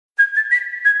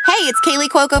it's Kaylee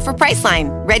Cuoco for Priceline.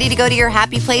 Ready to go to your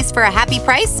happy place for a happy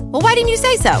price? Well, why didn't you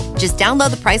say so? Just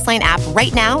download the Priceline app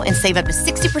right now and save up to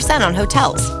 60% on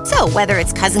hotels. So whether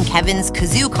it's Cousin Kevin's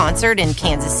Kazoo Concert in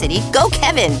Kansas City, go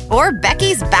Kevin, or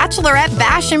Becky's Bachelorette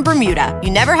Bash in Bermuda,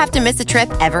 you never have to miss a trip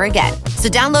ever again. So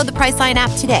download the Priceline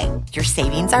app today. Your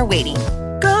savings are waiting.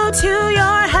 Go to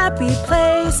your happy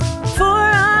place for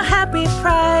a happy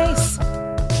price.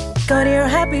 Go to your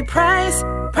happy price,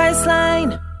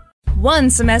 Priceline. 1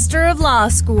 semester of law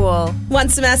school. 1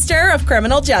 semester of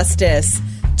criminal justice.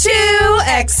 2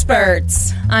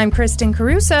 experts. I'm Kristen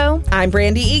Caruso. I'm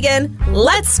Brandy Egan.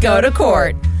 Let's go to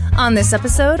court. On this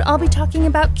episode, I'll be talking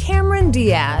about Cameron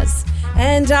Diaz.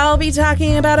 And I'll be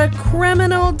talking about a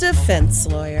criminal defense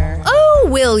lawyer. Oh,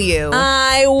 will you?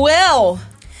 I will.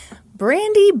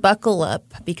 Brandy, buckle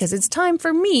up, because it's time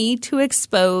for me to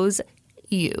expose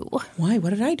you. Why?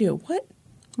 What did I do?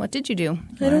 What did you do?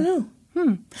 I don't know.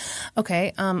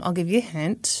 Okay, I'll give you a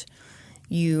hint.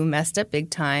 You messed up big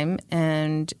time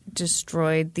and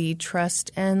destroyed the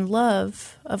trust and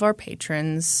love of our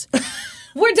patrons.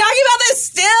 We're talking about this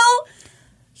still?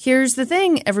 Here's the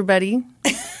thing, everybody.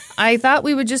 I thought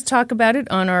we would just talk about it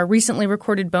on our recently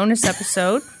recorded bonus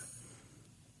episode.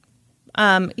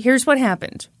 Here's what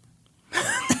happened.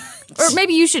 Or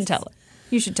maybe you should tell it.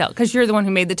 You should tell, because you're the one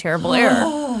who made the terrible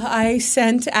error. I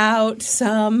sent out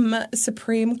some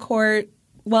Supreme Court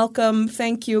welcome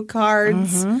thank you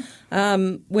cards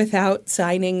without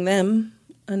signing them,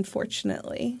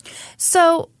 unfortunately.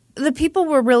 So the people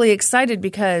were really excited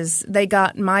because they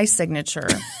got my signature,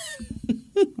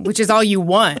 which is all you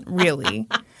want, really.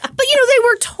 But, they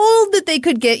were told that they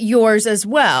could get yours as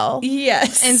well.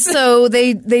 Yes. And so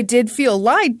they did feel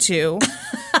lied to.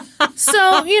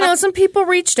 So, some people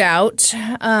reached out,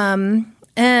 and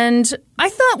I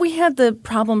thought we had the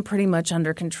problem pretty much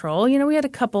under control. We had a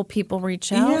couple people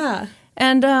reach out. Yeah.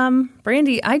 And,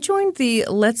 Brandy, I joined the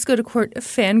Let's Go to Court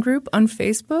fan group on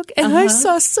Facebook, and I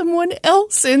saw someone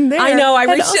else in there. I know. I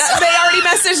reached out. They already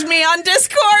messaged me on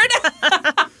Discord.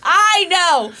 I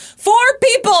know. 4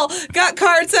 people got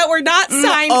cards that were not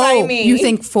signed by me. You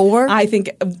think 4? I think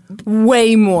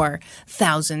way more.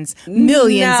 Thousands.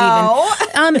 Millions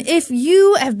even. If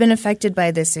you have been affected by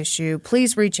this issue,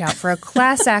 please reach out for a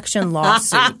class action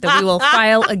lawsuit that we will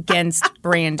file against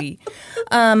Brandy.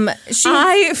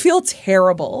 I feel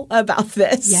terrible about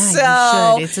this.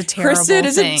 Yeah, you should. It's a terrible Kristen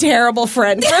is thing. a terrible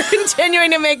friend for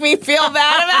continuing to make me feel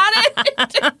bad about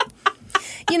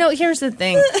it. Here's the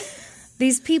thing.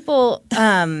 These people,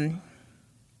 it's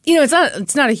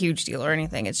not a huge deal or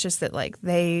anything. It's just that,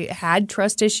 they had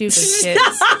trust issues as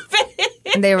kids.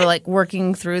 And they were,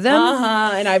 working through them.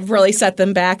 And I've really set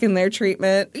them back in their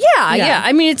treatment. Yeah.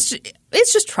 I mean, it's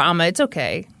just trauma. It's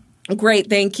okay. Great,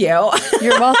 thank you.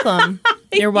 You're welcome.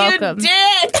 You're welcome. You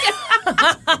did.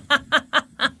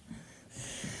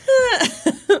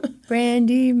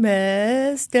 Brandy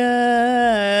messed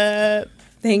up.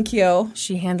 Thank you.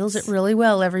 She handles it really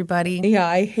well, everybody. Yeah,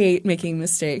 I hate making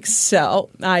mistakes, so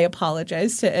I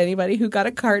apologize to anybody who got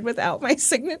a card without my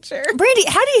signature. Brandy,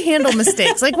 how do you handle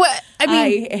mistakes? What?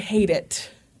 I hate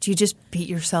it. Do you just beat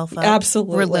yourself up?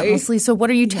 Absolutely. Relentlessly? So what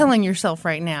are you telling yourself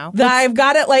right now? That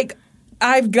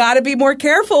I've got to be more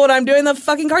careful when I'm doing the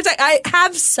fucking cards. I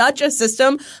have such a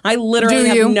system. I literally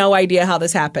have no idea how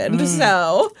this happened.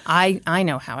 So I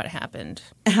know how it happened.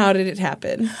 How did it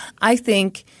happen? I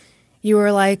think you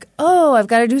were like, oh, I've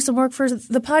got to do some work for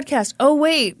the podcast. Oh,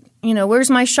 wait,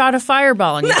 where's my shot of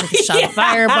Fireball? And you took a shot of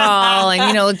Fireball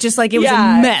and, just like it was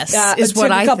a mess is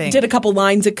what I think. Did a couple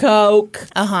lines of Coke.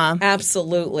 Uh-huh.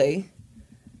 Absolutely.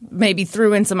 Maybe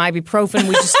threw in some ibuprofen.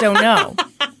 We just don't know.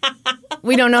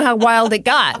 We don't know how wild it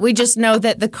got. We just know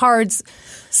that the cards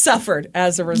suffered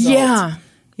as a result.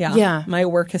 Yeah. My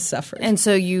work has suffered. And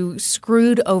so you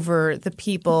screwed over the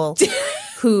people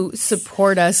who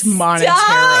support us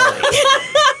monetarily.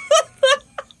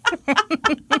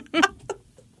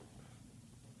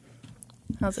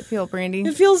 How's it feel, Brandy?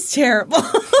 It feels terrible.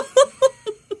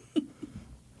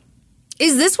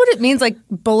 Is this what it means,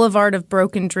 Boulevard of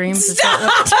Broken Dreams?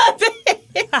 Stop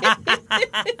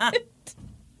it!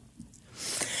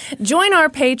 Join our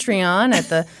Patreon at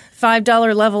the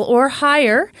 $5 level or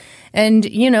higher. And,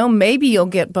 maybe you'll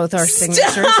get both our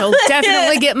signatures. You'll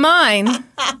definitely get mine.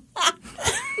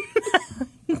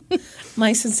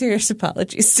 My sincerest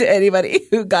apologies to anybody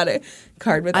who got a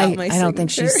card without my signature. I don't think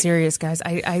she's serious, guys.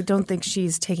 I don't think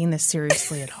she's taking this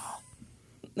seriously at all.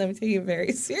 I'm taking it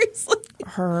very seriously.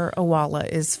 her Owala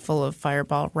is full of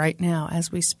Fireball right now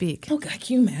as we speak. Oh, God,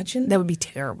 can you imagine? That would be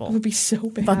terrible. It would be so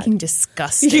bad. Fucking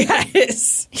disgusting.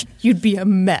 Yes. You'd be a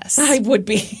mess. I would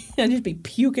be. I'd just be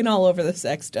puking all over the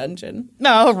sex dungeon.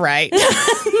 Oh, right.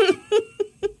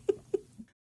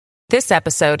 This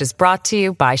episode is brought to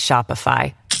you by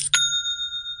Shopify.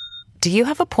 Do you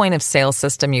have a point of sale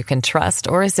system you can trust,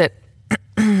 or is it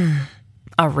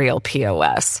a real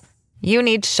POS? You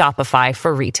need Shopify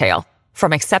for retail.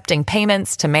 From accepting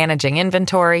payments to managing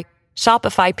inventory,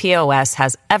 Shopify POS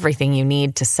has everything you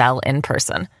need to sell in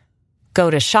person. Go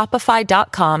to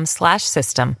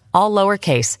shopify.com/system, all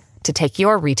lowercase, to take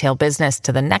your retail business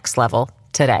to the next level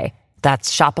today.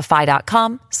 That's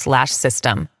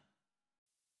shopify.com/system.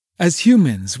 As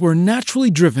humans, we're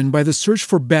naturally driven by the search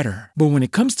for better. But when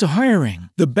it comes to hiring,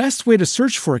 the best way to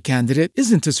search for a candidate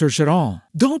isn't to search at all.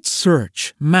 Don't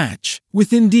search, match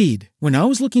with Indeed. When I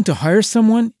was looking to hire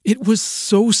someone, it was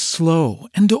so slow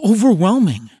and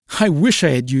overwhelming. I wish I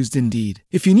had used Indeed.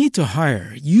 If you need to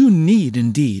hire, you need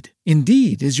Indeed.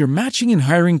 Indeed is your matching and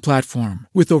hiring platform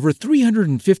with over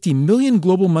 350 million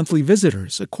global monthly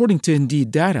visitors, according to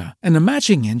Indeed data, and a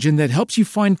matching engine that helps you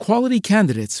find quality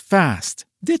candidates fast.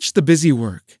 Ditch the busy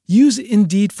work. Use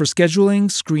Indeed for scheduling,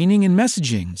 screening, and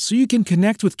messaging so you can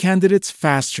connect with candidates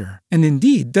faster. And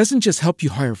Indeed doesn't just help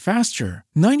you hire faster.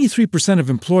 93%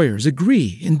 of employers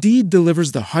agree Indeed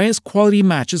delivers the highest quality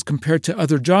matches compared to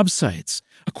other job sites,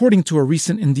 according to a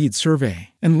recent Indeed survey.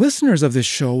 And listeners of this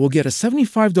show will get a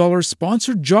 $75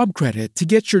 sponsored job credit to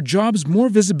get your jobs more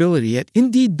visibility at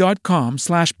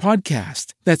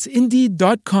Indeed.com/podcast. That's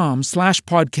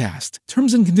Indeed.com/podcast.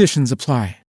 Terms and conditions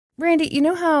apply. Brandy, you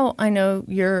know how I know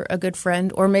you're a good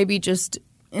friend, or maybe just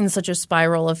in such a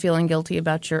spiral of feeling guilty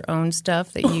about your own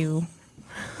stuff that you...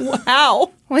 Wow.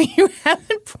 Well, you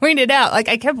haven't pointed out. Like,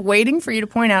 I kept waiting for you to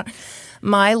point out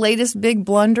my latest big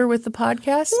blunder with the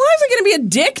podcast. Why was I going to be a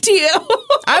dick to you?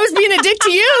 I was being a dick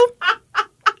to you.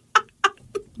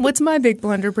 What's my big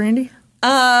blunder, Brandy?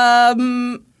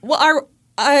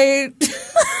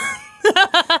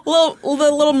 Well,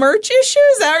 the little merch issue?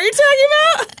 Is that what you're talking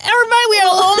about? Everybody, we had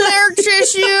a little merch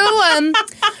issue.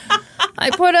 I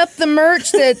put up the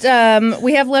merch that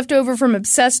we have left over from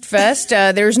Obsessed Fest.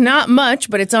 There's not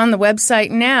much, but it's on the website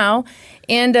now.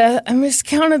 And I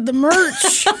miscounted the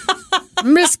merch.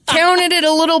 Miscounted it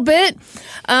a little bit.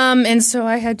 And so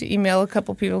I had to email a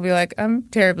couple people and be like, I'm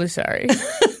terribly sorry.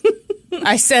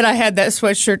 I said I had that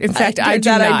sweatshirt. In fact, I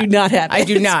do not. I do not have it. I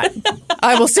do not.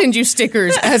 I will send you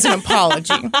stickers as an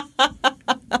apology.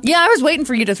 Yeah, I was waiting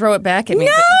for you to throw it back at me.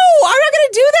 No, I'm not going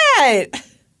to do that.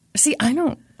 See,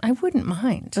 I wouldn't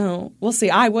mind. Oh, we'll see.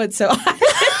 I would, so.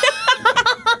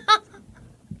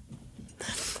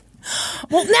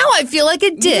 Well, now I feel like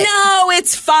a dick. No,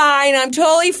 it's fine. I'm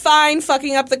totally fine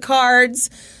fucking up the cards.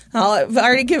 I've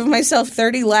already given myself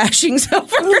 30 lashings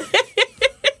over it.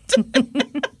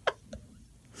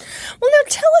 Well, now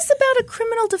tell us about a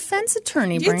criminal defense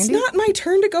attorney, Brandy. It's not my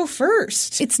turn to go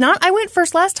first. It's not? I went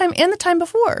first last time and the time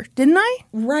before, didn't I?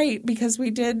 Right, because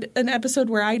we did an episode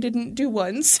where I didn't do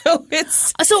one, so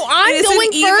it's... So I'm going first? first?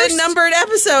 It's an even-numbered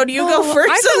episode. You go first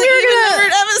on the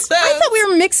even-numbered episode. I thought we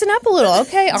were mixing up a little.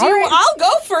 Okay, all right. I'll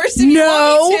go first if you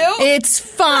want me to. It's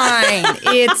fine.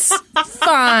 It's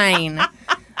fine.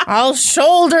 I'll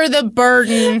shoulder the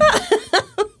burden.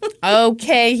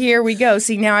 Okay, here we go.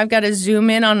 See, now I've got to zoom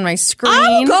in on my screen.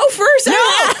 I'll go first. No,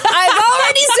 I've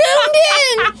already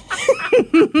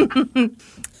zoomed in.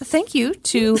 Thank you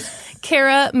to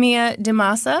Cara Mia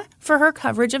DeMassa for her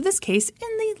coverage of this case in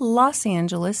the Los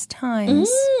Angeles Times.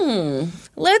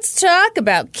 Let's talk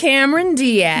about Cameron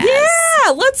Diaz.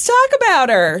 Yeah, let's talk about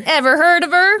her. Ever heard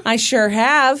of her? I sure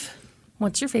have.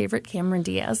 What's your favorite Cameron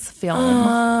Diaz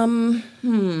film?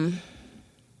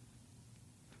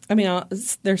 I mean,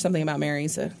 There's Something About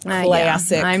Mary's a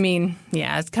classic. Yeah. I mean,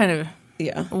 yeah, it's kind of...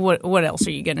 Yeah. What else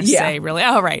are you going to say, really?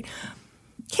 All right.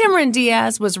 Cameron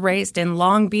Diaz was raised in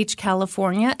Long Beach,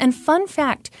 California, and fun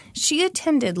fact, she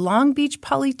attended Long Beach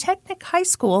Polytechnic High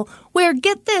School, where,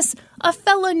 get this, a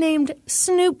fella named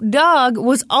Snoop Dogg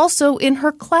was also in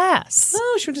her class.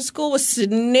 Oh, she went to school with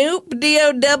Snoop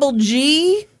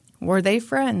D-O-double-G? Were they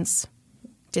friends?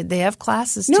 Did they have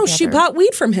classes together? No, she bought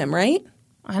weed from him, right?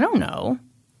 I don't know.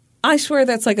 I swear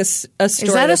that's like a story.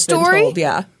 Is that a story? Been told.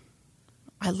 Yeah.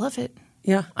 I love it.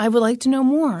 Yeah. I would like to know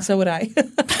more. So would I.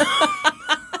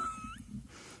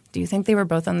 Do you think they were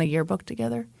both on the yearbook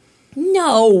together?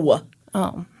 No.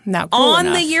 Oh, not cool on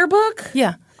enough. The yearbook?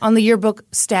 Yeah. On the yearbook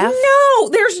staff? No,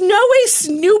 there's no way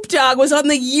Snoop Dogg was on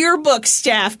the yearbook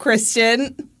staff,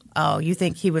 Kristen. Oh, you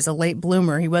think he was a late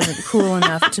bloomer. He wasn't cool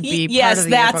enough to be part yes, of the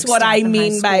that's yearbook what staff I in high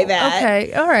mean by school. that.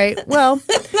 Okay, all right. Well,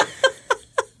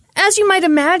 As you might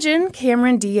imagine,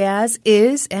 Cameron Diaz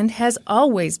is and has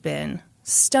always been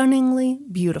stunningly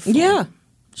beautiful. Yeah.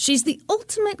 She's the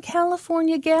ultimate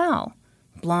California gal.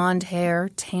 Blonde hair,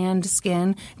 tanned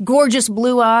skin, gorgeous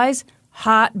blue eyes,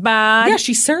 hot bod. Yeah,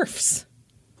 she surfs.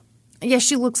 Yeah,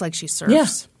 she looks like she surfs. Yeah.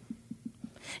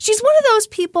 She's one of those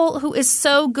people who is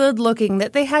so good looking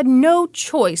that they had no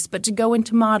choice but to go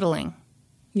into modeling.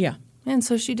 Yeah. And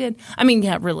so she did. I mean,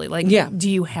 yeah, really. Like,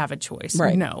 do you have a choice?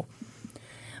 Right. No.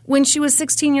 When she was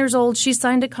 16 years old, she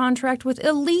signed a contract with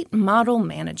Elite Model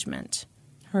Management.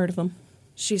 Heard of them.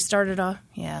 She started off,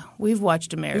 we've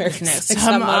watched America's Next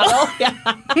Top Model.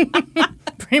 Yeah.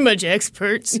 Pretty much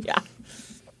experts. Yeah.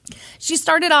 She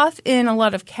started off in a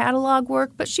lot of catalog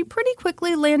work, but she pretty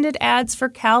quickly landed ads for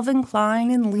Calvin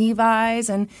Klein and Levi's.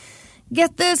 And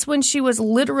get this, when she was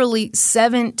literally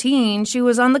 17, she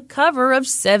was on the cover of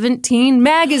 17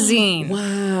 magazine.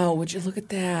 Wow, would you look at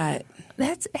that?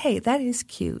 That is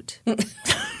cute.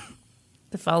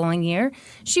 The following year,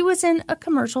 she was in a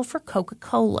commercial for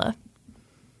Coca-Cola.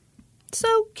 So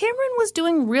Cameron was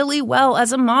doing really well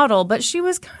as a model, but she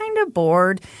was kind of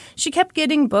bored. She kept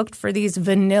getting booked for these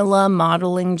vanilla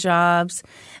modeling jobs.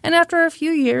 And after a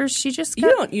few years, she just got...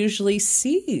 You don't usually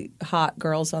see hot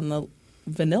girls on the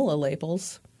vanilla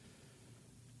labels.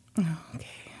 Okay.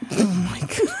 Oh, my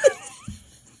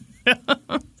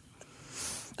God.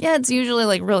 Yeah, it's usually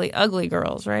like really ugly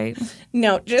girls, right?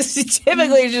 No, just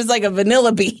typically it's just like a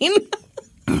vanilla bean.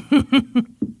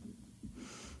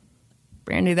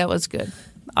 Brandy, that was good.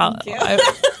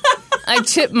 I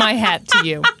tip my hat to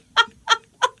you.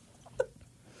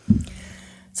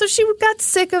 So she got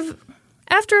sick of,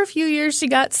 after a few years, she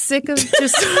got sick of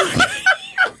just...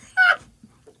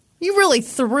 You really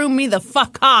threw me the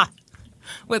fuck off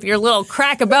with your little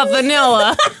crack about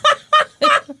vanilla.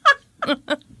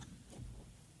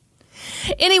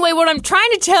 Anyway, what I'm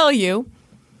trying to tell you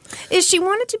is she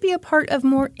wanted to be a part of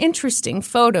more interesting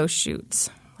photo shoots,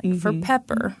 like for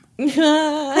Pepper.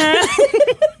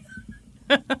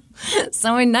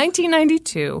 So in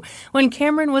 1992, when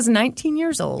Cameron was 19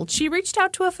 years old, she reached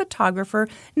out to a photographer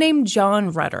named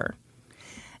John Rutter.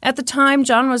 At the time,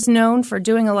 John was known for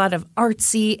doing a lot of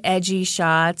artsy, edgy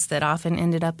shots that often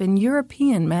ended up in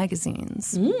European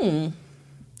magazines.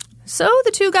 So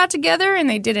the two got together and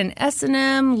they did an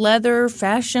S&M leather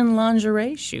fashion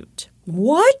lingerie shoot.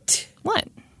 What? What?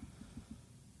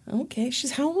 Okay,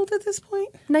 she's how old at this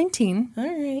point? 19. All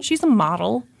right. She's a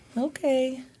model.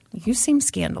 Okay. You seem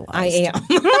scandalized. I am.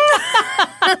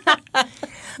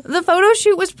 The photo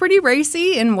shoot was pretty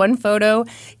racy. In one photo,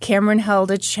 Cameron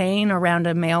held a chain around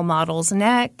a male model's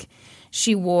neck.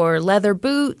 She wore leather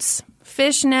boots,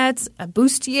 fishnets, a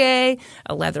bustier,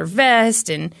 a leather vest,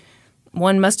 and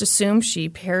one must assume she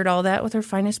paired all that with her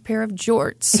finest pair of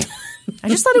jorts. I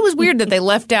just thought it was weird that they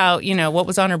left out, what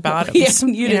was on her bottoms. Yeah,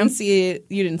 you didn't see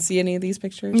any of these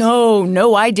pictures?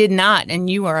 No, I did not, and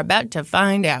you are about to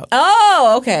find out.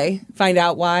 Oh, okay. Find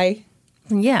out why?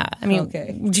 Yeah, I mean,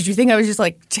 okay. Did you think I was just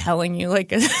telling you what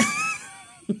do you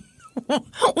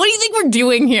think we're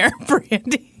doing here,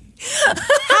 Brandy?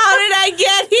 How did I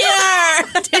get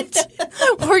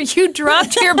here? Were you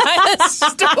dropped here by a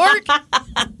stork?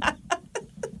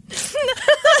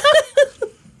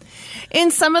 In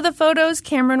some of the photos,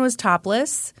 Cameron was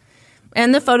topless,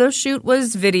 and the photo shoot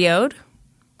was videoed.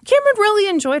 Cameron really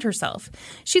enjoyed herself.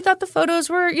 She thought the photos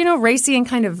were, racy and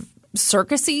kind of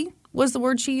circusy was the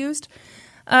word she used.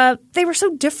 They were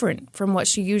so different from what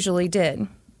she usually did.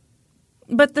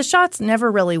 But the shots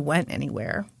never really went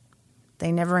anywhere.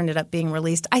 They never ended up being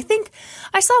released. I think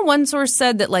I saw one source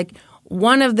said that,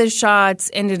 one of the shots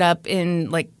ended up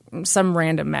in, some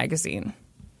random magazine.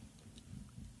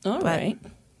 All right.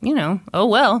 Oh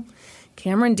well.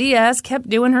 Cameron Diaz kept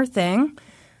doing her thing.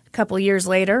 A couple years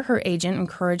later, her agent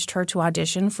encouraged her to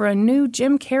audition for a new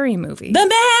Jim Carrey movie. The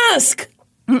Mask!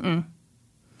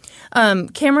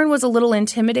 Cameron was a little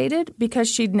intimidated because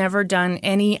she'd never done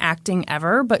any acting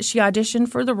ever, but she auditioned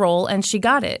for the role and she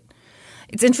got it.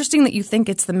 It's interesting that you think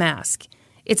it's The Mask.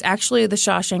 It's actually The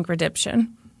Shawshank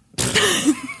Redemption.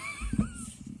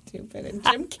 Stupid. And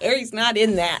Jim Carrey's not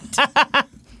in that.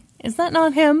 Is that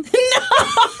not him? No!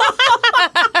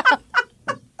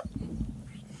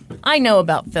 I know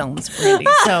about films, Brandy,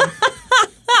 so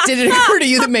did it occur to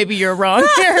you that maybe you're wrong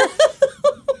here?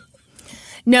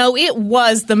 No, it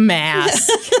was The Mask.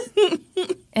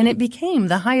 And it became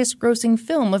the highest-grossing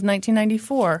film of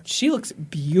 1994. She looks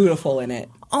beautiful in it.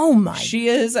 Oh, my She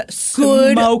is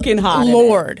good smoking hot.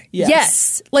 Lord.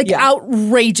 Yes.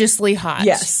 Outrageously hot.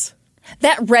 Yes.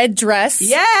 That red dress.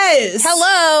 Yes.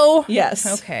 Hello.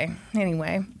 Yes. Okay.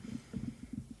 Anyway.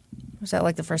 Was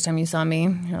that the first time you saw me?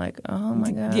 You're like, oh,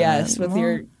 my God. Yes, with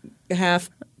your half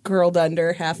curled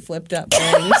under, half flipped up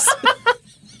bangs.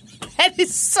 That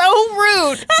is so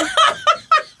rude.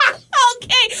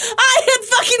 Okay, I had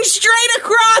fucking straight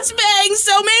across bangs,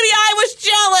 so maybe I was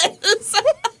jealous.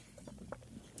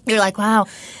 You're like, wow,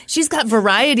 she's got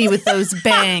variety with those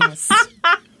bangs.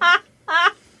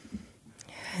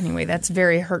 Anyway, that's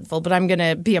very hurtful, but I'm going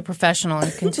to be a professional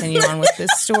and continue on with this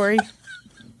story.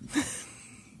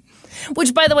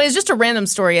 Which, by the way, is just a random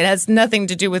story. It has nothing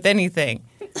to do with anything.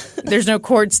 There's no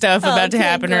court stuff about to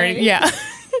happen or anything. Yeah.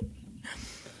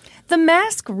 The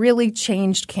Mask really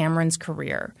changed Cameron's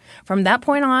career. From that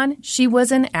point on, she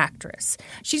was an actress.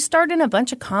 She starred in a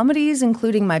bunch of comedies,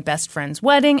 including My Best Friend's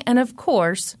Wedding, and of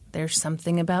course, There's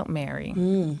Something About Mary.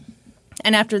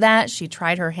 And after that, she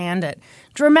tried her hand at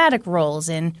dramatic roles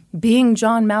in Being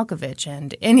John Malkovich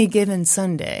and Any Given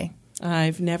Sunday.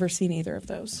 I've never seen either of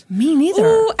those. Me neither.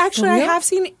 Ooh, actually, I have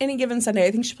seen Any Given Sunday.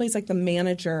 I think she plays like the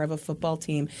manager of a football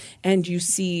team, and you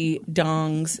see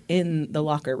dongs in the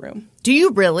locker room. Do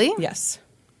you really? Yes.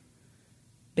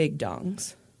 Big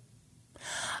dongs.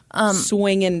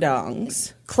 Swinging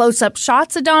dongs. Close-up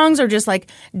shots of dongs or just like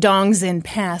dongs in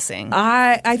passing?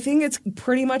 I think it's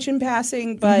pretty much in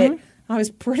passing, but I was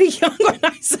pretty young when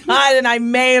I saw it, and I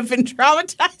may have been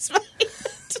traumatized by it.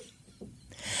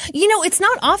 You know, it's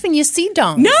not often you see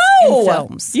dongs in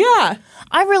films. Yeah.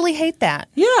 I really hate that.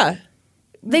 Yeah.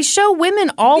 They show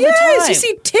women all the time. Yes, you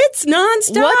see tits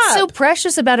nonstop. What's so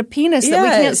precious about a penis that we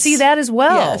can't see that as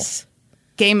well? Yes.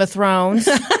 Game of Thrones.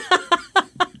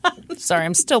 Sorry,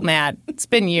 I'm still mad. It's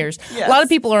been years. Yes. A lot of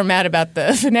people are mad about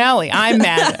the finale. I'm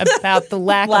mad about the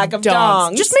lack of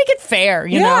dongs. Just make it fair,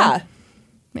 you know?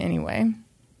 Anyway.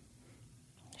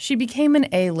 She became an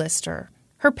A-lister.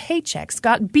 Her paychecks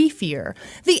got beefier.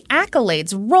 The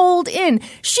accolades rolled in.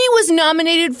 She was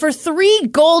nominated for 3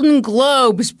 Golden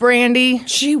Globes, Brandy.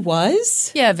 She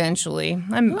was? Yeah, eventually.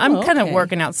 I'm kind of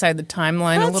working outside the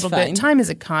timeline a little bit. Time is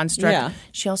a construct. Yeah.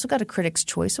 She also got a Critics'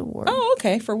 Choice Award. Oh,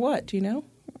 okay. For what? Do you know?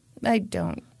 I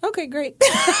don't. Okay, great.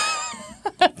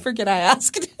 Forget I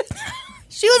asked.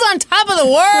 She was on top of the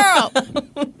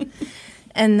world.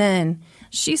 And then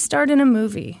she starred in a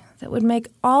movie that would make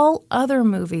all other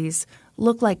movies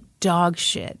look like dog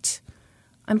shit.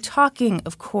 I'm talking,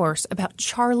 of course, about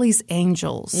Charlie's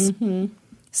Angels,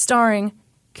 starring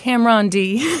Cameron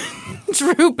Diaz,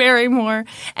 Drew Barrymore,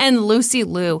 and Lucy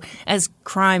Liu as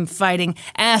crime-fighting,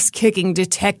 ass-kicking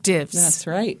detectives. That's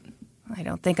right. I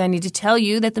don't think I need to tell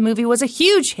you that the movie was a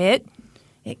huge hit.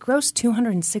 It grossed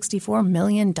 $264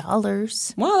 million.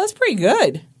 Wow, that's pretty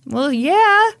good. Well,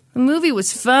 yeah. The movie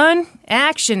was fun,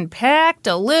 action-packed,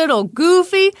 a little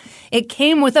goofy. It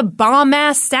came with a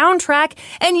bomb-ass soundtrack.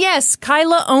 And yes,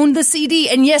 Kyla owned the CD.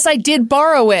 And yes, I did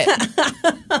borrow it.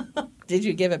 Did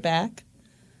you give it back?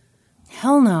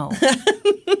 Hell no.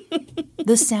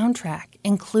 The soundtrack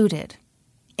included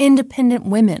Independent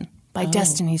Women by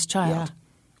Destiny's Child. Yeah.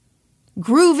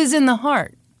 Groove is in the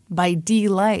Heart by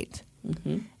D-Light.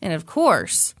 And of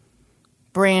course,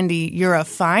 Brandy, You're a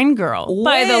Fine Girl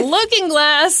by The Looking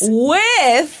Glass.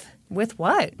 With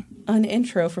what? An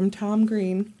intro from Tom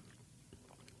Green.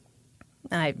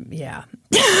 Yeah.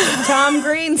 Tom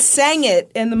Green sang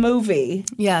it in the movie.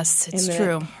 Yes, it's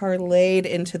true. Parlayed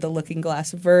into the Looking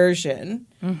Glass version.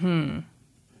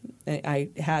 I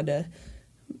had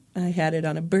it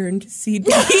on a burned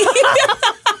CD.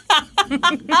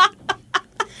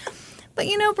 But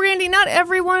you know, Brandy, not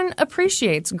everyone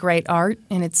appreciates great art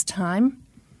in its time.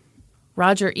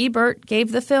 Roger Ebert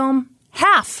gave the film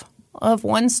half of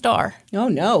 1 star. Oh,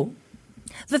 no.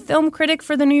 The film critic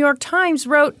for the New York Times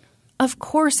wrote, "Of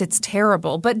course it's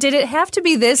terrible, but did it have to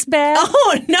be this bad?"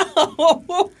 Oh,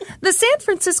 no. The San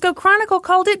Francisco Chronicle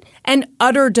called it an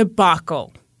utter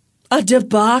debacle. A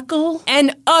debacle?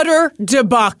 An utter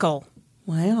debacle.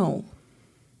 Wow.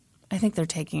 I think they're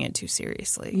taking it too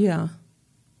seriously. Yeah.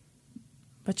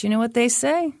 But you know what they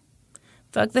say?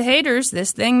 Fuck the haters.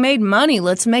 This thing made money.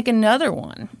 Let's make another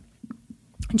one.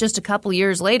 Just a couple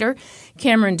years later,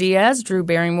 Cameron Diaz, Drew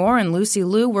Barrymore, and Lucy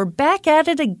Liu were back at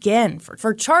it again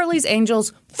for Charlie's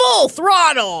Angels Full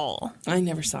Throttle. I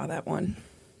never saw that one.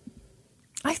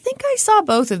 I think I saw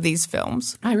both of these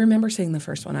films. I remember seeing the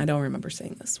first one. I don't remember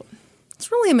seeing this one.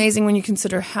 It's really amazing when you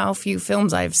consider how few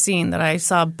films I've seen that I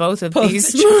saw both of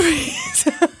these movies.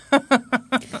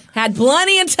 Had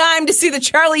plenty of time to see the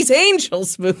Charlie's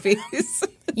Angels movies.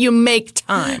 You make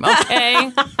time, okay?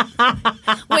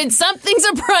 When something's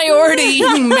a priority,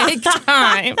 you make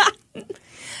time.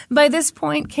 By this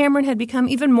point, Cameron had become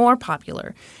even more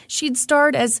popular. She'd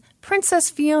starred as Princess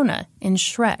Fiona in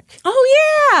Shrek.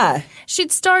 Oh, yeah.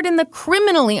 She'd starred in the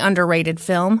criminally underrated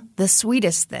film, The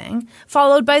Sweetest Thing,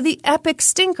 followed by the epic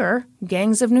stinker,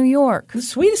 Gangs of New York. The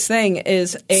Sweetest Thing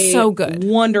is a so good.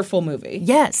 Wonderful movie.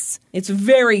 Yes. It's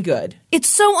very good. It's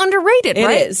so underrated,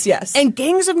 right? It is, yes. And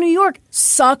Gangs of New York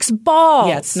sucks balls.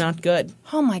 Yeah, it's not good.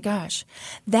 Oh my gosh.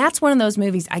 That's one of those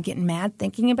movies I get mad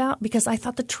thinking about because I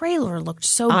thought the trailer looked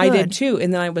so good. I did too,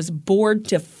 and then I was bored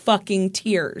to fucking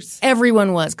tears.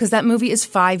 Everyone was, because that movie is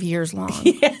 5 years long.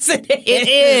 Yes, it is. It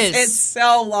is. It's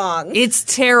so long. It's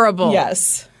terrible.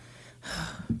 Yes.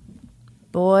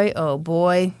 Boy, oh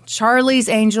boy. Charlie's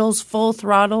Angels Full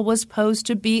Throttle was posed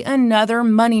to be another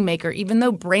moneymaker, even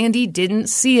though Brandy didn't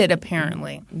see it,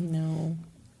 apparently. No.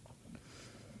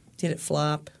 Did it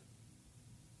flop?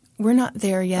 We're not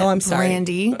there yet, Oh, I'm sorry.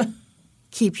 Brandy.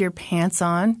 Keep your pants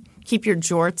on. Keep your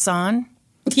jorts on.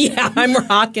 Yeah, I'm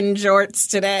rocking jorts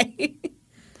today.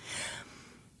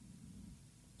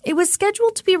 It was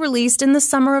scheduled to be released in the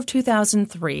summer of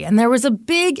 2003, and there was a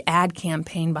big ad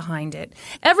campaign behind it.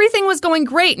 Everything was going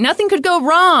great. Nothing could go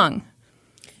wrong.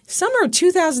 Summer of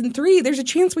 2003, there's a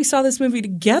chance we saw this movie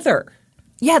together.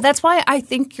 Yeah, that's why I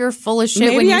think you're full of shit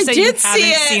Maybe when you I say did you see haven't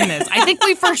it. seen this. I think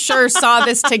we for sure saw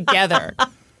this together.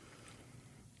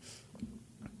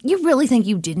 You really think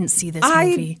you didn't see this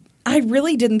movie? I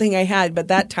really didn't think I had, but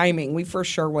that timing, we for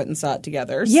sure went and saw it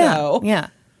together. Yeah, So. yeah.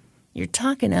 You're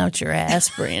talking out your ass,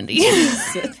 Brandy.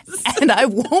 And I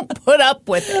won't put up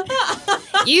with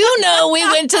it. You know we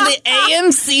went to the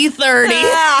AMC 30.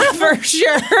 Yeah, for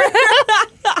sure.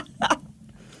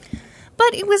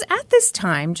 But it was at this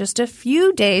time, just a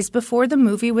few days before the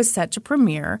movie was set to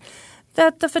premiere,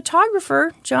 that the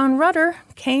photographer, John Rutter,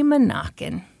 came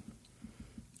a-knockin'.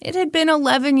 It had been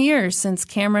 11 years since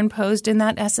Cameron posed in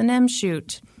that S&M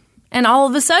shoot. And all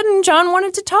of a sudden, John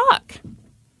wanted to talk.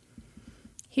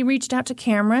 He reached out to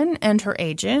Cameron and her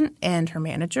agent and her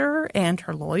manager and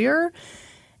her lawyer,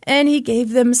 and he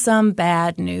gave them some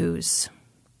bad news.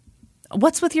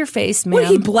 What's with your face, ma'am? What,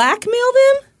 he blackmailed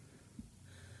him?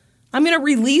 I'm going to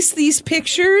release these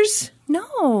pictures?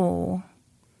 No.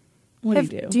 What do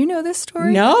you do? Do you know this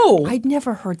story? No. I'd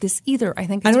never heard this either. I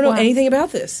think it's I don't know wild. anything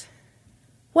about this.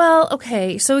 Well,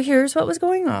 okay, so here's what was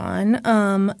going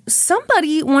on.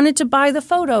 Somebody wanted to buy the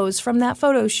photos from that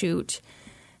photo shoot.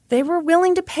 They were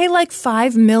willing to pay like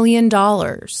 $5 million.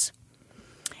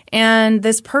 And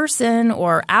this person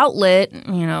or outlet,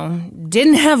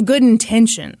 didn't have good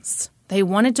intentions. They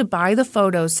wanted to buy the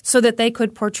photos so that they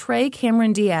could portray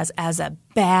Cameron Diaz as a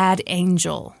bad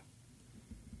angel.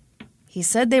 He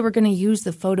said they were going to use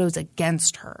the photos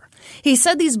against her. He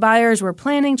said these buyers were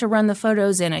planning to run the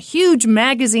photos in a huge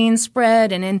magazine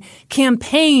spread and in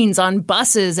campaigns on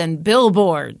buses and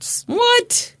billboards.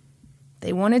 What?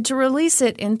 They wanted to release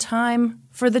it in time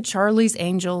for the Charlie's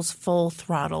Angels Full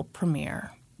Throttle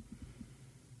premiere.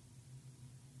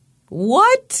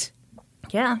 What?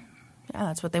 Yeah,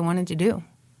 that's what they wanted to do.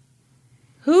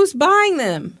 Who's buying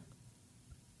them?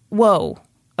 Whoa.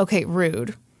 Okay,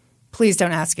 rude. Please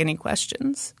don't ask any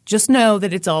questions. Just know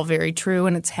that it's all very true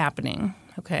and it's happening,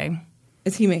 okay?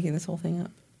 Is he making this whole thing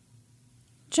up?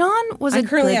 John was I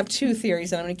currently have two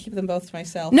theories, and I'm going to keep them both to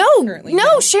myself. No,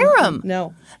 share them.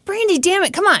 No. Brandy, damn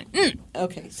it, come on.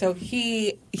 Okay, so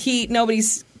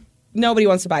nobody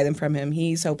wants to buy them from him.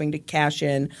 He's hoping to cash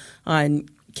in on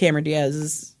Cameron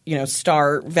Diaz's,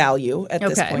 star value at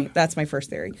this point. That's my first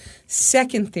theory.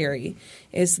 Second theory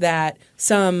is that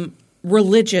some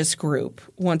religious group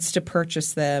wants to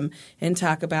purchase them and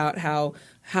talk about how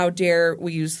dare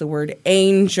we use the word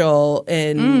angel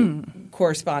in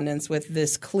correspondence with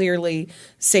this clearly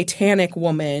satanic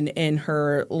woman in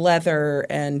her leather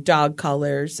and dog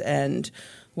collars and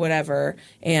whatever,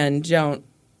 and don't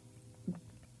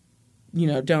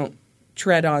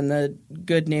tread on the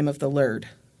good name of the Lord.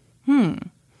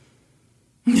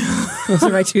 Those are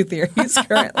my two theories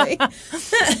currently.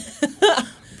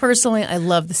 Personally, I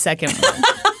love the second one.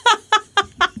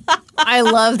 I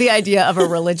love the idea of a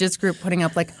religious group putting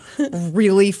up like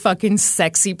really fucking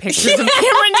sexy pictures of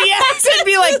Cameron Diaz and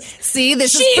be like, see,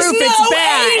 this is proof it's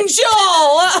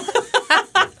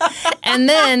bad. And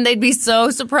then they'd be so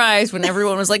surprised when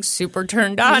everyone was like super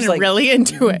turned on and like, really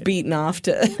into it. Beaten off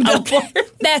to Okay,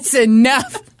 that's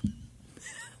enough.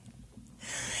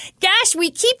 Gosh,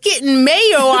 we keep getting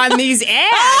mayo on these ads.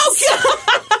 Oh,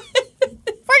 God.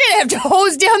 We're going to have to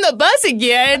hose down the bus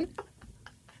again.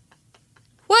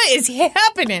 What is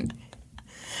happening?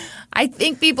 I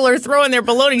think people are throwing their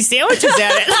bologna sandwiches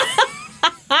at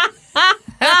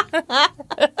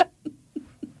it.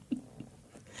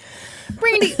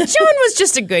 Brandy, John was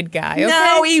just a good guy, okay?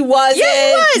 No, he wasn't.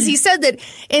 Yeah, he was. He said that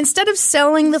instead of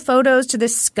selling the photos to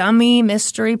this scummy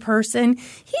mystery person,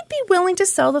 he'd be willing to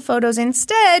sell the photos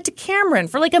instead to Cameron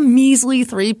for like a measly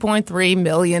 $3.3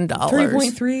 million.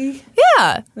 3.3?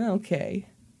 Yeah. Okay.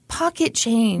 Pocket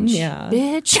change,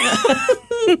 bitch.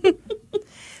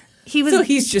 So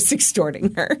he's just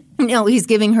extorting her. No, he's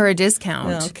giving her a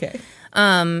discount. Okay.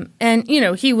 And,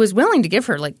 he was willing to give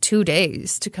her like 2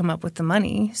 days to come up with the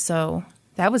money. So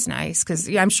that was nice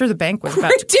because I'm sure the bank was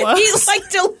about to close. Did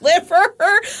he deliver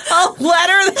her a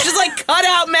letter that just cut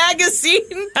out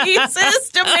magazine pieces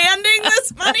demanding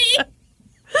this money?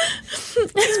 He's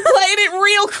playing it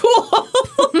real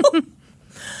cool.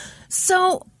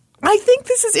 So I think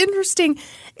this is interesting.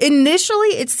 Initially,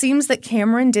 it seems that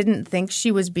Cameron didn't think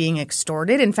she was being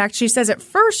extorted. In fact, she says at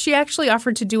first she actually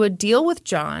offered to do a deal with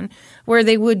John where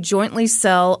they would jointly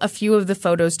sell a few of the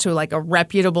photos to like a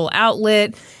reputable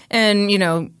outlet and,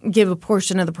 give a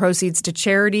portion of the proceeds to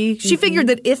charity. She figured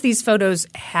that if these photos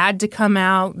had to come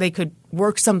out, they could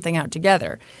work something out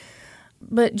together.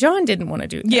 But John didn't want to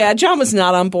do that. Yeah, John was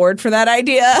not on board for that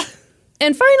idea.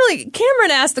 And finally, Cameron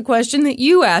asked the question that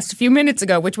you asked a few minutes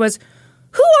ago, which was,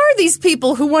 who are these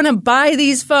people who want to buy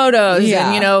these photos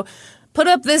and, put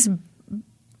up this,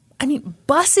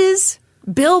 buses,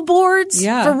 billboards,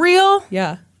 for real?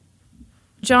 Yeah.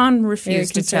 John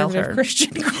refused to tell her.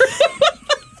 Christian group.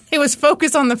 It was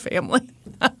focus on the family.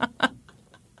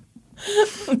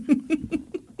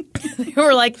 They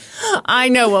were like, I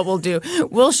know what we'll do.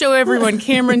 We'll show everyone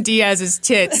Cameron Diaz's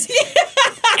tits,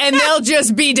 and they'll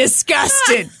just be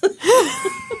disgusted.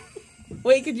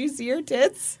 Wait, could you see her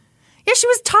tits? Yeah, she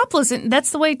was topless, and that's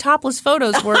the way topless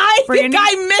photos work. I think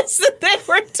I missed that they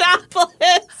were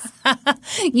topless.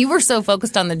 You were so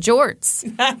focused on the jorts.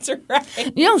 That's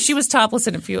right. She was topless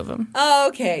in a few of them. Oh,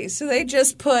 okay, so they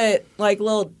just put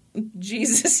little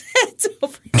Jesus heads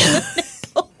over the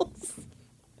nipples.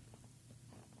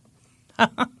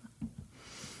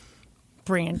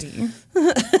 Brandy.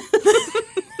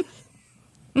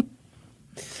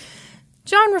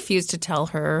 John refused to tell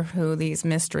her who these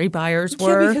mystery buyers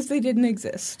were. Yeah, because they didn't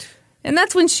exist. And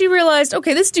that's when she realized,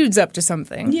 okay, this dude's up to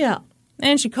something. Yeah.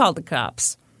 And she called the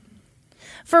cops.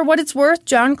 For what it's worth,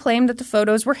 John claimed that the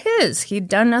photos were his. He'd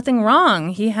done nothing wrong.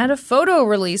 He had a photo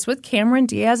release with Cameron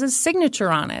Diaz's signature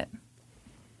on it.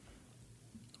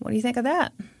 What do you think of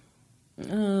that?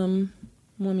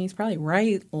 He's probably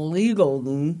right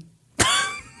legally.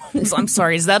 I'm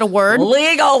sorry, is that a word?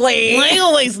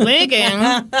 Legally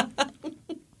speaking.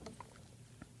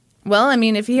 Well,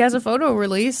 if he has a photo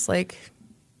release,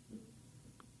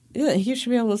 yeah, he should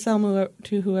be able to sell them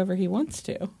to whoever he wants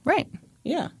to. Right.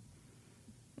 Yeah.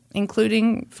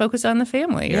 Including Focus on the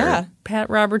Family. Yeah. Or Pat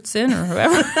Robertson or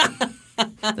whoever.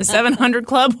 The 700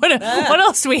 Club. What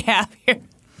else do we have here?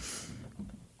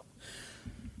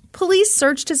 Police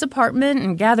searched his apartment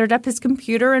and gathered up his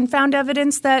computer and found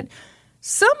evidence that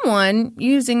someone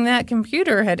using that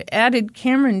computer had added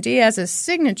Cameron Diaz's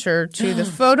signature to the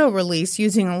photo release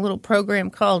using a little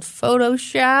program called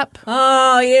Photoshop.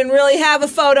 Oh, he didn't really have a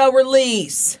photo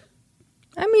release.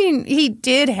 He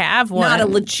did have one. Not a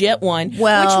legit one.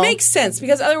 Well, which makes sense,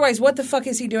 because otherwise what the fuck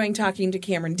is he doing talking to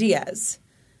Cameron Diaz?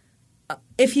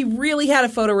 If he really had a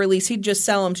photo release, he'd just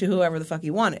sell them to whoever the fuck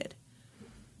he wanted.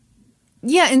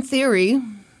 Yeah, in theory.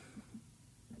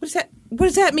 What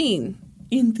does that mean?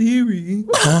 In theory.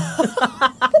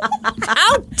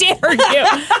 How dare you?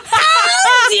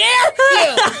 How dare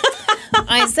you?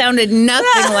 I sounded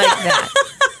nothing like that.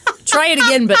 Try it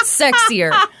again, but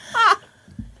sexier.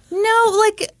 No,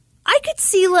 I could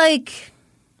see, if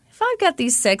I've got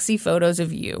these sexy photos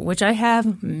of you, which I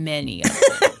have many of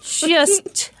them,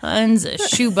 just tons of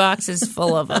shoeboxes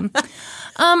full of them.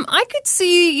 I could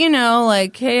see,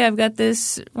 hey, I've got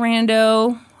this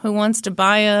rando who wants to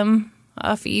buy them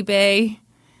off eBay.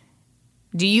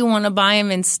 Do you want to buy them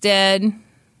instead?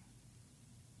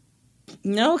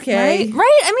 Okay.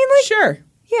 Right? Sure.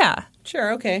 Yeah.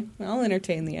 Sure, okay. I'll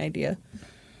entertain the idea.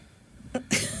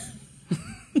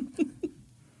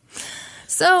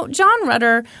 So John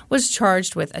Rutter was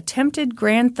charged with attempted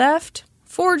grand theft,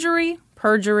 forgery,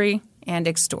 perjury, and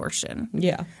extortion.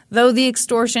 Yeah. Though the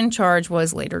extortion charge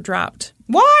was later dropped.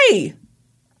 Why?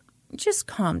 Just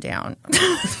calm down.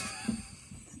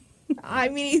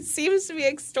 He seems to be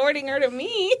extorting her to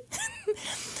me.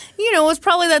 It was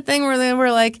probably that thing where they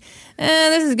were like,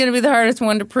 this is going to be the hardest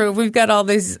one to prove. We've got all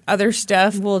this other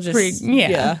stuff. We'll just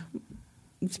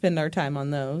spend our time on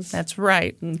those. That's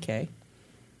right. Okay.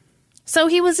 So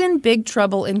he was in big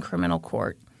trouble in criminal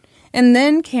court. And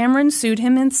then Cameron sued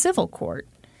him in civil court.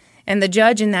 And the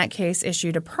judge in that case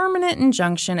issued a permanent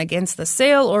injunction against the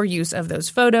sale or use of those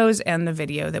photos and the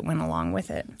video that went along with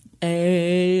it.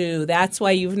 Oh, that's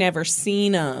why you've never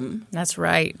seen them. That's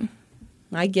right.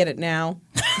 I get it now.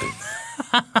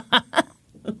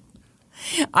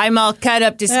 I'm all caught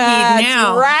up to speed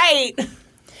now. That's right.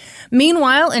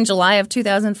 Meanwhile, in July of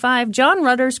 2005, John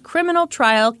Rutter's criminal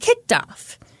trial kicked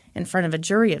off in front of a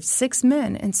jury of 6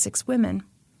 men and 6 women.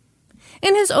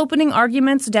 In his opening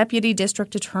arguments, Deputy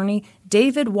District Attorney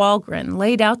David Walgren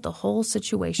laid out the whole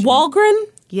situation. Walgren?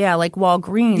 Yeah, like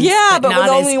Walgreens. Yeah, but not with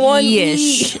only one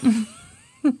E-ish.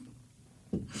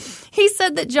 He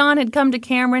said that John had come to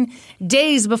Cameron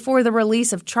days before the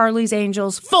release of Charlie's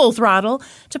Angels Full Throttle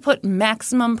to put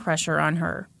maximum pressure on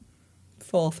her.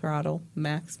 Full throttle,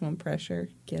 maximum pressure.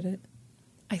 Get it?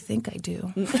 I think I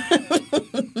do.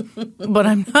 But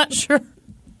I'm not sure.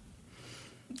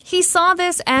 He saw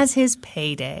this as his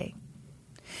payday.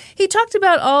 He talked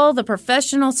about all the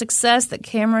professional success that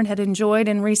Cameron had enjoyed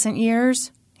in recent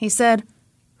years. He said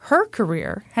her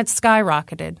career had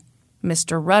skyrocketed.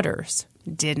 Mr. Rutter's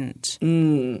didn't.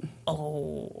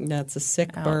 Oh. That's a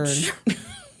sick burn.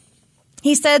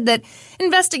 He said that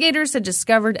investigators had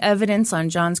discovered evidence on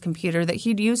John's computer that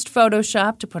he'd used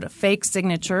Photoshop to put a fake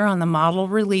signature on the model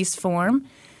release form.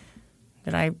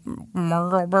 Did I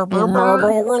murder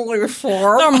release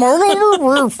form? The murder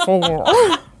release form.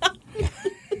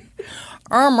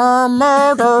 I'm a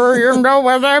murder, you know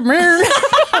what I mean?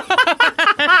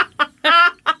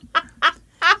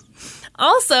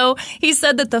 Also, he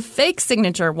said that the fake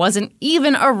signature wasn't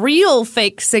even a real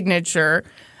fake signature.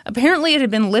 Apparently, it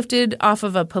had been lifted off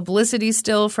of a publicity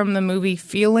still from the movie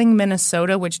Feeling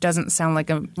Minnesota, which doesn't sound like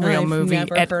a real movie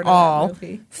at all.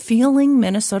 Movie. Feeling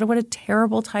Minnesota, what a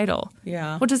terrible title.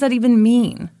 Yeah. What does that even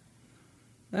mean?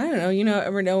 I don't know. You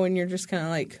ever know when you're just kind of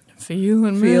like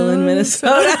feeling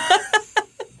Minnesota?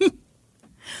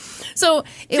 So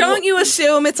don't you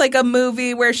assume it's like a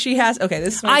movie where she has? Okay,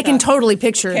 this is. I can totally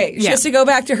picture. Okay, she has to go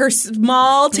back to her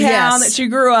small town that she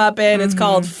grew up in. Mm-hmm. It's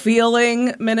called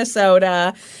Feeling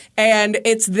Minnesota, and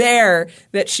it's there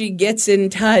that she gets in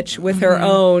touch with her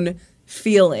own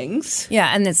feelings.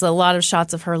 Yeah, and it's a lot of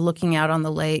shots of her looking out on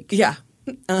the lake. Yeah.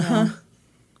 Uh-huh.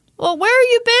 Well,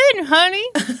 where you been, honey?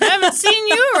 Haven't seen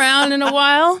you around in a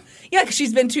while. Yeah, because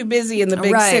she's been too busy in the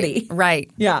big city. Right.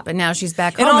 Yeah. But now she's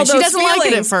back home, and she doesn't like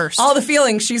it at first. All the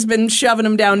feelings, she's been shoving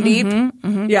them down deep.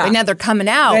 Yeah. But now they're coming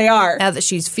out. They are. Now that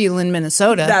she's feeling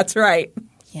Minnesota. That's right.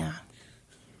 Yeah.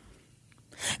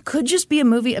 Could just be a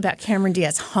movie about Cameron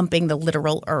Diaz humping the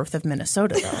literal earth of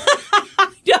Minnesota,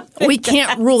 though. We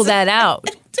can't rule that out.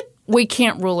 We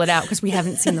can't rule it out because we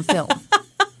haven't seen the film.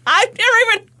 I've never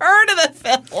even heard of the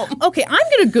film. Okay, I'm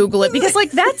going to Google it because,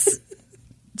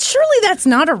 surely that's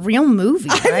not a real movie,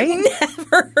 right? I've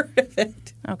never heard of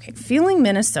it. Okay, Feeling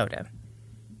Minnesota.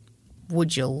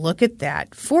 Would you look at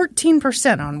that?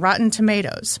 14% on Rotten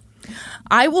Tomatoes.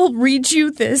 I will read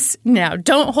you this now.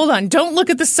 Hold on. Don't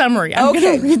look at the summary. I'm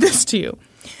going to read this to you.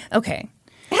 Okay.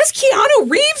 It has Keanu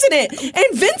Reeves in it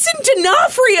and Vincent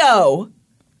D'Onofrio.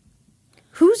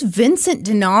 Who's Vincent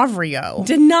D'Onofrio?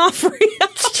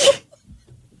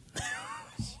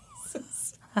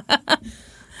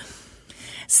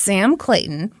 Sam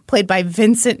Clayton, played by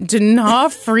Vincent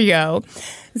D'Onofrio,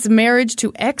 his marriage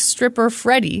to ex-stripper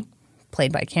Freddie,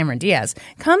 played by Cameron Diaz,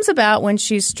 comes about when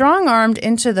she's strong-armed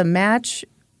into the match,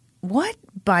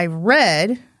 by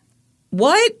Red.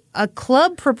 What? A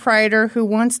club proprietor who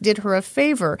once did her a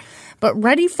favor. But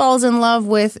Reddy falls in love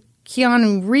with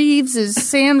Keanu Reeves is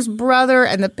Sam's brother,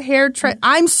 and the pair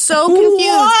I'm so confused.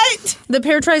 What? The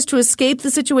pair tries to escape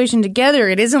the situation together.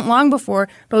 It isn't long before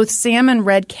both Sam and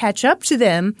Red catch up to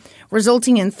them,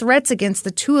 resulting in threats against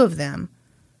the two of them.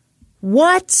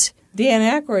 What? Dan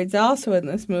Aykroyd's also in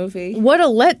this movie. What a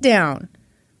letdown.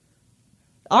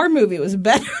 Our movie was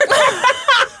better.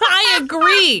 I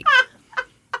agree.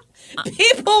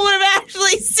 People would have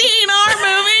actually seen our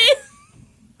movie.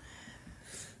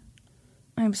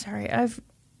 I'm sorry.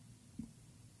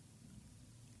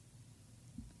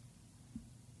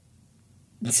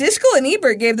 Siskel and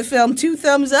Ebert gave the film 2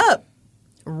 thumbs up.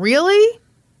 Really?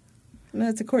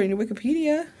 That's according to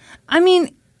Wikipedia. I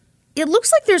mean, it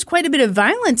looks like there's quite a bit of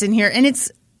violence in here, and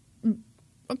it's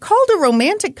called a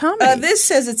romantic comedy. This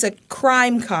says it's a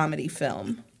crime comedy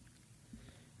film.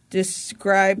 Directed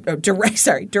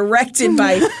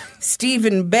by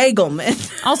Stephen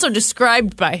Bagelman. Also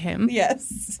described by him.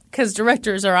 Yes. Because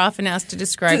directors are often asked to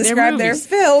describe their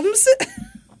films.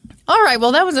 All right,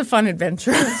 well, that was a fun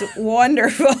adventure. It's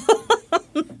wonderful.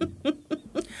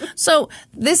 So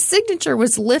this signature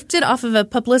was lifted off of a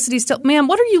publicity still. Ma'am,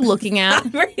 what are you looking at?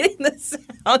 I'm reading the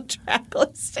soundtrack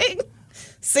listing.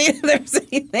 See if there's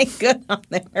anything good on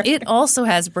there. It also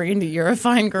has Brandy, You're a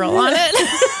Fine Girl on it.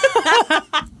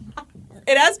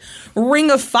 It has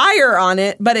Ring of Fire on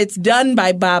it, but it's done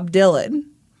by Bob Dylan.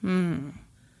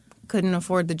 Couldn't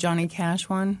afford the Johnny Cash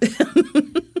one.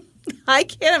 I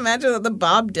can't imagine that the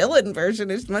Bob Dylan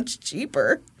version is much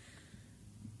cheaper.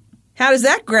 How does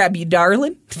that grab you,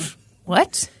 darling?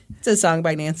 What? It's a song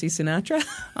by Nancy Sinatra.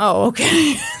 Oh,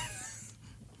 okay.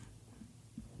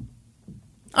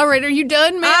 All right, are you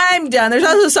done, man? I'm done. There's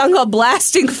also a song called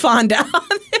Blasting Fonda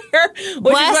on there. Which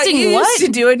Blasting is what you what? used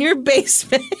to do in your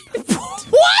basement.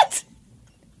 What?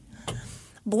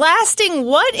 Blasting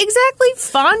what exactly?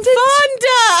 Fondant?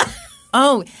 Fonda!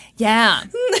 Oh, yeah.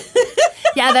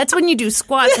 Yeah, that's when you do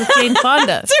squats with Jane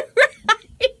Fonda. That's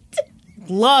right.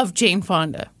 Love Jane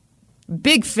Fonda.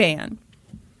 Big fan.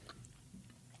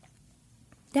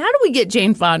 How do we get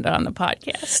Jane Fonda on the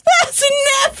podcast? That's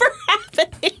never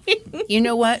happening. You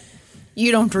know what?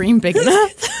 You don't dream big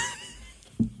enough.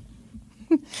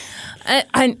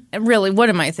 I really, what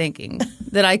am I thinking?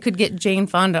 That I could get Jane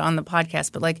Fonda on the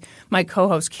podcast, but like my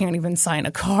co-host can't even sign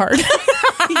a card.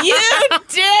 You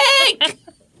dick!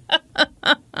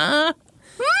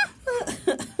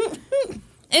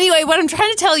 Anyway, what I'm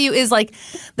trying to tell you is like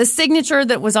the signature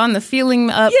that was on the Feeling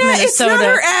Up Minnesota. It's not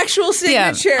her actual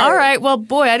signature. Yeah. All right. Well,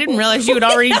 boy, I didn't realize you had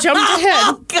already jumped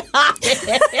ahead. Got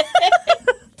it.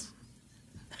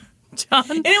 John.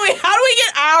 Anyway, how do we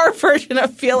get our version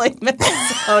of Feeling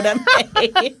Minnesota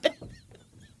made?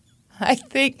 I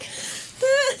think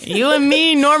you and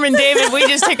me, Norman David, we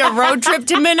just take a road trip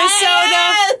to Minnesota.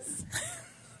 Yes!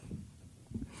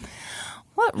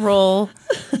 What role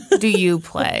do you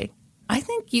play? I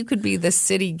think you could be the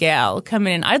city gal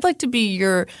coming in. I'd like to be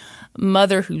your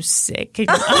mother who's sick. And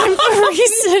I'm the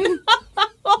reason.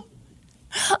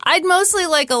 I'd mostly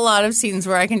like a lot of scenes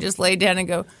where I can just lay down and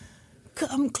go,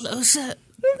 come closer.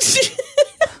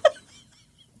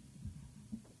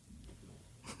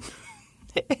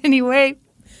 Anyway,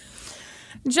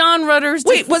 John Rutter's...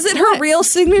 Wait, was it her real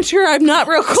signature? I'm not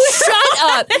real clear. Shut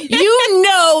up. You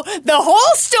know the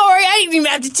whole story. I didn't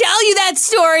even have to tell you that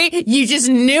story. You just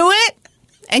knew it.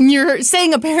 And you're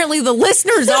saying apparently the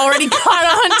listeners already caught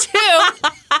on too.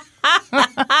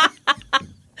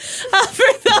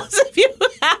 For those of you who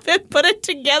haven't put it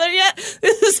together yet,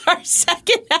 this is our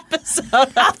second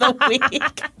episode of the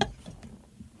week.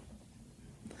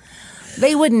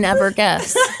 They would never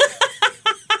guess.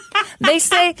 They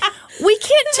say, we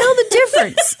can't tell the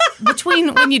difference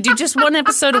between when you do just one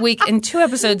episode a week and 2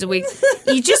 episodes a week.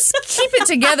 You just keep it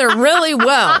together really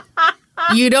well.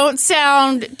 You don't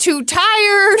sound too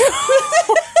tired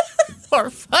or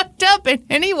fucked up in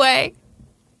any way.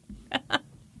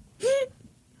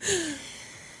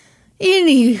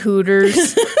 Any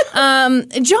Hooters.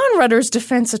 John Rutter's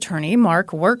defense attorney, Mark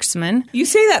Worksman. You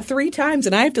say that 3 times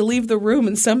and I have to leave the room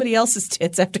and somebody else's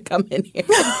tits have to come in here.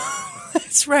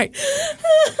 That's right.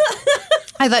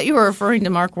 I thought you were referring to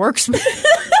Mark Worksman.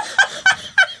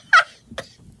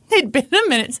 It'd been a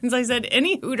minute since I said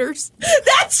any Hooters.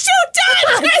 That's 2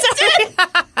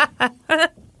 times!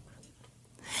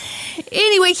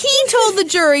 Anyway, he told the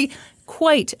jury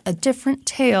quite a different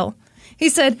tale. He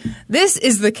said, this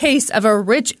is the case of a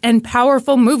rich and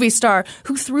powerful movie star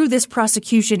who, through this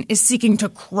prosecution, is seeking to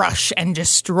crush and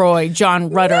destroy John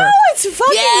Rutter. No, it's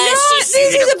fucking not. This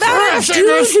is about a dude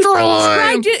who's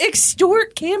trying to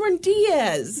extort Cameron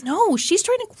Diaz. No, she's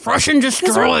trying to crush and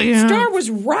destroy him. Star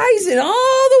was rising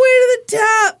all the way to the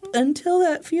top until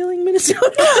that Feeling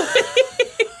Minnesota.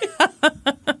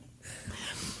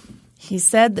 He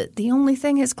said that the only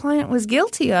thing his client was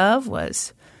guilty of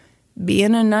was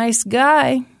being a nice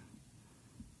guy.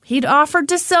 He'd offered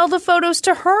to sell the photos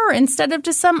to her instead of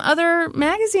to some other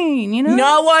magazine, you know?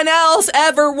 No one else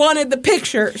ever wanted the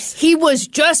pictures. He was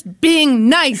just being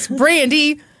nice,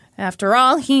 Brandy. After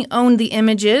all, he owned the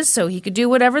images, so he could do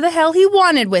whatever the hell he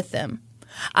wanted with them.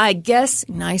 I guess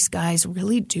nice guys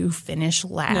really do finish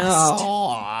last.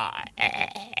 No.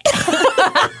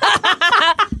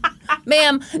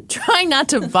 Ma'am, try not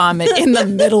to vomit in the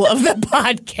middle of the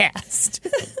podcast.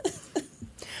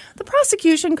 The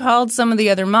prosecution called some of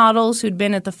the other models who'd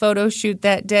been at the photo shoot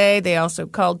that day. They also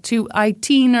called 2 IT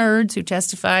nerds who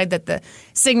testified that the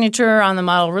signature on the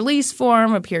model release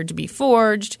form appeared to be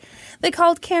forged. They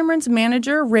called Cameron's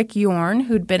manager, Rick Yorn,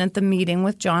 who'd been at the meeting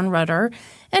with John Rutter,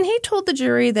 and he told the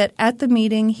jury that at the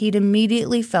meeting he'd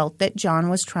immediately felt that John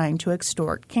was trying to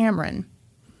extort Cameron.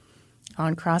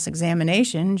 On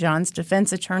cross-examination, John's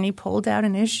defense attorney pulled out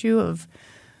an issue of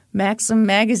Maxim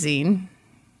magazine.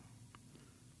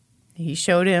 He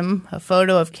showed him a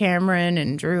photo of Cameron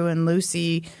and Drew and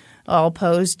Lucy all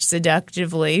posed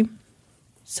seductively.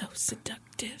 So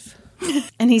seductive.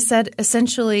 Seductive. And he said,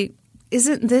 essentially,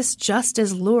 isn't this just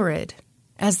as lurid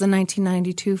as the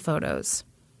 1992 photos?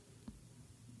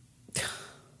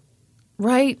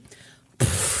 Right?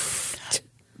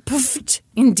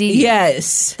 Indeed.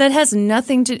 Yes. That has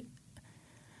nothing to...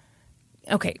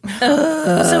 Okay.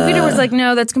 So Peter was like,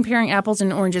 no, that's comparing apples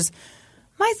and oranges.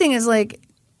 My thing is like,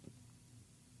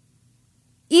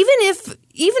 even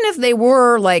if they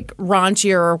were like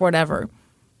raunchier or whatever,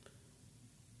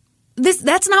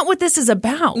 that's not what this is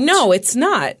about. No, it's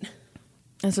not.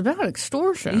 It's about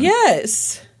extortion.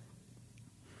 Yes.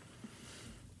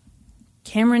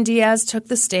 Cameron Diaz took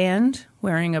the stand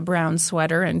wearing a brown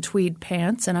sweater and tweed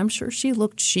pants, and I'm sure she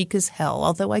looked chic as hell,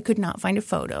 although I could not find a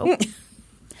photo.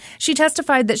 She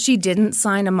testified that she didn't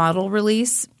sign a model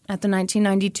release at the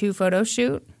 1992 photo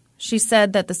shoot. She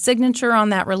said that the signature on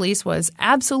that release was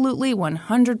absolutely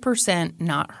 100%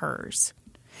 not hers.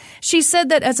 She said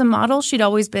that as a model, she'd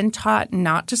always been taught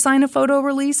not to sign a photo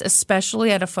release,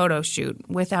 especially at a photo shoot,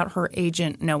 without her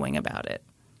agent knowing about it.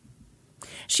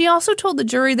 She also told the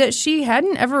jury that she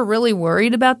hadn't ever really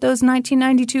worried about those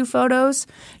 1992 photos.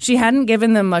 She hadn't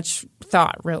given them much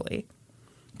thought, really.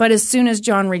 But as soon as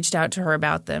John reached out to her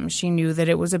about them, she knew that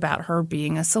it was about her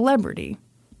being a celebrity.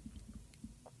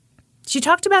 She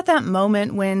talked about that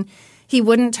moment when he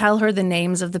wouldn't tell her the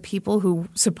names of the people who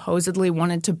supposedly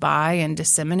wanted to buy and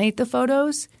disseminate the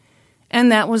photos.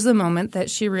 And that was the moment that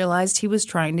she realized he was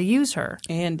trying to use her.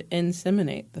 And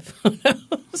inseminate the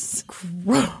photos.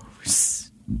 Gross.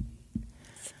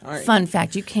 Sorry. Fun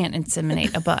fact, you can't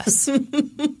inseminate a bus.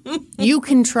 You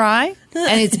can try,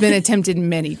 and it's been attempted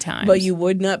many times. But you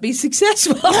would not be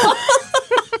successful.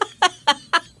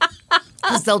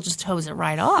 Because they'll just hose it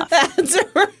right off. That's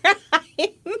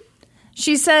right.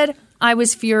 She said, I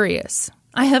was furious.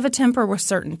 I have a temper with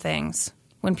certain things.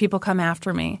 When people come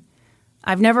after me,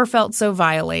 I've never felt so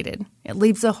violated. It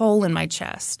leaves a hole in my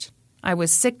chest. I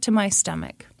was sick to my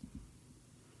stomach.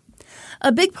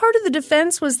 A big part of the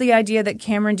defense was the idea that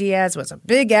Cameron Diaz was a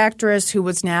big actress who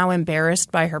was now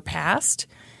embarrassed by her past.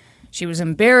 She was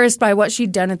embarrassed by what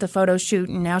she'd done at the photo shoot,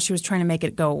 and now she was trying to make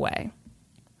it go away.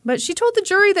 But she told the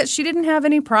jury that she didn't have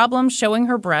any problem showing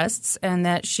her breasts and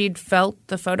that she'd felt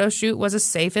the photo shoot was a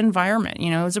safe environment. You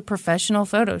know, it was a professional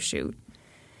photo shoot.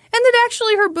 And that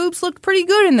actually her boobs looked pretty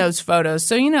good in those photos.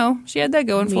 So, you know, she had that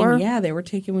going for her. Yeah, they were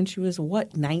taken when she was,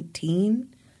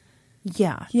 19?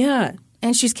 Yeah. Yeah.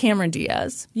 And she's Cameron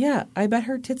Diaz. Yeah, I bet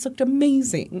her tits looked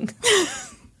amazing.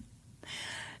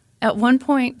 At one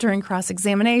point during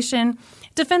cross-examination,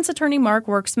 defense attorney Mark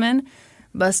Worksman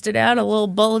busted out a little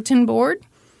bulletin board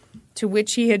to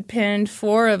which he had pinned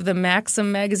 4 of the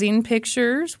Maxim magazine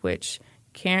pictures, with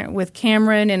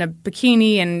Cameron in a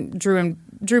bikini, and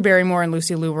Drew Barrymore and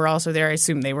Lucy Liu were also there. I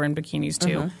assume they were in bikinis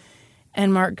too. Uh-huh.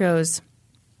 And Mark goes,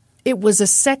 "It was a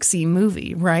sexy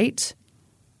movie, right?"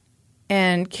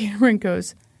 And Cameron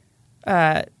goes,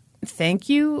 thank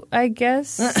you, I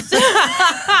guess. Like,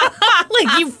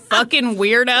 you fucking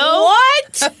weirdo.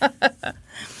 What?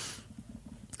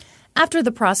 After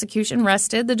the prosecution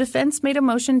rested, the defense made a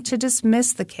motion to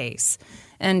dismiss the case.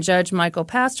 And Judge Michael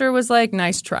Pastor was like,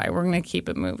 nice try. We're going to keep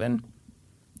it moving.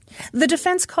 The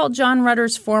defense called John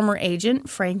Rutter's former agent,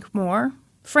 Frank Moore.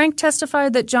 Frank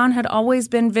testified that John had always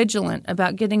been vigilant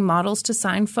about getting models to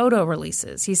sign photo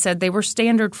releases. He said they were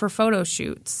standard for photo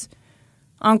shoots.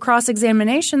 On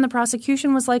cross-examination, the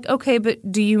prosecution was like, okay,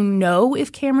 but do you know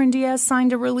if Cameron Diaz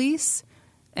signed a release?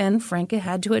 And Frank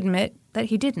had to admit that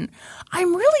he didn't.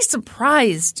 I'm really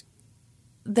surprised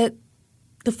that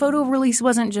the photo release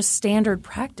wasn't just standard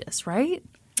practice, right?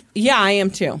 Yeah, I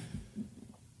am too.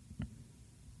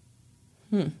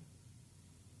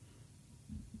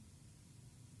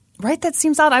 Right? That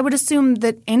seems odd. I would assume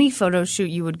that any photo shoot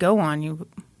you would go on,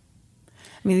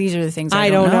 these are the things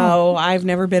I don't know. I've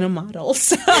never been a model,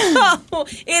 so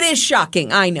it is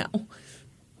shocking. I know.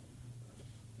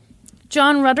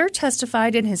 John Rutter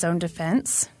testified in his own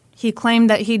defense. He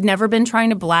claimed that he'd never been trying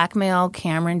to blackmail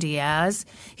Cameron Diaz.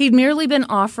 He'd merely been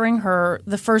offering her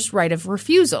the first right of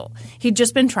refusal. He'd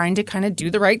just been trying to kind of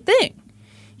do the right thing.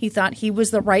 He thought he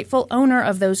was the rightful owner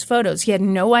of those photos. He had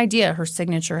no idea her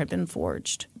signature had been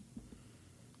forged.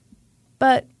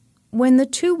 But when the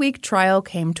 2-week trial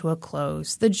came to a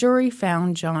close, the jury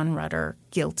found John Rutter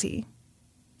guilty.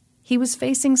 He was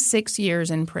facing 6 years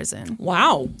in prison.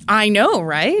 Wow. I know,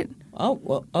 right? Oh,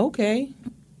 well, okay.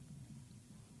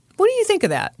 What do you think of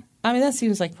that? That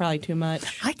seems like probably too much.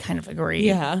 I kind of agree.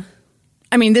 Yeah.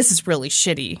 This is really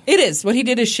shitty. It is. What he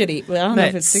did is shitty. Well, I don't know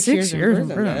if it's 6 years in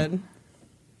prison.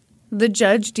 The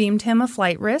judge deemed him a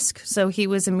flight risk, so he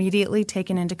was immediately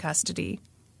taken into custody.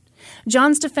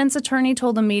 John's defense attorney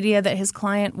told the media that his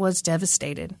client was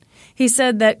devastated. He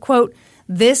said that, quote,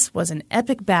 "This was an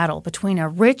epic battle between a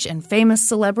rich and famous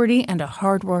celebrity and a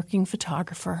hardworking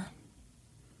photographer."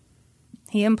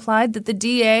 He implied that the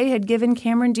DA had given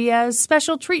Cameron Diaz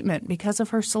special treatment because of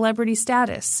her celebrity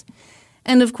status.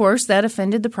 And, of course, that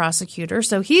offended the prosecutor,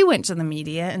 so he went to the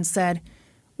media and said,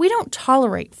 "We don't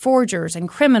tolerate forgers and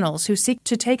criminals who seek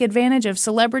to take advantage of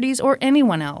celebrities or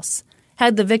anyone else.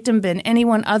 Had the victim been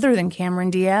anyone other than Cameron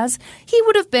Diaz, he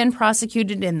would have been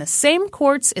prosecuted in the same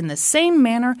courts, in the same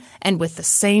manner, and with the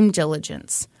same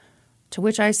diligence." To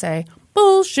which I say,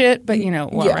 bullshit, but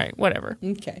right, whatever.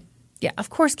 Okay. Yeah,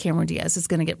 of course Cameron Diaz is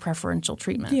going to get preferential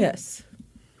treatment. Yes.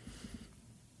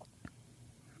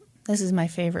 This is my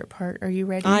favorite part. Are you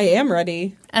ready? I am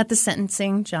ready. At the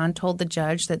sentencing, John told the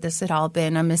judge that this had all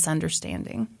been a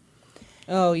misunderstanding.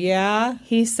 Oh, yeah?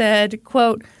 He said,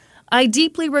 quote, "I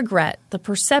deeply regret the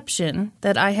perception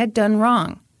that I had done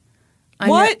wrong."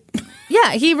 What?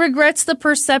 Yeah, he regrets the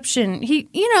perception.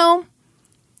 You know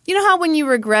how when you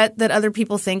regret that other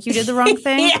people think you did the wrong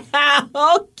thing? Yeah,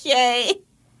 okay.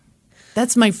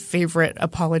 That's my favorite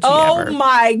apology ever. Oh,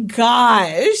 my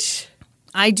gosh.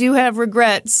 I do have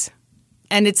regrets,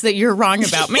 and it's that you're wrong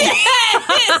about me.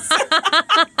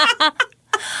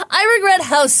 I regret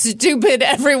how stupid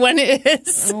everyone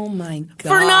is. Oh, my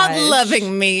gosh. For not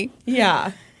loving me.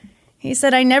 Yeah. He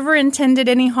said, "I never intended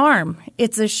any harm.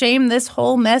 It's a shame this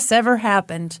whole mess ever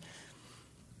happened."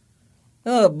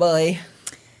 Oh, boy.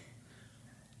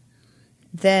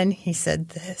 Then he said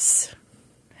this,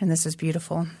 and this is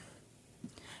beautiful.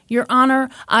 "Your Honor,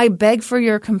 I beg for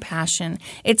your compassion.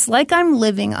 It's like I'm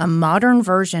living a modern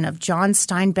version of John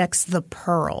Steinbeck's The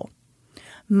Pearl.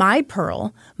 My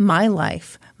pearl, my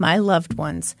life, my loved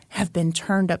ones have been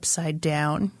turned upside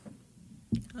down."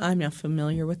 I'm not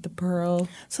familiar with The Pearl.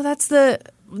 So that's the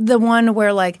one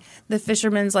where, like, the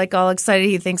fisherman's, like, all excited.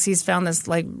 He thinks he's found this,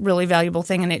 like, really valuable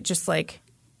thing, and it just, like,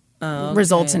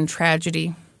 results in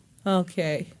tragedy.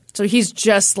 Okay. So he's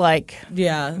just like...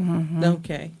 Yeah. Mm-hmm.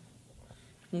 Okay.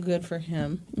 Good for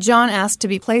him. John asked to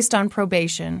be placed on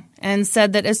probation and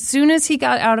said that as soon as he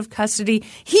got out of custody,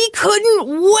 he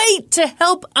couldn't wait to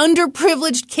help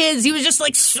underprivileged kids. He was just,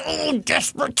 like, so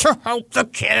desperate to help the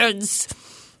kids.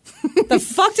 The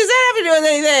fuck does that have to do with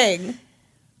anything?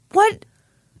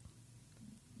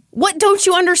 What don't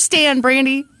you understand,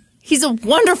 Brandy? He's a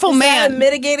wonderful man. Is that a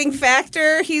mitigating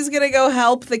factor? He's going to go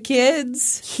help the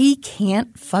kids? He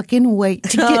can't fucking wait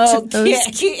to get to those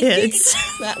kids.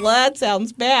 That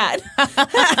sounds bad.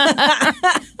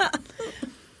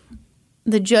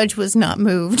 The judge was not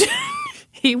moved.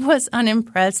 He was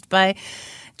unimpressed by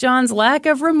John's lack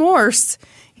of remorse.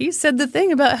 He said the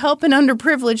thing about helping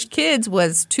underprivileged kids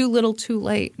was too little too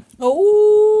late. Oh.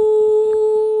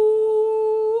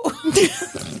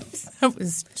 That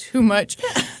was too much.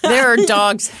 There are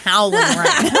dogs howling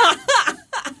right now.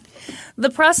 The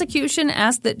prosecution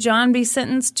asked that John be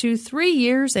sentenced to 3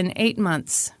 years and 8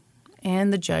 months,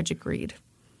 and the judge agreed.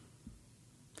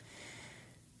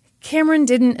 Cameron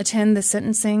didn't attend the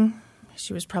sentencing.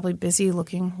 She was probably busy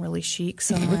looking really chic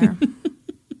somewhere.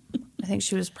 I think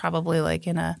she was probably like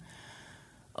in a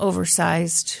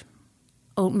oversized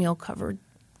oatmeal covered.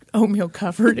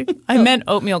 I meant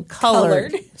oatmeal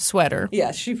colored sweater.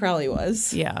 Yeah, she probably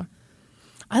was. Yeah.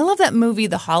 I love that movie,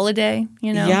 The Holiday,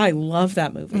 Yeah, I love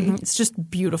that movie. Mm-hmm. It's just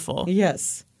beautiful.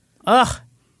 Yes. Ugh.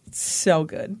 It's so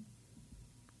good.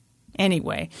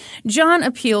 Anyway, John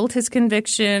appealed his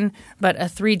conviction, but a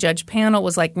 3-judge panel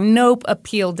was like, nope,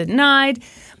 appeal denied.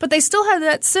 But they still had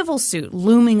that civil suit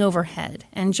looming overhead,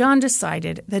 and John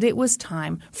decided that it was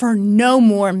time for no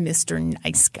more Mr.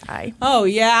 Nice Guy. Oh,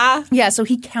 yeah? Yeah, so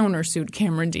he countersued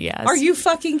Cameron Diaz. Are you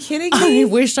fucking kidding me? I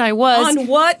wish I was. On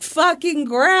what fucking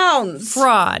grounds?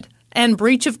 Fraud and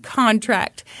breach of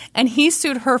contract. And he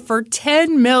sued her for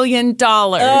 $10 million.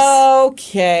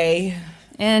 Okay.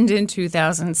 And in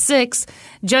 2006,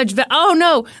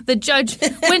 the judge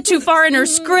went too far in her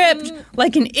script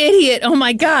like an idiot. Oh,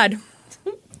 my God.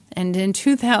 And in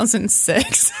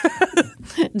 2006,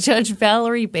 Judge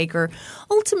Valerie Baker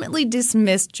ultimately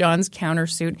dismissed John's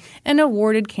countersuit and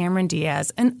awarded Cameron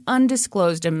Diaz an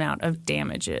undisclosed amount of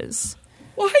damages.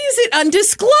 Why is it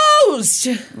undisclosed?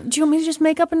 Do you want me to just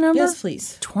make up a number? Yes,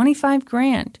 please.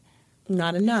 $25,000.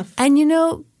 Not enough.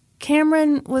 And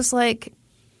Cameron was like,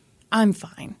 I'm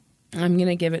fine. I'm going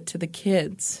to give it to the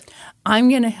kids. I'm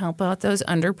going to help out those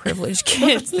underprivileged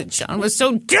kids that John was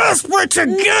so desperate to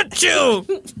get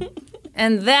to.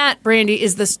 And that, Brandy,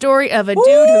 is the story of a dude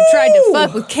who tried to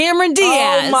fuck with Cameron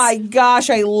Diaz. Oh, my gosh.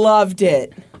 I loved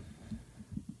it.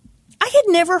 I had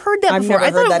never heard that before.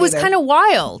 I thought it was kind of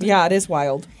wild. Yeah, it is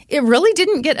wild. It really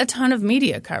didn't get a ton of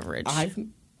media coverage.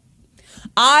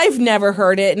 I've never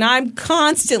heard it, and I'm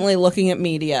constantly looking at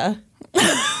media.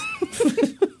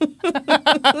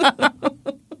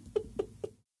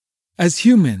 As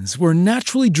humans, we're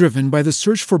naturally driven by the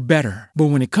search for better. But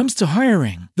when it comes to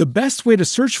hiring, the best way to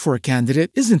search for a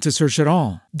candidate isn't to search at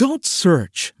all. Don't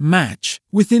search, match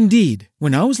with Indeed.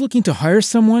 When I was looking to hire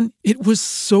someone, it was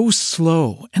so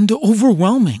slow and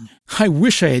overwhelming. I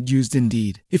wish I had used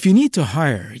Indeed. If you need to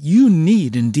hire, you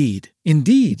need Indeed.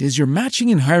 Indeed is your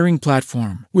matching and hiring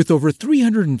platform with over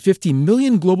 350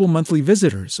 million global monthly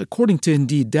visitors, according to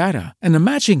Indeed data, and a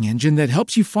matching engine that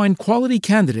helps you find quality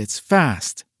candidates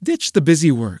fast. Ditch the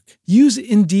busy work. Use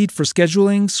Indeed for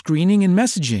scheduling, screening, and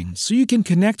messaging so you can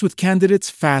connect with candidates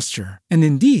faster. And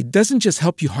Indeed doesn't just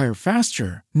help you hire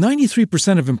faster.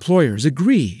 93% of employers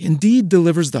agree Indeed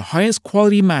delivers the highest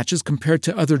quality matches compared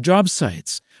to other job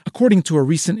sites, according to a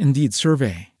recent Indeed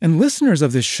survey. And listeners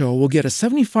of this show will get a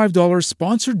 $75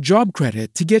 sponsored job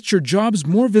credit to get your jobs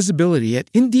more visibility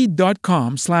at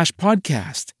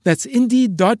Indeed.com/podcast. That's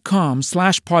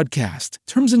Indeed.com/podcast.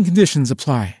 Terms and conditions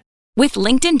apply. With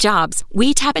LinkedIn Jobs,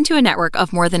 we tap into a network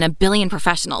of more than 1 billion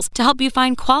professionals to help you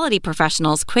find quality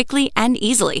professionals quickly and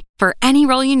easily for any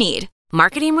role you need.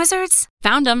 Marketing wizards?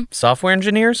 Found them. Software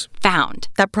engineers? Found.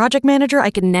 That project manager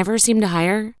I could never seem to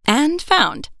hire? And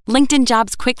found. LinkedIn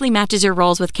Jobs quickly matches your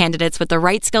roles with candidates with the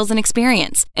right skills and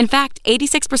experience. In fact,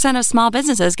 86% of small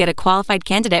businesses get a qualified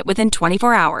candidate within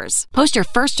 24 hours. Post your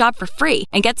first job for free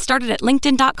and get started at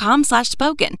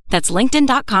linkedin.com/spoken. That's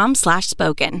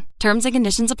linkedin.com/spoken. Terms and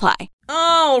conditions apply.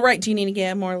 All right. Do you need to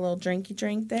get more little drinky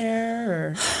drink there?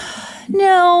 Or?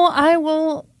 No, I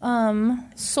will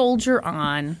soldier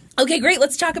on. Okay, great.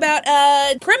 Let's talk about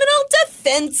criminal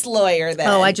defense lawyer then.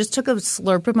 Oh, I just took a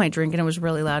slurp of my drink and it was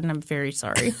really loud and I'm very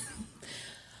sorry.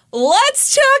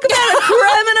 Let's talk about a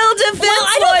criminal defense lawyer.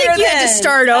 I don't think you had to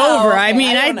start over. Okay, I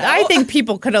mean, I think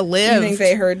people could have lived. You think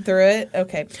they heard through it?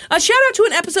 Okay. A shout out to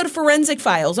an episode of Forensic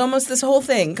Files. Almost this whole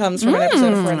thing comes from an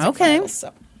episode of Forensic Files.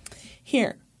 So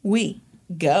here we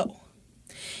go.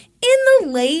 In the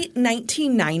late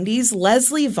 1990s,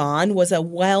 Leslie Vaughn was a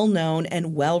well-known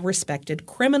and well-respected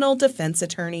criminal defense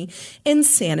attorney in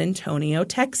San Antonio,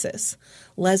 Texas.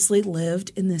 Leslie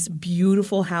lived in this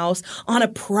beautiful house on a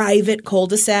private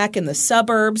cul-de-sac in the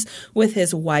suburbs with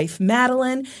his wife,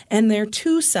 Madeline, and their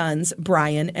 2 sons,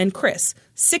 Brian and Chris,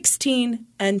 16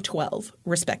 and 12,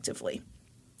 respectively.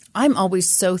 I'm always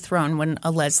so thrown when a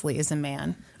Leslie is a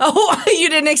man. Oh, you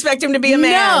didn't expect him to be a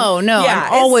man? No. Yeah,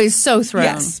 I'm always so thrown.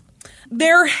 Yes.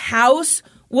 Their house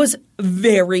was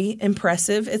very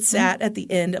impressive. It sat at the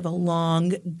end of a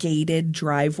long gated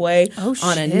driveway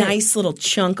on a nice little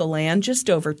chunk of land, just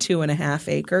over 2.5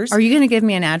 acres. Are you going to give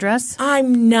me an address?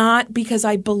 I'm not, because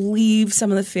I believe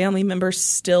some of the family members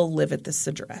still live at this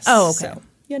address. Oh, okay. So,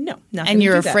 yeah, no. And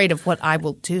you're afraid of what I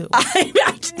will do.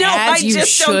 I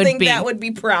just don't think that would be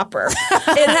proper.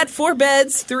 It had 4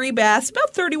 beds, 3 baths,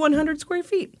 about 3,100 square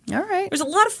feet. All right. There's a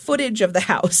lot of footage of the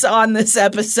house on this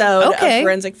episode of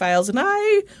Forensic Files, and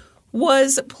I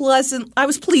was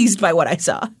pleased by what I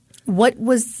saw. What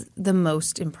was the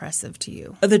most impressive to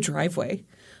you? The driveway.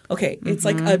 Okay, it's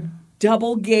like a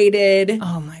double-gated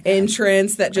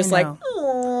entrance that just like...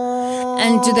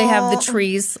 And do they have the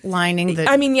trees lining the...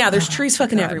 I mean, yeah, there's trees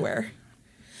fucking everywhere.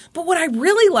 But what I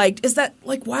really liked is that,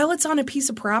 like, while it's on a piece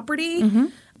of property,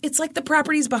 it's like the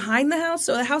property's behind the house,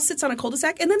 so the house sits on a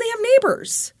cul-de-sac, and then they have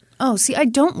neighbors. Oh, see, I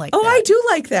don't like that. Oh, I do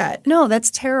like that. No, that's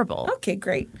terrible. Okay,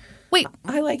 great. Wait.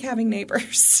 I like having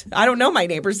neighbors. I don't know my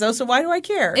neighbors, though, so why do I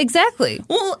care? Exactly.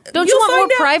 Well, don't you want more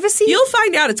privacy? You'll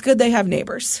find out it's good they have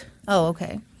neighbors. Oh,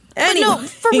 okay. Anyway. But no,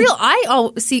 for real,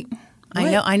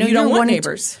 I know you don't want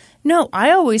neighbors. No, I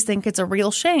always think it's a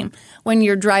real shame when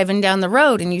you're driving down the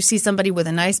road and you see somebody with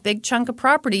a nice big chunk of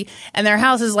property and their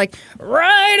house is like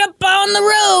right up on the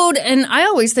road. And I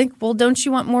always think, well, don't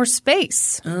you want more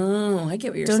space? Oh, I get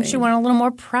what you're saying. Don't you want a little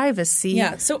more privacy?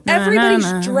 Yeah, so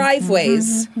everybody's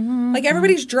driveways,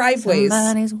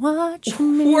 Somebody's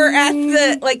watching me. were at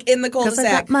the, like, in the cul-de-sac. 'Cause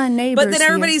I got my neighbors but then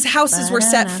everybody's here. houses were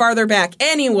set farther back.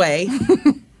 Anyway.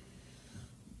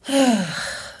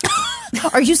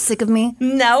 Are you sick of me?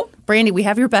 No. Brandy, we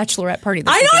have your bachelorette party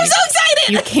this I know, weekend. I'm so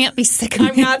excited! You can't be sick of me.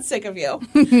 I'm not sick of you.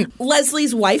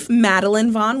 Leslie's wife, Madeline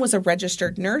Vaughn, was a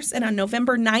registered nurse, and on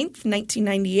November 9th,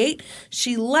 1998,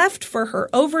 she left for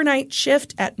her overnight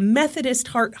shift at Methodist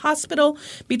Heart Hospital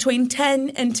between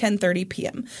 10 and 10:30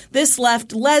 p.m. This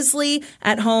left Leslie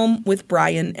at home with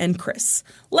Brian and Chris.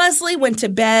 Leslie went to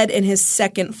bed in his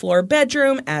second-floor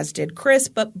bedroom, as did Chris,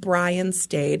 but Brian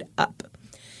stayed up.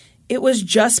 It was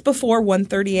just before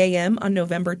 1:30 a.m. on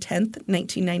November 10th,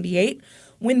 1998,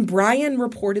 when Brian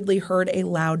reportedly heard a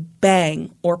loud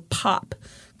bang or pop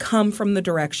come from the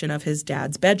direction of his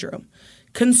dad's bedroom.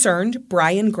 Concerned,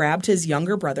 Brian grabbed his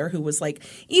younger brother, who was like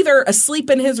either asleep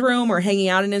in his room or hanging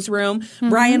out in his room. Mm-hmm.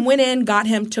 Brian went in, got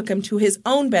him, took him to his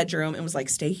own bedroom and was like,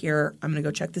 stay here. I'm going to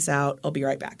go check this out. I'll be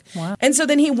right back. Wow. And so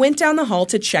then he went down the hall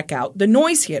to check out the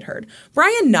noise he had heard.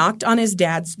 Brian knocked on his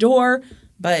dad's door,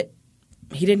 but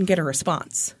he didn't get a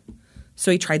response.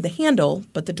 So he tried the handle,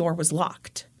 but the door was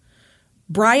locked.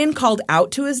 Brian called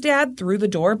out to his dad through the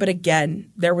door, but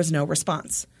again, there was no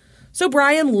response. So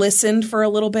Brian listened for a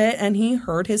little bit and he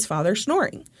heard his father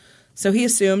snoring. So he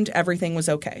assumed everything was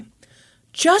okay.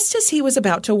 Just as he was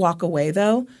about to walk away,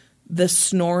 though, the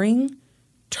snoring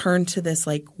turned to this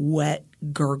like wet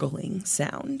gurgling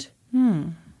sound.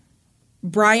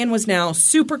 Brian was now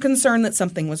super concerned that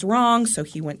something was wrong, so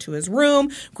he went to his room,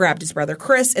 grabbed his brother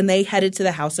Chris, and they headed to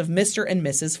the house of Mr. and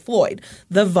Mrs. Floyd,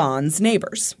 the Vaughn's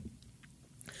neighbors.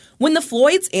 When the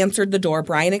Floyds answered the door,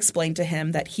 Brian explained to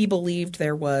him that he believed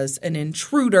there was an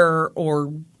intruder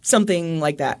or something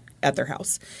like that at their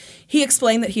house. He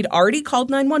explained that he'd already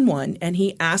called 911 and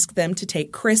he asked them to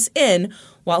take Chris in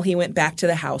while he went back to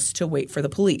the house to wait for the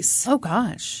police. Oh,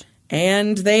 gosh.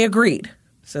 And they agreed.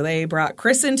 So they brought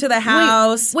Chris into the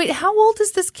house. Wait, how old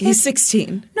is this kid? He's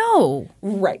 16. No.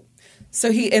 Right.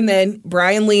 So then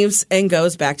Brian leaves and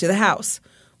goes back to the house.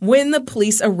 When the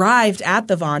police arrived at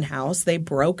the Vaughn house, they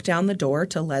broke down the door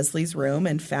to Leslie's room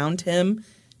and found him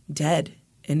dead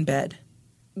in bed.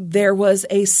 There was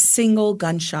a single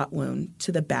gunshot wound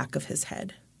to the back of his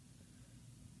head.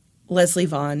 Leslie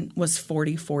Vaughn was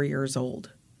 44 years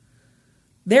old.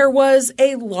 There was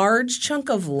a large chunk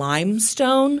of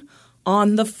limestone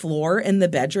on the floor in the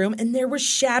bedroom, and there was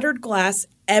shattered glass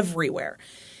everywhere.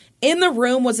 In the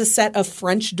room was a set of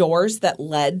French doors that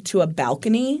led to a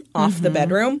balcony off the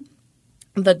bedroom.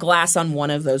 The glass on one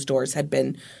of those doors had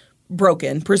been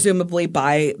broken, presumably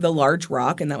by the large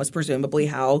rock, and that was presumably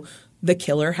how the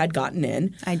killer had gotten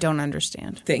in. I don't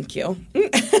understand. Thank you.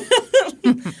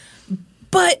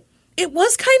 But it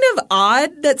was kind of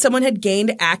odd that someone had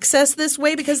gained access this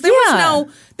way because there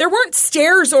weren't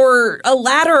stairs or a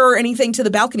ladder or anything to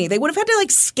the balcony. They would have had to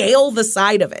scale the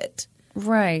side of it.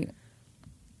 Right.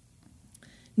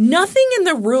 Nothing in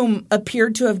the room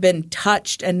appeared to have been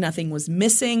touched and nothing was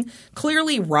missing.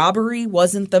 Clearly, robbery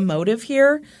wasn't the motive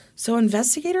here. So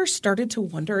investigators started to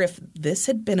wonder if this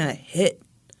had been a hit.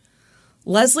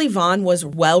 Leslie Vaughn was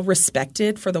well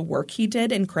respected for the work he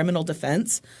did in criminal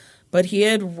defense, but he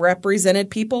had represented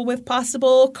people with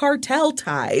possible cartel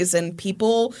ties and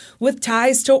people with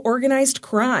ties to organized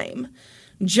crime.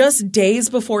 Just days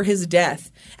before his death,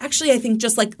 actually I think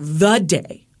just the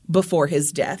day before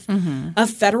his death, a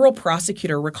federal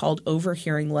prosecutor recalled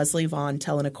overhearing Leslie Vaughn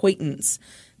tell an acquaintance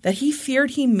that he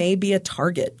feared he may be a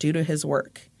target due to his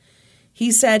work.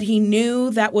 He said he knew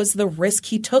that was the risk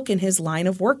he took in his line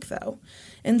of work, though.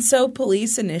 And so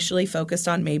police initially focused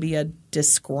on maybe a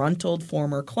disgruntled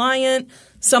former client,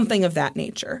 something of that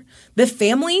nature. The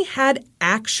family had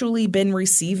actually been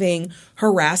receiving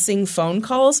harassing phone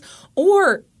calls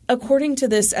or, according to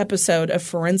this episode of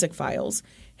Forensic Files,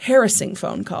 harassing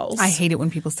phone calls. I hate it when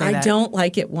people say that. I don't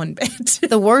like it one bit.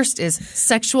 The worst is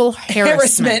sexual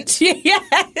harassment.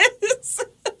 Yes.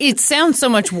 It sounds so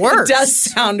much worse. It does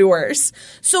sound worse.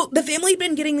 So the family had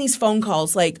been getting these phone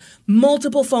calls,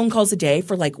 multiple phone calls a day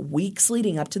for weeks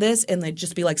leading up to this, and they'd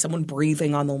just be someone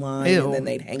breathing on the line, and then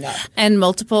they'd hang up. And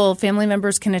multiple family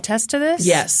members can attest to this?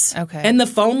 Yes. Okay. And the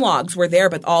phone logs were there,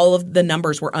 but all of the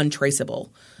numbers were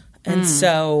untraceable. And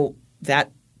so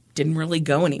that didn't really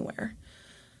go anywhere.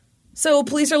 So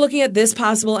police are looking at this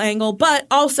possible angle, but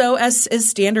also, as is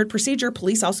standard procedure,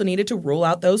 police also needed to rule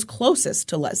out those closest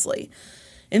to Leslie.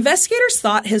 Investigators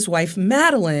thought his wife,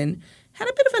 Madeline, had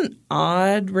a bit of an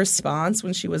odd response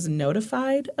when she was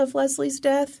notified of Leslie's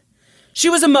death. She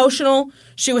was emotional.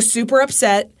 She was super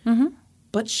upset.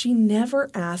 But she never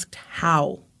asked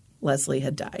how Leslie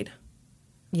had died.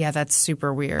 Yeah, that's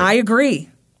super weird. I agree.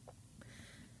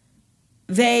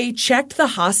 They checked the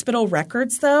hospital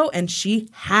records, though, and she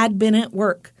had been at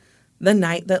work the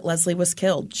night that Leslie was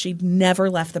killed. She'd never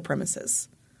left the premises.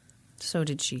 So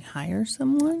did she hire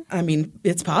someone? I mean,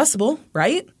 it's possible,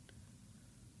 right?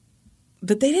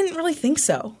 But they didn't really think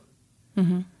so.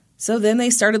 So then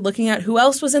they started looking at who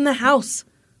else was in the house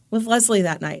with Leslie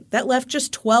that night. That left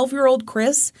just 12-year-old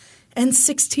Chris and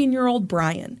 16-year-old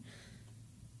Brian.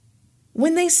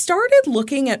 When they started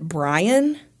looking at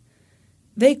Brian,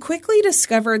 they quickly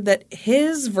discovered that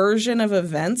his version of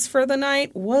events for the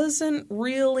night wasn't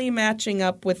really matching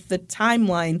up with the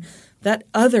timeline that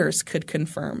others could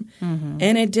confirm.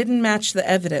 And it didn't match the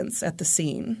evidence at the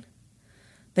scene.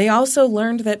 They also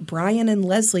learned that Brian and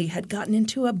Leslie had gotten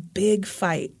into a big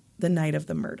fight the night of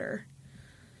the murder.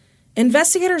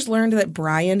 Investigators learned that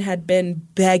Brian had been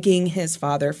begging his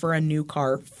father for a new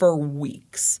car for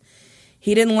weeks.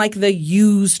 He didn't like the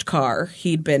used car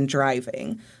he'd been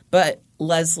driving, but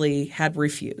Leslie had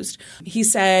refused. He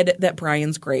said that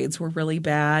Brian's grades were really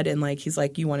bad, and he's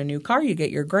like, you want a new car, you get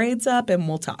your grades up, and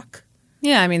we'll talk.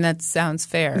 Yeah, I mean, that sounds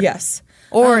fair. Yes.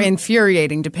 Or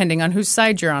infuriating, depending on whose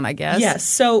side you're on, I guess. Yes.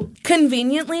 So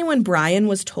conveniently, when Brian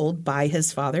was told by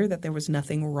his father that there was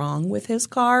nothing wrong with his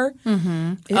car,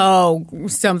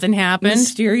 something happened?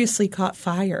 Mysteriously caught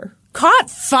fire. Caught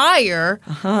fire?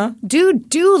 Uh-huh. Dude,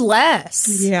 do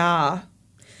less. Yeah.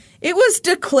 It was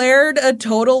declared a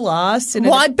total loss.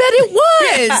 Well, I bet it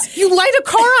was. Yeah. You light a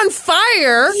car on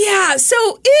fire. Yeah. So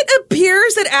it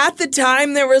appears that at the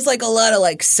time there was a lot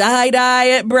of side eye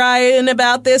at Brian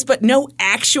about this, but no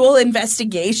actual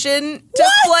investigation took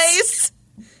place.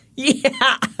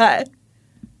 Yeah. Cars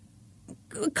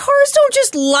don't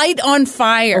just light on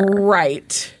fire.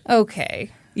 Right. Okay.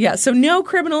 Yeah. So no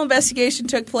criminal investigation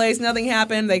took place. Nothing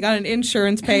happened. They got an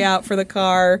insurance payout for the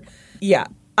car. Yeah.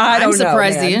 I'm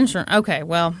surprised the insurance. Okay,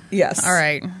 well. Yes. All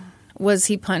right. Was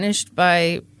he punished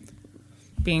by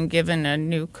being given a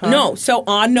new car? No. So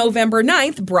on November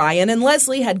 9th, Brian and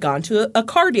Leslie had gone to a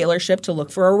car dealership to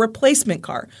look for a replacement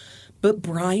car. But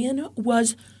Brian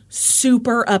was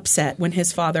super upset when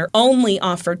his father only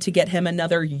offered to get him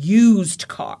another used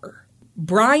car.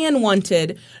 Brian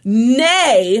wanted,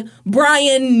 nay,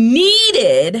 Brian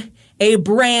needed a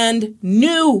brand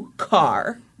new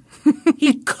car.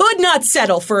 He could not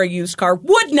settle for a used car,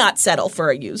 would not settle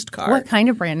for a used car. What kind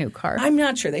of brand new car? I'm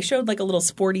not sure. They showed a little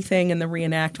sporty thing in the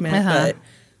reenactment, but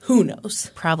who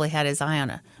knows? Probably had his eye on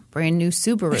a brand new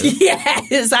Subaru.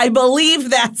 Yes, I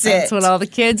believe that's it. That's what all the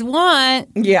kids want.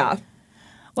 Yeah.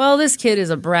 Well, this kid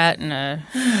is a brat and a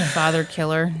father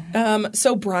killer.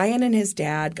 So Brian and his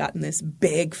dad got in this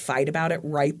big fight about it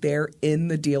right there in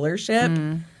the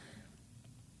dealership,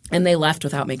 and they left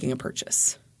without making a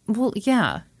purchase. Well,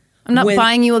 yeah. I'm not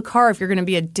buying you a car if you're going to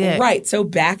be a dick. Right. So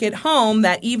back at home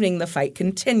that evening, the fight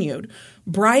continued.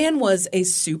 Brian was a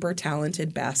super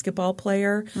talented basketball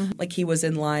player. Mm-hmm. He was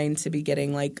in line to be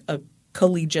getting a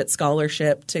collegiate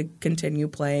scholarship to continue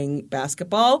playing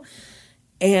basketball.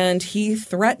 And he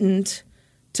threatened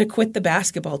to quit the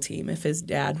basketball team if his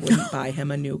dad wouldn't buy him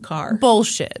a new car.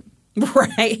 Bullshit.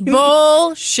 Right.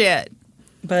 Bullshit.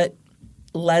 But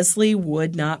Leslie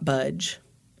would not budge.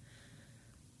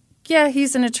 Yeah,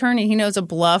 he's an attorney. He knows a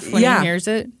bluff when he hears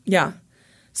it. Yeah.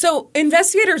 So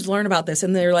investigators learn about this,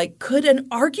 and they're like, could an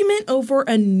argument over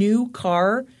a new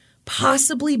car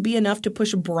possibly be enough to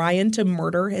push Brian to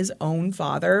murder his own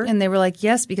father? And they were like,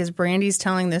 yes, because Brandy's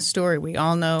telling this story. We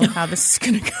all know how this is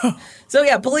going to go. So,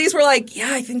 yeah, police were like, yeah,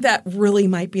 I think that really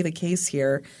might be the case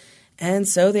here. And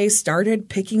so they started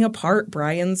picking apart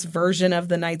Brian's version of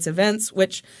the night's events,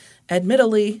 which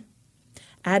admittedly.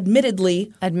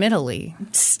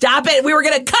 Stop it. We were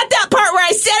going to cut that part where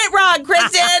I said it wrong,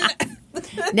 Kristen.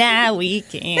 Nah, we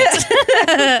can't.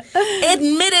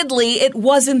 Admittedly, it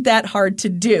wasn't that hard to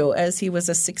do, as he was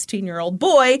a 16-year-old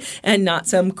boy and not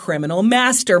some criminal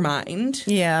mastermind.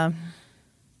 Yeah.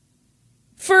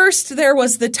 First, there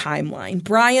was the timeline.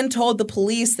 Brian told the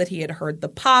police that he had heard the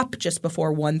pop just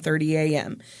before 1:30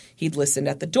 a.m. He'd listened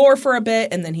at the door for a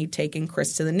bit, and then he'd taken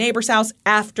Chris to the neighbor's house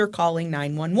after calling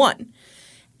 911.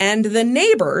 And the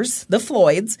neighbors, the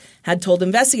Floyds, had told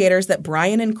investigators that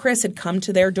Brian and Chris had come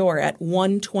to their door at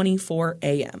 1:24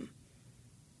 a.m.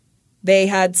 They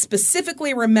had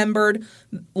specifically remembered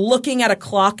looking at a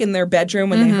clock in their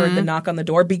bedroom when they heard the knock on the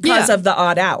door because of the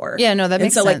odd hour. Yeah, no, that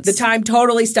makes sense. And so the time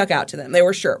totally stuck out to them. They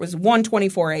were sure it was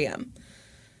 1:24 a.m.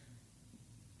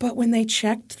 But when they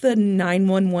checked the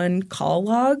 911 call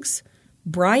logs,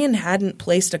 Brian hadn't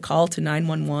placed a call to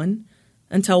 911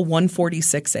 until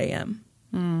 1:46 a.m.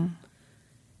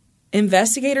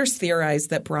 Investigators theorized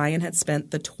that Brian had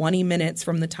spent the 20 minutes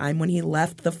from the time when he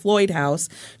left the Floyd house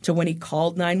to when he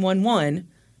called 911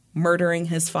 murdering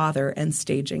his father and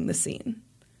staging the scene.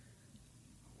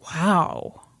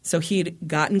 Wow. So he'd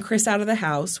gotten Chris out of the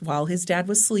house while his dad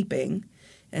was sleeping,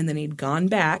 and then he'd gone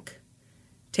back,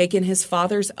 taken his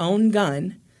father's own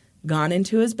gun, gone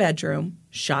into his bedroom,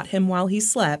 shot him while he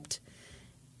slept,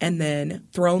 and then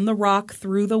thrown the rock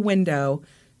through the window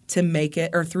to make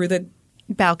it, or through the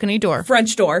balcony door.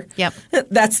 French door. Yep.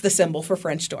 That's the symbol for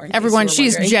French door. Everyone,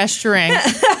 she's gesturing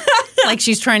like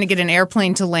she's trying to get an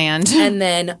airplane to land. And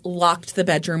then locked the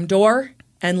bedroom door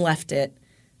and left it,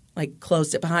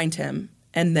 closed it behind him,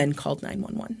 and then called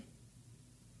 911.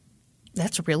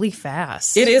 That's really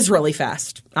fast. It is really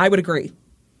fast. I would agree.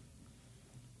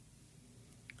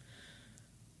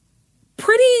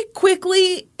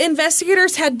 Quickly,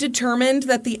 investigators had determined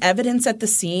that the evidence at the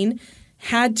scene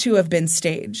had to have been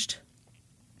staged.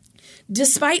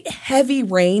 Despite heavy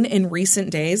rain in recent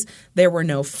days, there were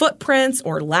no footprints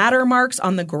or ladder marks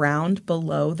on the ground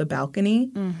below the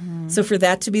balcony. Mm-hmm. So for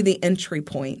that to be the entry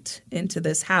point into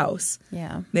this house,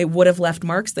 they would have left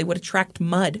marks. They would have tracked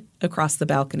mud across the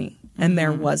balcony, and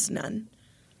there was none.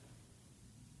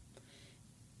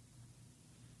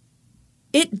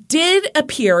 It did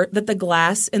appear that the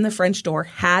glass in the French door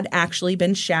had actually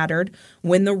been shattered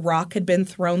when the rock had been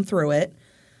thrown through it,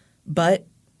 but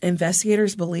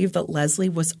investigators believe that Leslie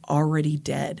was already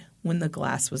dead when the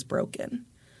glass was broken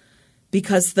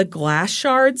because the glass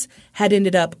shards had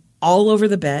ended up all over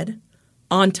the bed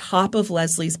on top of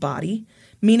Leslie's body,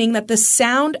 meaning that the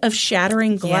sound of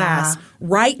shattering glass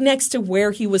right next to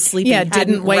where he was sleeping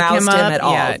didn't wake him up at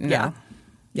all. No.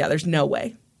 Yeah, there's no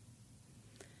way.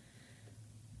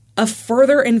 A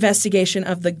further investigation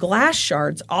of the glass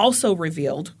shards also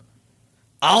revealed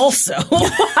Also.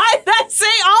 Why did I say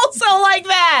also like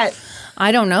that?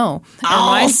 I don't know.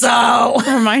 Also.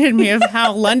 It reminded me of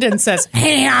how London says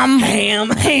ham. Ham,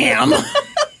 ham.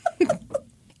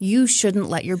 You shouldn't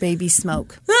let your baby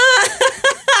smoke.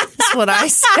 That's what I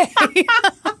say.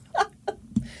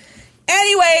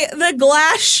 Anyway, the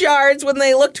glass shards, when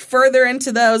they looked further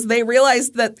into those, they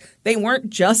realized that they weren't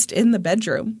just in the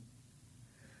bedroom.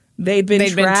 They'd been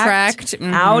tracked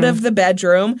out of the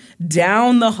bedroom,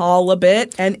 down the hall a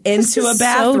bit, and into a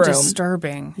bathroom. So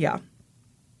disturbing. Yeah.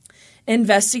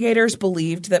 Investigators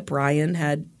believed that Brian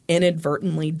had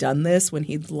inadvertently done this when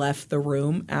he'd left the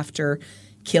room after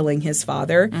killing his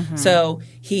father. Mm-hmm. So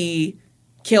he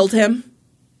killed him,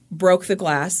 broke the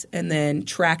glass, and then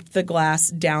tracked the glass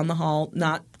down the hall,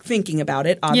 not thinking about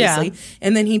it, obviously. Yeah.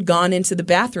 And then he'd gone into the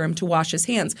bathroom to wash his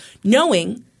hands,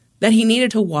 knowing that he needed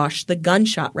to wash the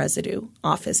gunshot residue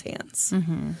off his hands.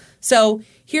 Mm-hmm. So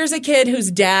here's a kid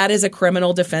whose dad is a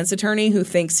criminal defense attorney who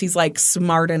thinks he's like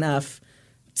smart enough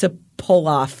to pull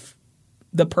off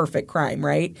the perfect crime,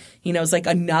 right? He knows like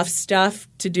enough stuff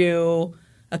to do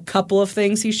a couple of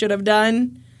things he should have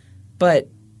done, but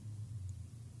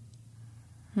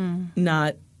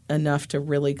not enough to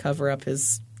really cover up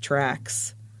his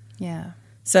tracks. Yeah.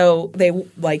 So they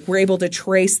were able to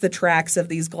trace the tracks of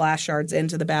these glass shards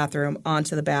into the bathroom,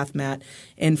 onto the bath mat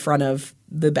in front of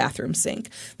the bathroom sink.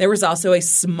 There was also a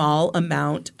small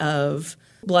amount of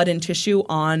blood and tissue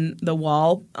on the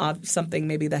wall, something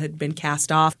maybe that had been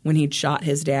cast off when he'd shot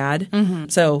his dad. Mm-hmm.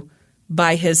 So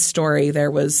by his story,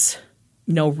 there was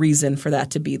no reason for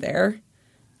that to be there.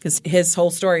 Because his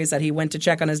whole story is that he went to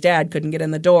check on his dad, couldn't get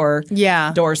in the door.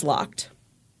 Yeah. Door's locked.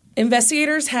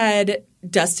 Investigators had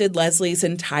dusted Leslie's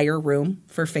entire room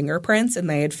for fingerprints, and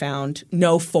they had found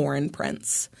no foreign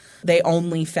prints. They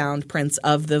only found prints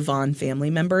of the Vaughn family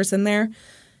members in there.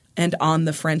 And on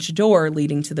the French door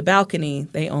leading to the balcony,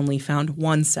 they only found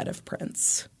one set of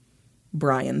prints,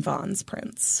 Brian Vaughn's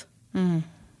prints. Mm.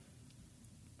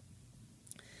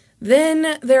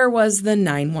 Then there was the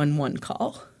 911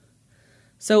 call.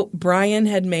 So Brian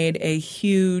had made a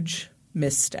huge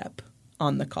misstep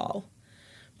on the call.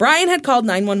 Brian had called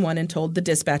 911 and told the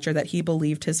dispatcher that he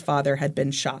believed his father had been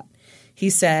shot.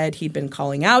 He said he'd been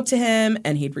calling out to him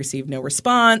and he'd received no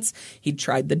response. He'd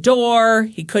tried the door.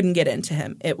 He couldn't get into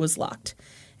him. It was locked.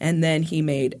 And then he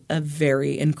made a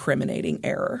very incriminating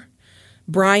error.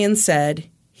 Brian said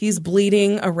he's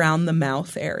bleeding around the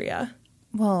mouth area.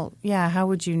 Well, yeah, how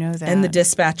would you know that? And the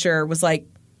dispatcher was like,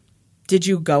 "Did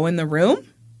you go in the room?"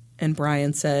 And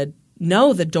Brian said,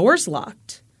 "No, the door's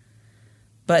locked."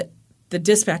 But the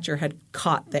dispatcher had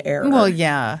caught the error. Well,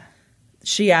 yeah.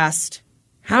 She asked,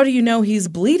 "How do you know he's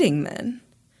bleeding then?"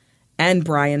 And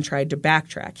Brian tried to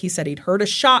backtrack. He said he'd heard a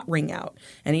shot ring out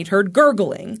and he'd heard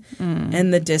gurgling.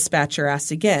 And the dispatcher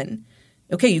asked again,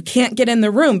 "Okay, you can't get in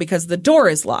the room because the door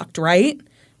is locked, right?"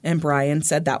 And Brian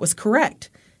said that was correct.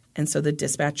 And so the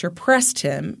dispatcher pressed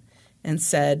him and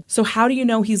said, "So how do you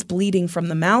know he's bleeding from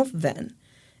the mouth then?"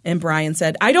 And Brian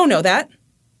said, "I don't know that."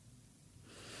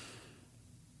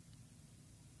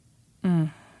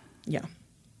 Yeah.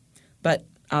 But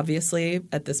obviously,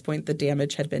 at this point, the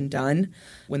damage had been done.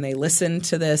 When they listened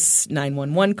to this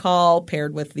 911 call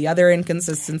paired with the other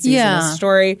inconsistencies in the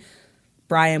story,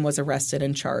 Brian was arrested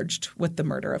and charged with the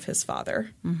murder of his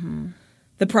father. Mm-hmm.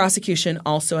 The prosecution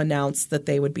also announced that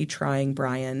they would be trying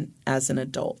Brian as an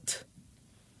adult.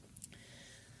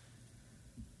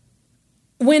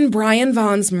 When Brian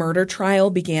Vaughn's murder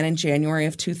trial began in January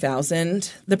of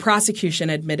 2000, the prosecution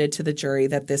admitted to the jury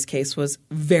that this case was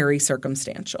very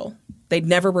circumstantial. They'd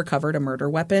never recovered a murder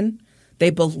weapon. They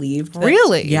believed that—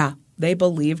 Really? Yeah. They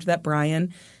believed that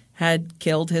Brian had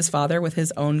killed his father with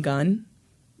his own gun.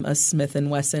 a Smith &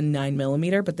 Wesson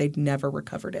 9mm, but they'd never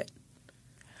recovered it.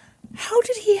 How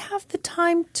did he have the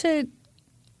time to...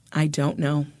 I don't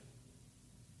know.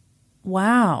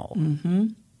 Wow. Mm-hmm.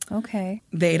 Okay.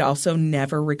 They'd also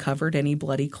never recovered any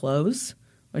bloody clothes,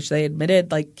 which they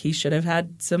admitted, like, he should have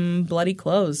had some bloody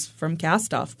clothes from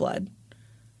cast-off blood.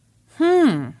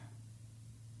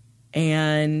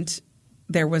 And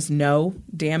there was no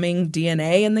damning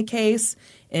DNA in the case.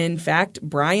 In fact,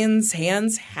 Brian's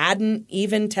hands hadn't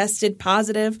even tested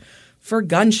positive for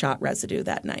gunshot residue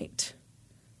that night.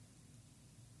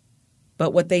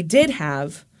 But what they did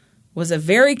have was a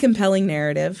very compelling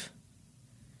narrative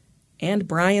and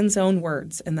Brian's own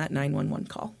words in that 911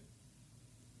 call.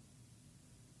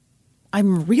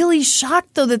 I'm really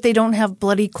shocked, though, that they don't have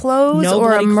bloody clothes no or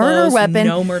bloody a murder clothes, weapon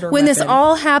no murder when weapon. This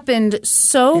all happened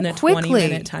so in a quickly.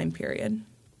 20-minute time period.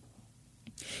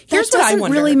 Here's that what I doesn't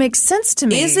wonder. really make sense to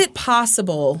me. Is it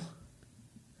possible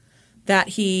that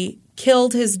he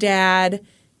killed his dad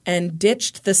and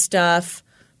ditched the stuff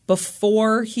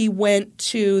before he went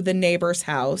to the neighbor's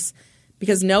house?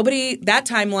 Because nobody, that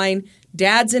timeline,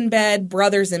 dad's in bed,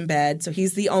 brother's in bed, so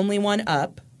he's the only one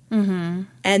up. Mm-hmm.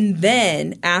 And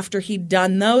then after he'd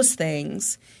done those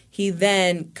things, he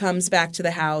then comes back to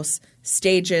the house,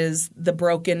 stages the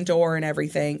broken door and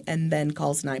everything, and then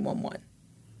calls 911.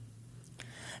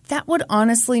 That would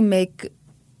honestly make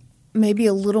maybe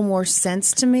a little more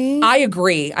sense to me. I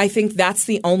agree. I think that's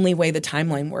the only way the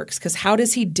timeline works, because how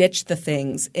does he ditch the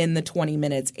things in the 20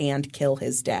 minutes and kill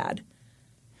his dad?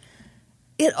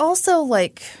 It also,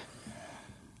 like...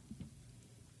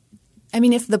 I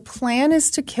mean, if the plan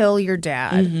is to kill your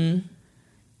dad,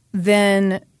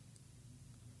 then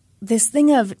this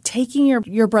thing of taking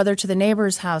your brother to the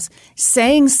neighbor's house,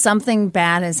 saying something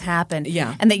bad has happened,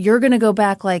 and that you're going to go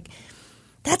back, like,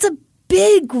 that's a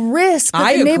big risk.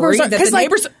 I agree that the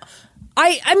neighbors...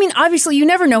 I mean, obviously, you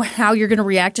never know how you're going to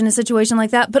react in a situation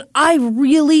like that, but I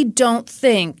really don't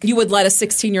think... You would let a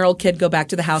 16-year-old kid go back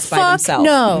to the house by himself?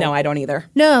 No. No, I don't either.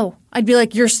 No. I'd be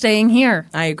like, you're staying here.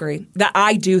 I agree. That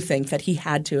I do think that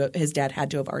his dad had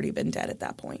to have already been dead at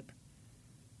that point.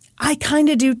 I kind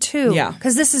of do, too. Yeah.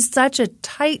 Because this is such a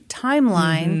tight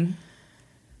timeline.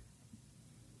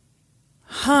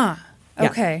 Huh.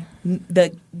 Okay. Yeah.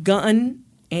 The gun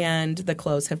and the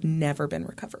clothes have never been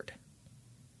recovered.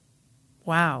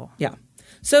 Wow. Yeah.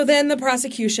 So then the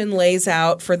prosecution lays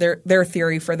out for their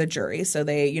theory for the jury. So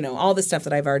they, all the stuff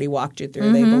that I've already walked you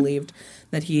through, they believed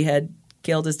that he had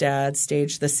killed his dad,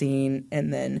 staged the scene,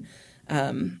 and then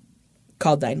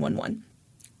called 911.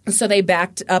 So they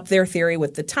backed up their theory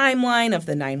with the timeline of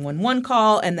the 911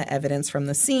 call and the evidence from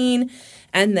the scene.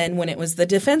 And then when it was the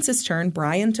defense's turn,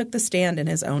 Brian took the stand in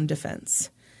his own defense.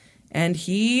 And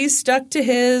he stuck to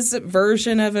his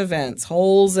version of events,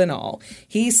 holes and all.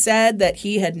 He said that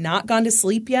he had not gone to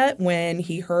sleep yet when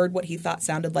he heard what he thought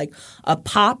sounded like a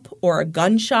pop or a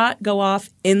gunshot go off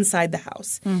inside the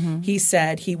house. He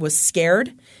said he was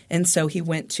scared, and so he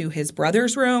went to his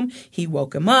brother's room. He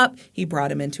woke him up. He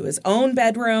brought him into his own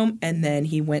bedroom, and then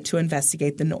he went to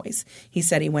investigate the noise. He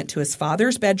said he went to his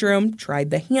father's bedroom, tried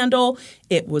the handle.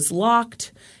 It was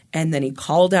locked. And then he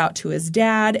called out to his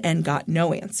dad and got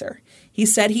no answer. He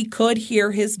said he could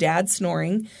hear his dad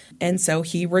snoring, and so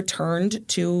he returned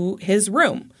to his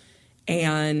room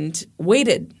and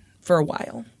waited for a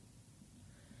while.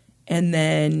 And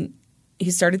then he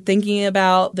started thinking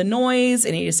about the noise,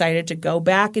 and he decided to go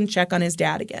back and check on his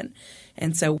dad again.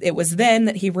 And so it was then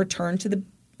that he returned to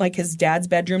his dad's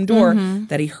bedroom door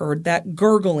that he heard that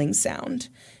gurgling sound.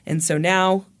 And so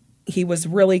now he was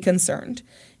really concerned.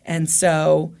 And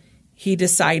so he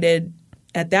decided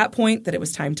at that point that it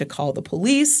was time to call the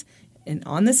police. And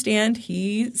on the stand,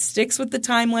 he sticks with the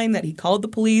timeline that he called the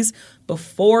police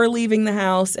before leaving the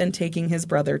house and taking his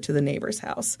brother to the neighbor's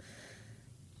house.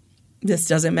 This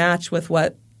doesn't match with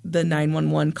what the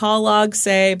 911 call logs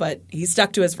say, but he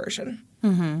stuck to his version.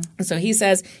 So he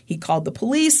says he called the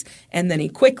police, and then he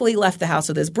quickly left the house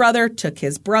with his brother, took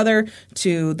his brother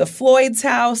to the Floyd's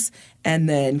house, and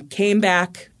then came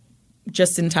back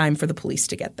just in time for the police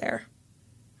to get there.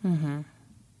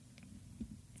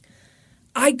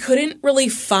 I couldn't really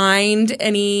find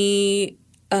any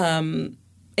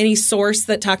source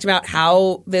that talked about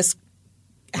how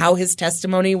his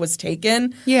testimony was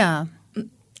taken. Yeah.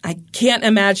 I can't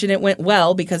imagine it went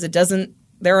well because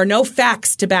there are no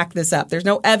facts to back this up. There's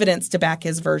no evidence to back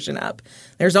his version up.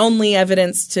 There's only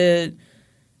evidence to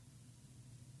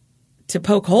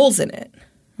poke holes in it.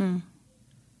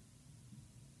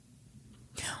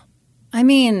 I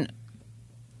mean,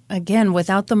 again,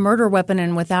 without the murder weapon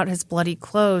and without his bloody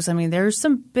clothes, I mean, there's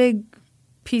some big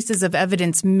pieces of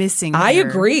evidence missing I here.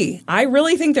 agree. I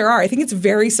really think there are. I think it's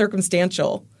very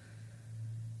circumstantial.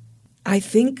 I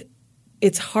think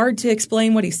it's hard to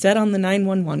explain what he said on the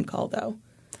 911 call, though.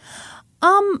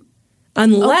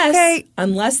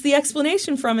 Unless the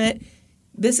explanation from it,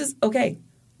 this is, okay,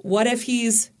 what if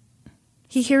he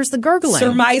hears the gurgling,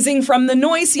 surmising from the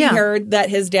noise he heard that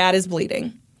his dad is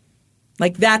bleeding?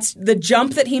 Like, that's the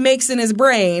jump that he makes in his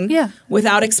brain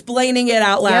without explaining it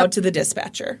out loud to the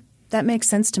dispatcher. That makes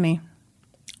sense to me.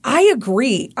 I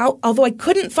agree, although I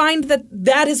couldn't find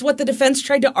that is what the defense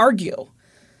tried to argue.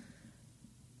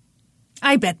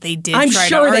 I bet they did. I'm try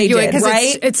sure to argue they did, it,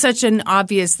 right? It's such an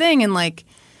obvious thing, and like,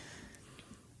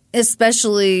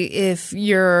 especially if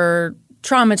you're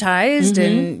traumatized,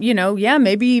 and you know,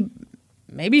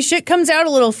 maybe shit comes out a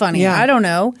little funny. I don't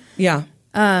know. Yeah.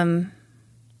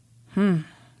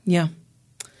 Yeah.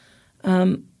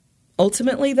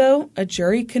 Ultimately, though, a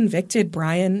jury convicted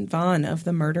Brian Vaughn of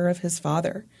the murder of his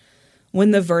father. When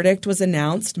the verdict was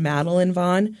announced, Madeline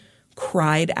Vaughn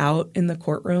cried out in the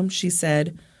courtroom. She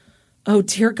said, "Oh,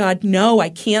 dear God, no, I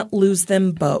can't lose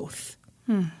them both."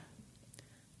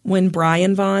 When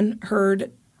Brian Vaughn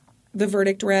heard the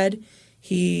verdict read,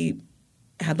 he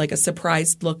had like a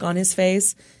surprised look on his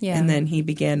face, and then he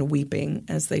began weeping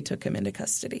as they took him into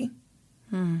custody.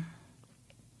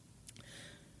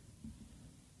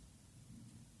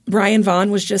 Brian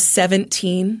Vaughn was just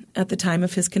 17 at the time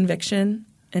of his conviction,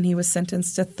 and he was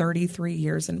sentenced to 33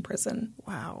 years in prison.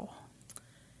 Wow.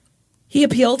 He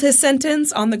appealed his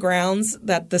sentence on the grounds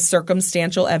that the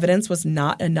circumstantial evidence was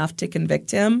not enough to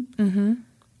convict him,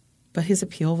 but his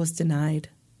appeal was denied.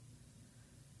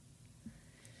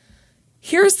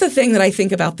 Here's the thing that I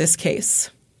think about this case.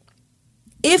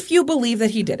 If you believe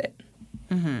that he did it,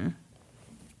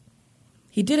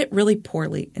 he did it really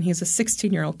poorly, and he was a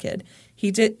 16-year-old kid.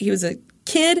 He was a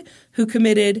kid who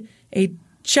committed a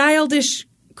childish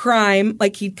crime,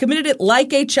 like he committed it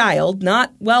like a child,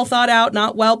 not well thought out,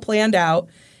 not well planned out,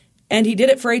 and he did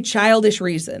it for a childish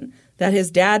reason, that his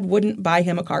dad wouldn't buy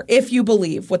him a car, if you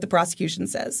believe what the prosecution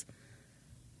says.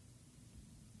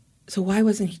 So why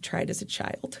wasn't he tried as a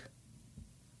child?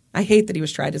 I hate that he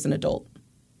was tried as an adult.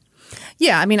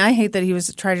 Yeah, I mean, I hate that he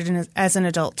was tried as an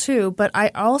adult too, but I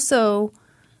also,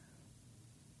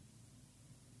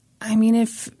 I mean,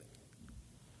 if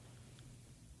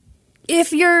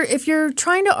you're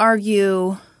trying to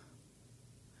argue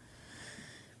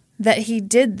that he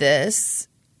did this,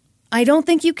 I don't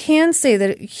think you can say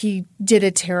that he did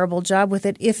a terrible job with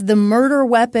it if the murder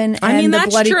weapon and the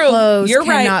bloody clothes You're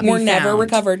right. cannot be We're never found.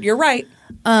 recovered. You're right.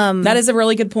 That is a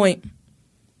really good point.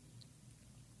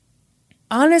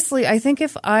 Honestly, I think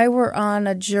if I were on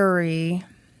a jury,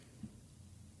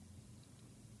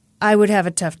 I would have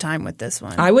a tough time with this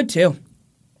one. I would too.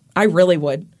 I really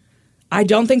would. I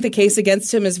don't think the case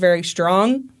against him is very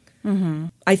strong.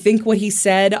 I think what he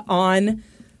said on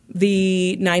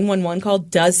the 911 call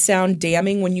does sound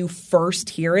damning when you first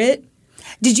hear it.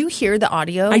 Did you hear the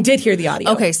audio? I did hear the audio.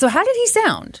 Okay, so how did he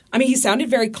sound? I mean, he sounded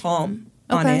very calm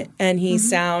on it, and he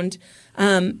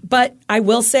but I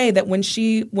will say that when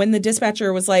the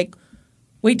dispatcher was like,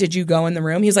 "Wait, did you go in the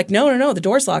room?" He was like, No, the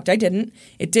door's locked. I didn't.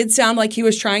 It did sound like he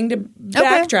was trying to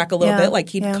backtrack a little bit, like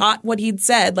he'd caught what he'd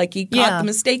said, like he caught the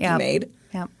mistake he made.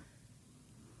 Yeah.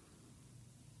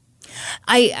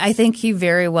 I think he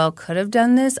very well could have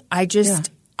done this. I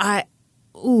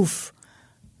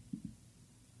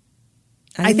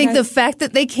think the fact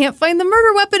that they can't find the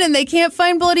murder weapon and they can't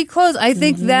find bloody clothes, I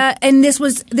think that, and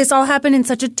this all happened in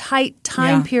such a tight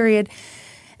time period.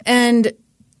 And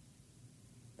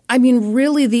I mean,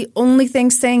 really the only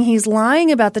thing saying he's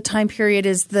lying about the time period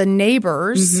is the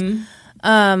neighbors.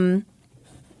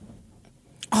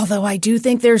 Although I do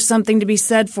think there's something to be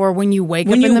said for when you wake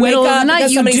up in the middle of the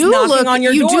night, you do look on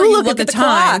your door, you look at the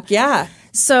time. Clock. Yeah.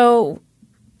 So,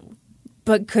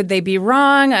 but could they be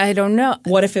wrong? I don't know.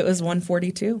 What if it was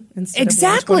 1:42 instead of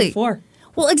 1:24?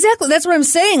 Well, exactly. That's what I'm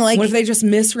saying. Like, what if they just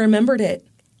misremembered it?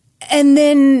 And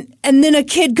then a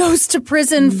kid goes to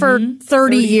prison for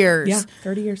 30 years. Yeah,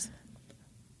 30 years.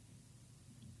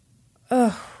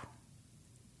 Ugh.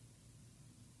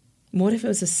 What if it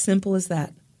was as simple as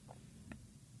that?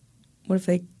 What if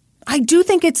they... I do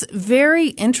think it's very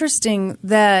interesting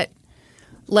that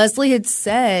Leslie had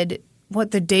said,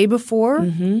 the day before,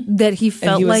 that he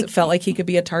felt like he could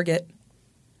be a target.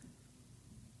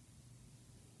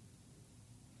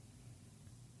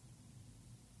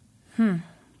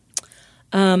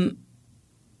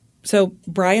 So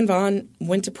Brian Vaughn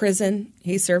went to prison.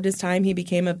 He served his time. He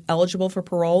became eligible for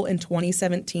parole in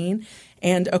 2017.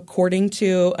 And according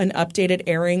to an updated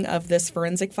airing of this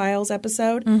Forensic Files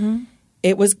episode,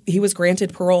 He was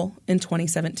granted parole in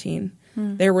 2017.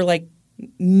 There were like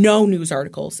no news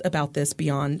articles about this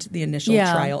beyond the initial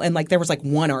trial. And like there was like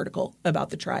one article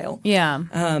about the trial. Yeah.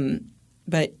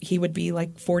 But he would be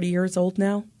like 40 years old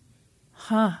now.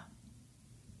 Huh.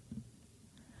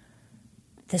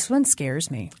 This one scares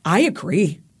me. I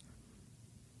agree.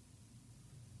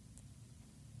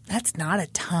 That's not a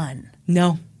ton.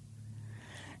 No.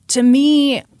 To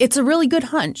me, it's a really good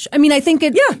hunch. I mean, I think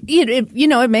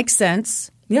it makes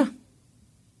sense. Yeah.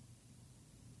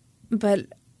 But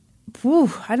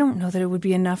I don't know that it would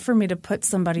be enough for me to put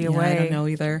somebody away. I don't know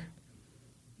either.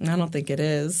 I don't think it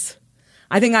is.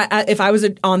 I think if I was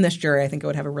on this jury, I think I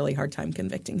would have a really hard time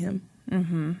convicting him.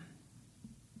 Mm-hmm.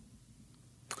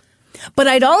 But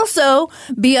I'd also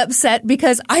be upset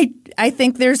because I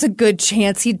think there's a good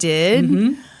chance he did.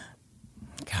 Mm-hmm.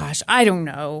 Gosh, I don't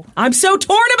know. I'm so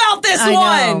torn about this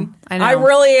one. I know. I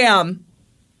really am.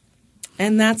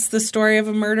 And that's the story of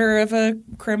a murder of a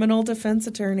criminal defense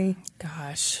attorney.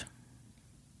 Gosh.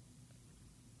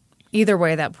 Either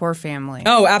way, that poor family.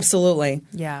 Oh, absolutely.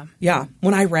 Yeah. Yeah.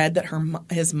 When I read that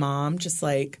his mom just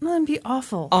like... Well, it'd be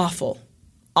awful. Awful.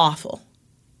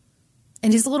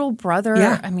 And his little brother,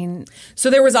 yeah. I mean... So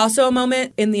there was also a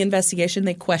moment in the investigation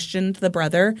they questioned the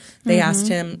brother. They asked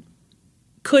him,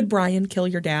 could Brian kill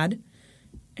your dad?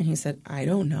 And he said, I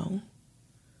don't know.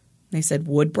 They said,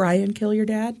 would Brian kill your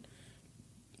dad?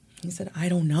 He said, I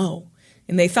don't know.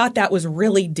 And they thought that was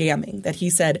really damning, that he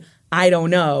said, I don't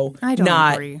know. I don't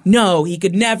agree. No, he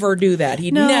could never do that.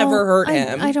 He'd never hurt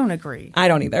him. I don't agree. I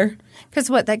don't either. Because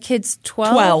what, that kid's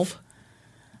 12? 12.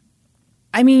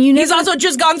 I mean, he's also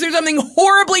just gone through something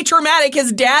horribly traumatic.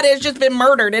 His dad has just been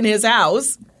murdered in his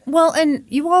house. Well, and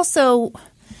you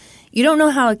don't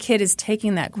know how a kid is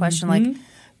taking that question. Like,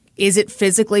 is it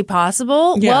physically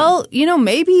possible? Yeah. Well,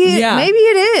 maybe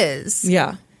it is.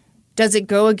 Yeah. Does it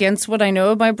go against what I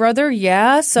know of my brother?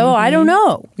 Yeah. So I don't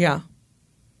know. Yeah.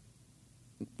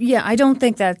 Yeah, I don't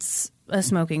think that's a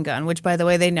smoking gun, which, by the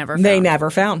way, they never found. They never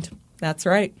found. That's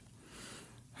right.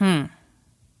 That's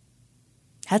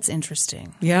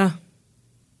interesting. Yeah.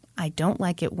 I don't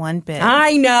like it one bit.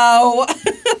 I know.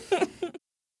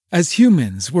 As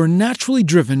humans, we're naturally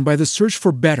driven by the search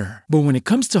for better. But when it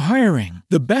comes to hiring,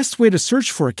 the best way to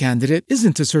search for a candidate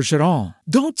isn't to search at all.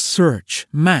 Don't search,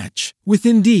 match with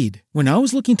Indeed. When I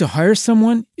was looking to hire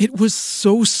someone, it was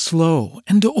so slow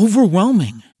and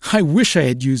overwhelming. I wish I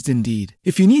had used Indeed.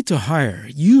 If you need to hire,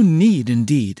 you need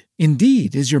Indeed.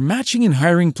 Indeed is your matching and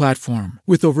hiring platform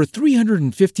with over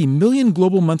 350 million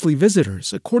global monthly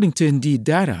visitors, according to Indeed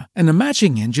data, and a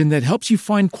matching engine that helps you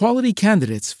find quality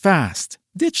candidates fast.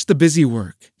 Ditch the busy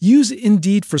work. Use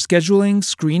Indeed for scheduling,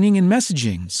 screening, and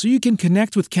messaging so you can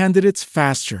connect with candidates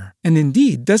faster. And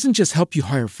Indeed doesn't just help you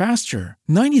hire faster.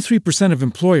 93% of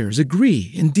employers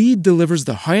agree Indeed delivers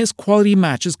the highest quality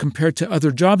matches compared to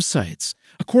other job sites,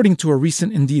 according to a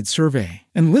recent Indeed survey.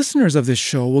 And listeners of this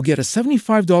show will get a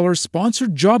 $75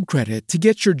 sponsored job credit to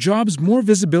get your jobs more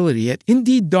visibility at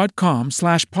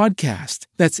Indeed.com/podcast.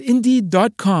 That's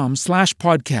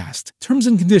Indeed.com/podcast. Terms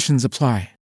and conditions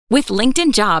apply. With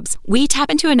LinkedIn Jobs, we tap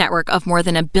into a network of more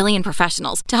than 1 billion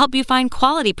professionals to help you find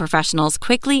quality professionals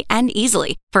quickly and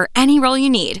easily for any role you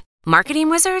need. Marketing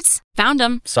wizards? Found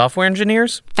them. Software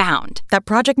engineers? Found. That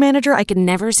project manager I could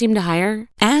never seem to hire?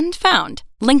 And found.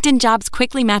 LinkedIn Jobs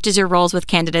quickly matches your roles with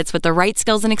candidates with the right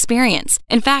skills and experience.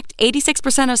 In fact,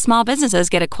 86% of small businesses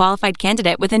get a qualified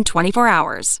candidate within 24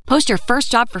 hours. Post your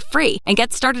first job for free and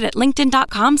get started at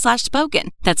linkedin.com/spoken.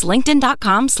 That's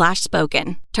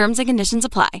linkedin.com/spoken. Terms and conditions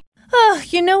apply. Oh,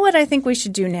 you know what I think we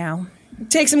should do now?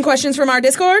 Take some questions from our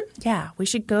Discord? Yeah, we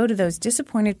should go to those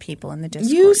disappointed people in the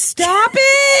Discord. You stop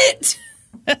it!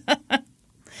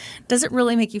 Does it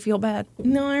really make you feel bad?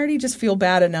 No, I already just feel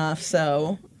bad enough,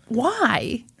 so...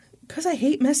 Why? Because I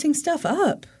hate messing stuff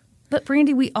up. But,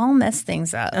 Brandy, we all mess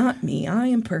things up. Not me. I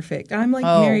am perfect. I'm like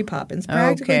Mary Poppins,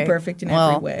 practically perfect in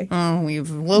every way.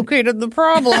 We've located the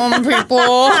problem,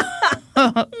 people.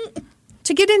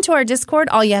 To get into our Discord,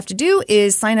 all you have to do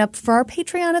is sign up for our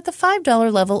Patreon at the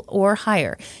 $5 level or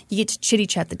higher. You get to chitty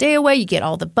chat the day away. You get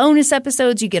all the bonus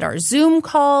episodes. You get our Zoom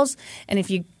calls. And if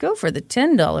you go for the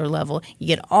 $10 level, you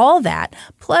get all that.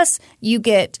 Plus, you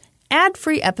get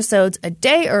ad-free episodes a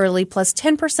day early plus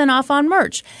 10% off on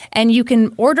merch. And you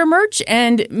can order merch,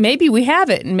 and maybe we have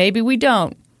it, and maybe we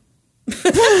don't. It's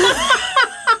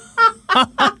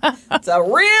a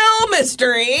real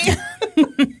mystery.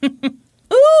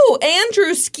 Ooh,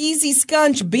 Andrew Skeezy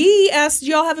Scunch B asked, do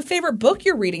y'all have a favorite book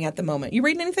you're reading at the moment? You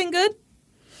reading anything good?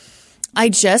 I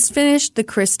just finished The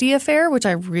Christie Affair, which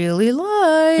I really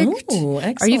liked. Ooh,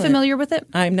 excellent. Are you familiar with it?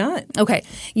 I'm not. Okay.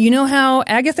 You know how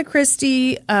Agatha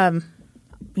Christie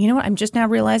you know what? I'm just now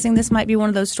realizing this might be one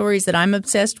of those stories that I'm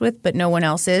obsessed with, but no one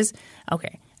else is.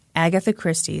 Okay. Agatha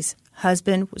Christie's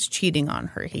husband was cheating on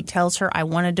her. He tells her, I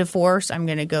want a divorce. I'm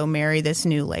going to go marry this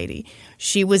new lady.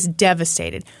 She was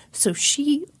devastated. So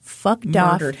she fucked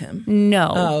off. Murdered him?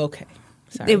 No. Oh, okay.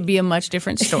 Sorry. It would be a much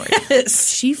different story. Yes.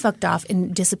 She fucked off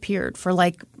and disappeared for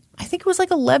like, I think it was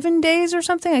like 11 days or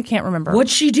something. I can't remember. What'd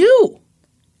she do?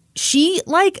 She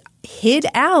like hid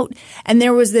out, and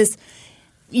there was this,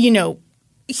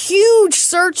 huge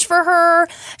search for her.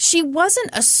 She wasn't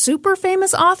a super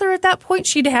famous author at that point.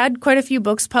 She'd had quite a few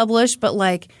books published, but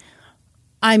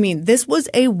this was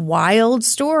a wild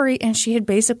story, and she had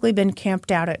basically been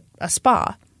camped out at a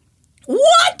spa.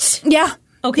 What? Yeah.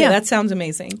 Okay, yeah. That sounds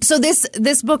amazing. So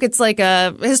this book, it's like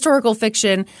a historical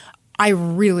fiction. I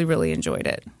really, really enjoyed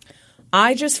it.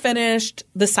 I just finished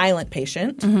The Silent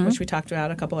Patient, which we talked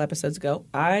about a couple episodes ago.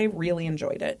 I really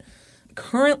enjoyed it.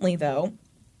 Currently, though,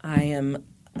 I am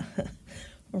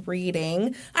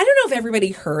reading. I don't know if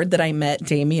everybody heard that I met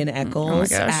Damien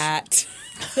Eccles at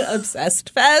Obsessed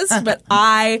Fest, but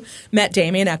I met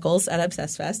Damien Eccles at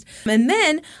Obsessed Fest. And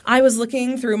then I was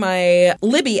looking through my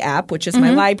Libby app, which is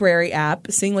my library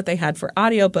app, seeing what they had for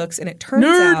audiobooks, and it turns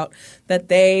out that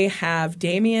they have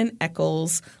Damien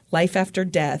Eccles' Life After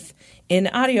Death in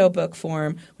audiobook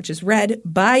form, which is read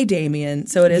by Damien.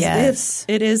 So it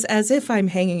is as if I'm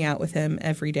hanging out with him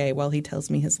every day while he tells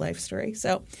me his life story.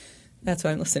 So that's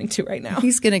what I'm listening to right now.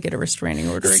 He's going to get a restraining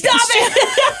order against Stop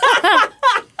it!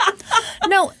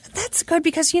 No, that's good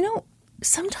because,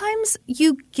 sometimes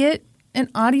you get an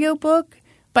audiobook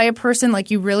by a person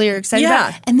like you really are excited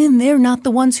about, and then they're not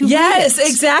the ones who read it. Yes,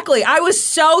 exactly. I was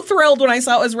so thrilled when I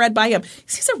saw it was read by him.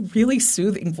 He has a really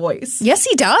soothing voice. Yes,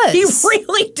 he does. He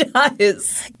really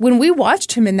does. When we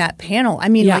watched him in that panel,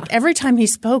 every time he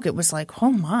spoke, it was like,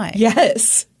 oh my.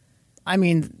 Yes.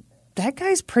 That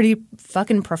guy's pretty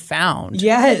fucking profound.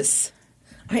 Yes.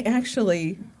 I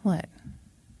actually... What?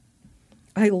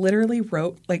 I literally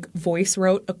voice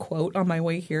wrote a quote on my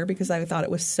way here because I thought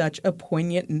it was such a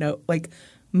poignant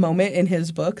moment in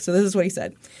his book. So this is what he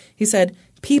said. He said,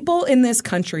 people in this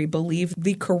country believe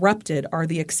the corrupted are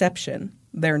the exception.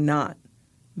 They're not.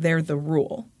 They're the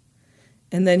rule.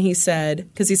 And then he said,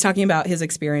 because he's talking about his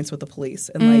experience with the police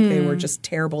and they were just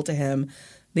terrible to him.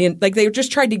 They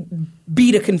just tried to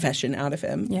beat a confession out of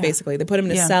him, basically. They put him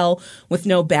in a cell with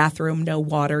no bathroom, no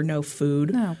water, no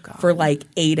food for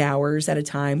 8 hours at a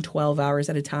time, 12 hours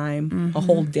at a time, a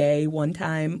whole day one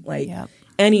time,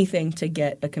 anything to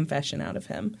get a confession out of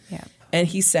him. Yep. And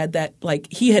he said that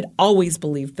he had always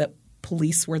believed that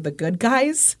police were the good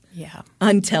guys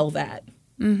until that.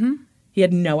 Mm-hmm. He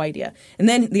had no idea. And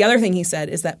then the other thing he said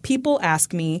is that people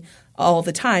ask me all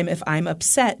the time if I'm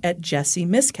upset at Jesse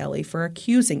Misskelley for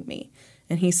accusing me.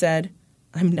 And he said,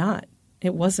 I'm not.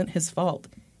 It wasn't his fault.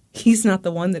 He's not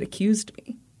the one that accused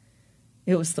me.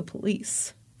 It was the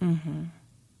police. Mm-hmm.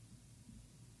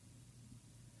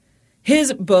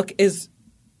 His book is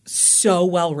so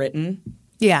well written.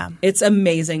 Yeah. It's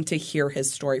amazing to hear his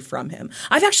story from him.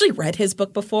 I've actually read his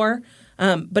book before,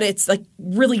 but it's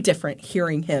really different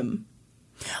hearing him.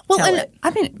 Well,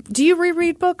 do you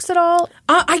reread books at all?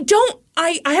 I don't.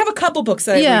 I have a couple books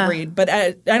that I reread, but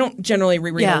I don't generally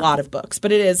reread a lot of books.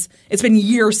 But it's been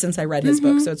years since I read his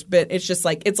book, so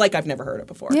it's like I've never heard it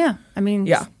before. Yeah,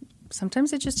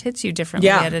 sometimes it just hits you differently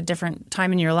at a different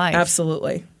time in your life.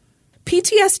 Absolutely.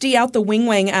 PTSD Out the Wing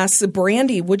Wang asks,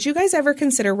 Brandy, would you guys ever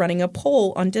consider running a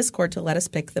poll on Discord to let us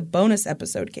pick the bonus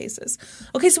episode cases?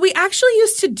 Okay, so we actually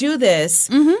used to do this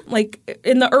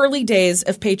in the early days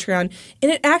of Patreon,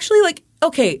 and it actually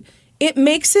it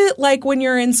makes it like when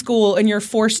you're in school and you're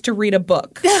forced to read a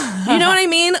book. You know what I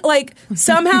mean?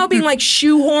 Somehow being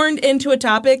shoehorned into a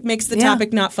topic makes the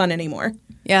topic not fun anymore.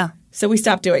 Yeah. So we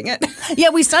stopped doing it. Yeah,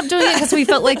 we stopped doing it because we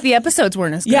felt like the episodes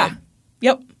weren't as good. Yeah.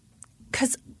 Yep.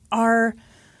 Because our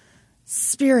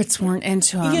spirits weren't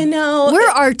into them. We're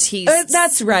artists.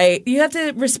 That's right. You have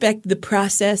to respect the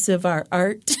process of our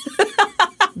art.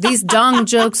 These dong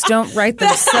jokes don't write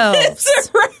themselves.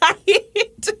 That's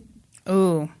right.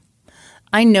 Ooh.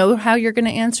 I know how you're going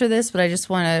to answer this, but I just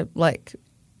want to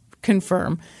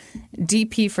confirm.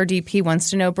 DP for DP wants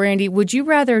to know, Brandy, would you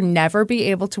rather never be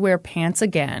able to wear pants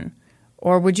again,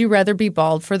 or would you rather be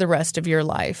bald for the rest of your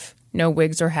life? No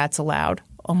wigs or hats allowed.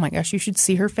 Oh my gosh, you should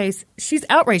see her face. She's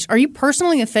outraged. Are you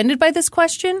personally offended by this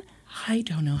question? I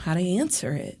don't know how to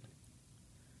answer it.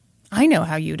 I know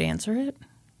how you'd answer it.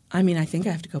 I think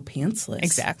I have to go pantsless.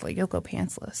 Exactly. You'll go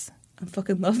pantsless. I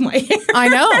fucking love my hair.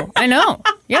 I know.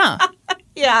 Yeah.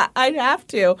 Yeah, I'd have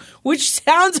to, which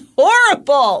sounds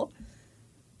horrible.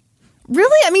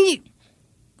 Really?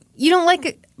 You don't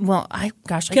like Well,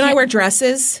 Can I wear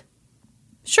dresses?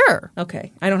 Sure.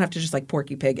 Okay. I don't have to just like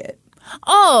Porky Pig it.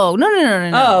 Oh, no.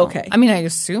 Oh, okay. I mean, I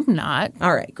assume not.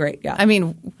 All right, great. Yeah. I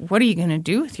mean, what are you going to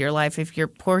do with your life if you're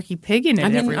Porky Pigging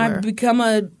it everywhere? I've become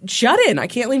a shut-in. I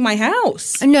can't leave my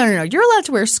house. No. You're allowed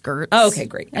to wear skirts. Oh, okay,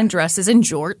 great. And dresses and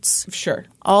jorts. Sure.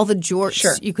 All the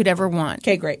jorts you could ever want.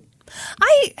 Okay, great.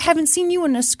 I haven't seen you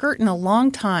in a skirt in a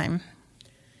long time.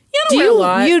 Yeah, I don't wear a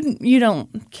lot. You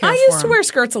don't care I for used to them. wear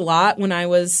skirts a lot when I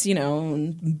was,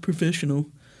 professional.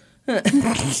 They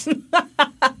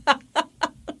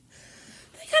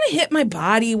kind of hit my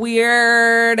body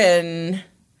weird and,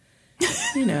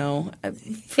 I'm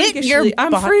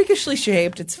freakishly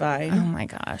shaped. It's fine. Oh, my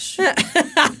gosh.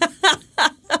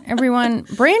 Everyone,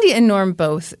 Brandy and Norm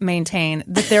both maintain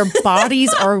that their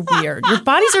bodies are weird. Your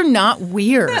bodies are not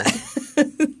weird.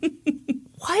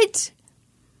 What?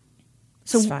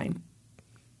 So, it's fine.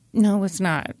 No, it's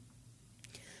not.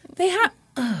 They have...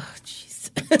 Oh, jeez.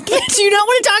 Do you not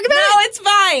want to talk about it? No, it's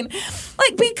fine.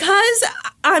 Like, because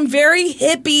I'm very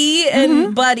hippie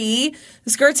and buddy, the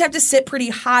skirts have to sit pretty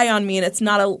high on me, and it's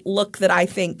not a look that I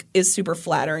think is super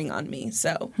flattering on me.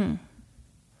 So,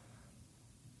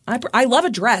 I love a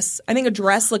dress. I think a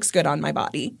dress looks good on my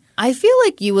body. I feel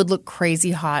like you would look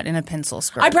crazy hot in a pencil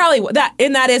skirt. I probably would.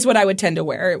 That is what I would tend to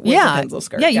wear with a pencil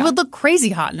skirt. Yeah, you would look crazy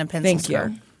hot in a pencil Thank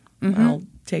skirt. you. Mm-hmm. I'll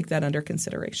take that under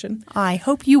consideration. I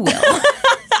hope you will.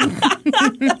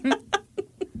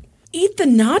 Eat the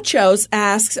Nachos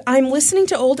asks, I'm listening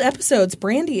to old episodes.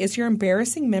 Brandy, is your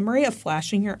embarrassing memory of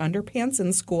flashing your underpants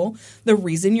in school the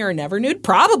reason you're never nude?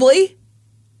 Probably.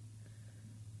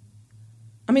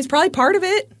 I mean, it's probably part of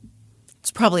it.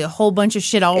 It's probably a whole bunch of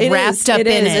shit all wrapped up in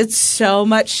it. It's so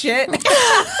much shit.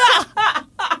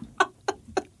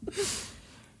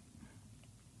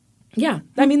 Yeah.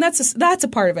 I mean, that's a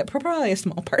part of it. Probably a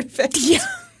small part of it. Yeah.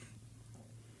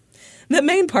 The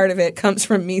main part of it comes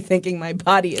from me thinking my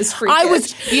body is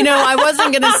freakish. I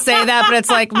wasn't going to say that, but it's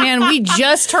like, man, we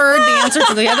just heard the answer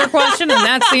to the other question, and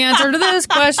that's the answer to this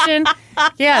question.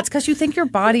 Yeah, it's because you think your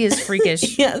body is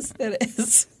freakish. Yes, it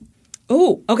is.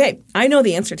 Oh, okay. I know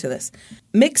the answer to this.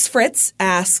 Mix Fritz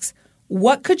asks,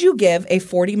 what could you give a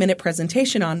 40-minute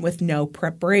presentation on with no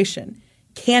preparation?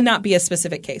 Cannot be a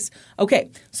specific case. Okay,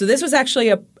 so this was actually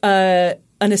an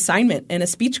assignment in a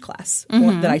speech class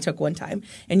that I took one time.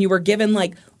 And you were given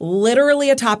like literally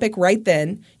a topic right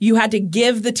then. You had to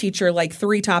give the teacher like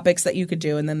 3 topics that you could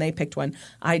do, and then they picked one.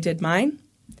 I did mine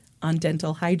on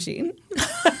dental hygiene.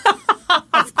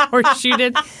 Of course you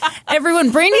did.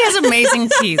 Everyone, Brandy has amazing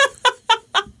teeth.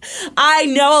 I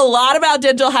know a lot about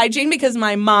dental hygiene because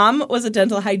my mom was a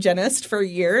dental hygienist for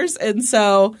years. And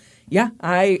so, yeah,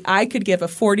 I could give a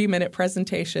 40-minute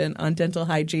presentation on dental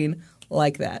hygiene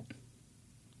like that.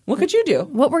 What could you do?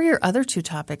 What were your other 2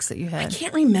 topics that you had? I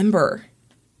can't remember.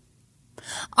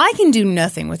 I can do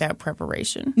nothing without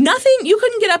preparation. Nothing? You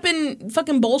couldn't get up and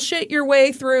fucking bullshit your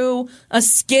way through a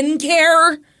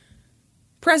skincare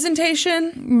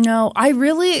presentation? No, my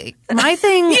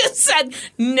thing... You said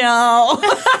no.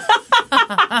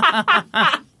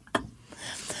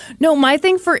 No, my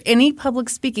thing for any public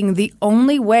speaking, the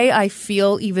only way I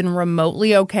feel even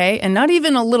remotely okay, and not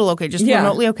even a little okay, just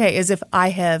remotely okay, is if I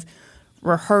have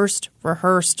rehearsed.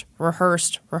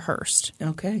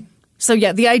 Okay. So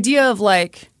yeah, the idea of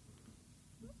like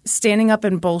standing up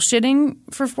and bullshitting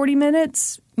for 40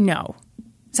 minutes, no.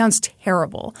 Sounds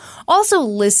terrible. Also,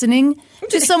 listening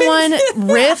to someone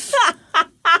riff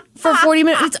for 40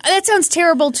 minutes, that sounds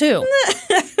terrible too.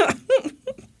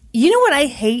 You know what I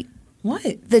hate?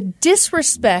 What? The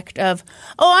disrespect of,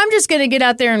 I'm just going to get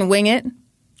out there and wing it.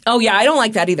 Oh, yeah, I don't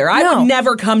like that either. I would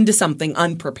never come to something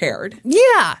unprepared.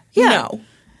 Yeah. No,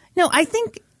 I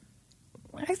think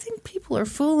people are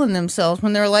fooling themselves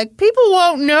when they're like, people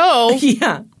won't know.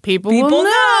 Yeah. People will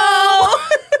know.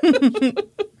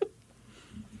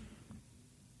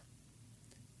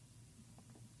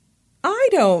 I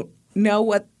don't know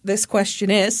what this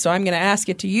question is, so I'm going to ask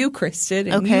it to you, Kristen,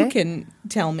 and you can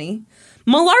tell me.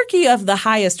 Malarkey of the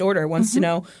highest order wants to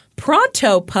know,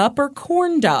 Pronto pup or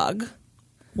corn dog?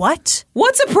 What?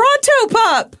 What's a Pronto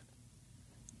pup?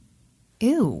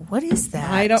 Ew, what is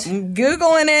that? I'm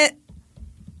Googling it.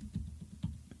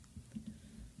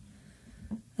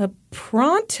 A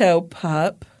Pronto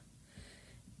pup.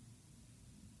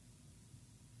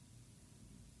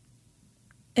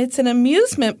 It's an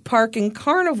amusement park and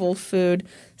carnival food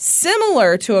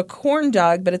similar to a corn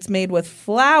dog, but it's made with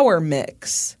flour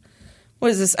mix.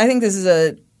 What is this? I think this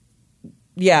is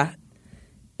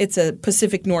it's a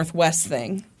Pacific Northwest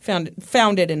thing.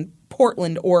 Founded in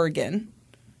Portland, Oregon.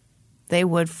 They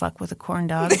would fuck with a corn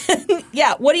dog.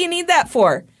 Yeah, what do you need that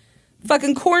for?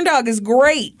 Fucking corn dog is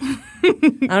great.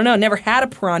 I don't know. Never had a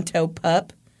Pronto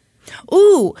pup.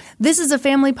 Ooh, this is a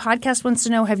family podcast wants to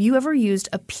know, have you ever used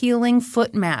a peeling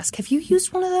foot mask? Have you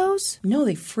used one of those? No,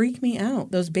 they freak me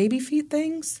out. Those baby feet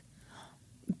things.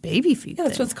 Baby feet Yeah,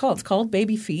 that's what it's called. It's called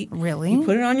baby feet. Really? You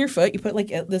put it on your foot. You put like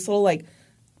this little like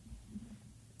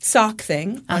sock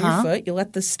thing on your foot. You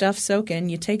let the stuff soak in.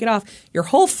 You take it off. Your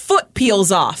whole foot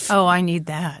peels off. Oh, I need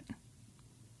that.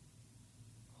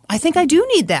 I think I do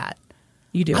need that.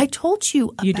 You do. I told you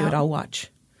about... You do it. I'll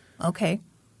watch. Okay.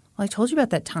 Well, I told you about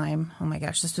that time. Oh my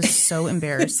gosh, this was so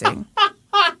embarrassing.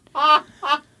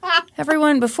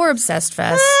 Everyone, before Obsessed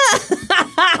Fest,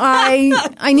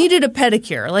 I needed a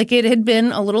pedicure. Like, it had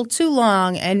been a little too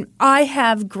long, and I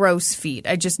have gross feet.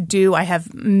 I just do. I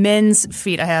have men's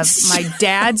feet. I have my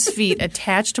dad's feet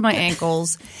attached to my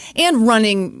ankles, and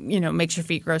running, makes your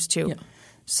feet gross too. Yeah.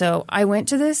 So I went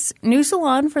to this new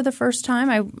salon for the first time.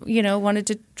 I, wanted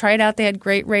to try it out. They had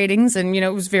great ratings, and, it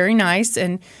was very nice.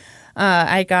 And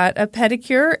I got a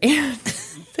pedicure, and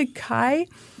the guy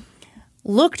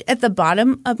looked at the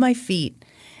bottom of my feet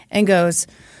and goes,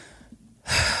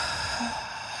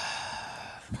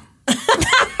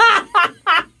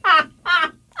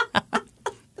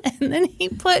 and then he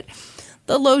put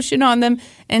the lotion on them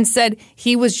and said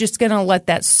he was just going to let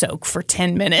that soak for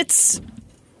 10 minutes.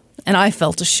 And I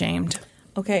felt ashamed.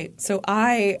 Okay, so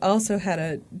I also had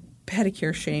a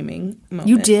pedicure shaming moment.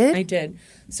 You did? I did.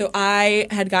 So I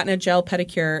had gotten a gel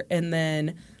pedicure, and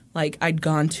then I'd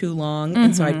gone too long,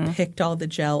 and so I picked all the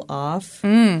gel off.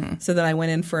 So then I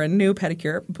went in for a new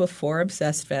pedicure before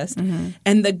Obsessed Fest,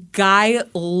 and the guy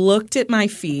looked at my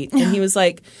feet, and he was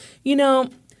like,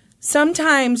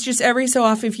 sometimes just every so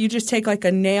often if you just take like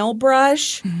a nail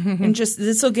brush and just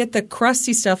this will get the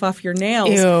crusty stuff off your nails.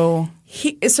 Ew.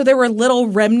 So there were little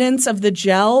remnants of the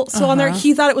gel. So on there,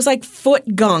 he thought it was like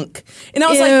foot gunk, and I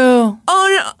was like, "Oh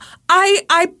no,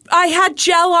 I had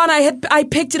gel on. I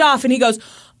picked it off." And he goes,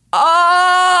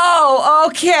 "Oh,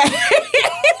 okay."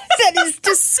 That is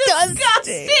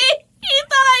disgusting. He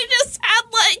thought I just had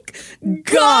like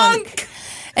gunk.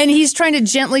 And he's trying to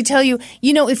gently tell you,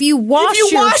 if you wash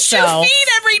your yourself, feet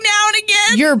every now and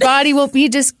again, your body won't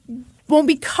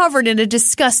be covered in a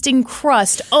disgusting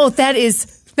crust. Oh, that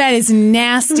is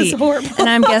nasty. It was horrible. And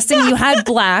I'm guessing you had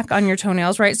black on your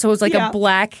toenails, right? So it was like a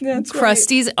black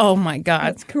crusties. Right. Oh my God.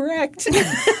 That's correct.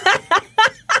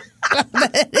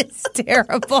 That is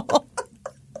terrible.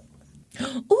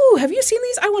 Ooh, have you seen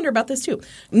these? I wonder about this too.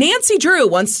 Nancy Drew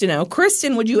wants to know,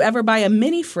 Kristen, would you ever buy a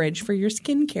mini fridge for your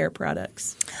skincare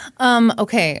products?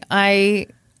 Okay, I'm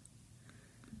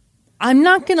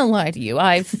not going to lie to you.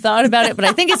 I've thought about it, but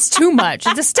I think it's too much.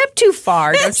 It's a step too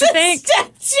far, don't you think? It's a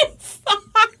step too far.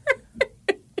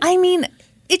 I mean,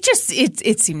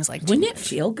 it seems like Wouldn't it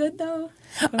feel good though?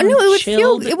 No,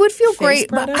 it would feel great,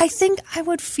 products? but I think I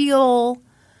would feel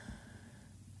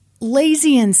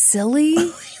lazy and silly.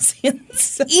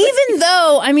 Even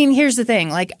though, I mean, here's the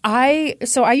thing. I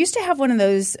used to have one of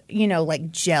those,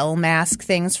 gel mask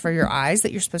things for your eyes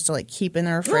that you're supposed to keep in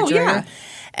the refrigerator. Oh, yeah.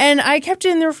 And I kept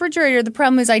it in the refrigerator. The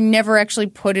problem is I never actually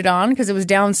put it on because it was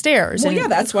downstairs. Well, yeah,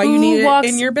 that's why you need it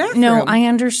in your bathroom. No, I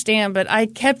understand, but I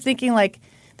kept thinking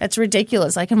that's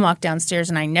ridiculous. I can walk downstairs,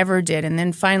 and I never did. And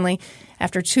then finally,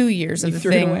 after 2 years of the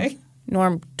thing, away?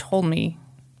 Norm told me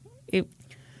it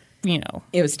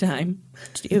was time.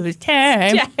 It was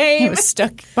time. It was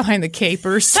stuck behind the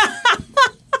capers.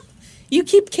 You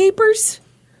keep capers?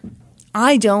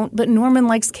 I don't, but Norman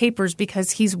likes capers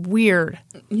because he's weird.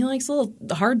 You like little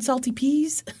hard, salty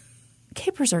peas?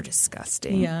 Capers are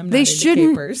disgusting. Yeah, I'm not into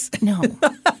capers. No.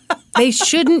 They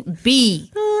shouldn't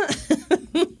be.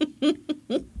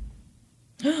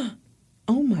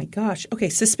 Oh my gosh. Okay,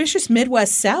 Suspicious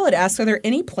Midwest Salad asks, are there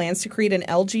any plans to create an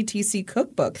LGTC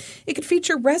cookbook? It could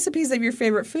feature recipes of your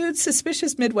favorite foods,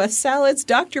 Suspicious Midwest Salads,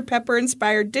 Dr.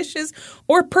 Pepper-inspired dishes,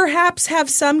 or perhaps have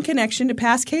some connection to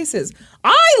past cases.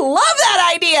 I love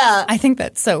that idea! I think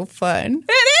that's so fun.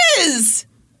 It is!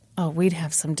 Oh, we'd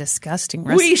have some disgusting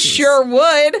recipes. We sure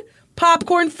would.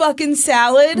 Popcorn fucking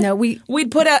salad. No,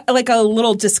 we'd put a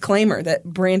little disclaimer that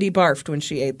Brandy barfed when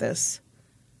she ate this.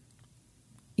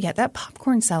 Yeah, that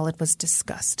popcorn salad was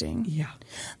disgusting. Yeah.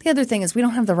 The other thing is we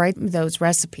don't have those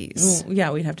recipes. Well, yeah,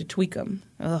 we'd have to tweak them.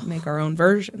 Make our own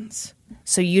versions.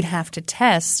 So you'd have to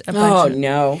test a bunch. Oh,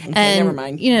 no. Okay, and, never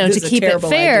mind. To keep it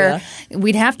fair,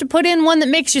 we'd have to put in one that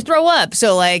makes you throw up.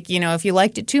 So, if you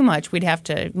liked it too much, we'd have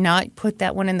to not put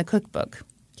that one in the cookbook.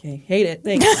 Okay, hate it.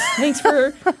 Thanks. thanks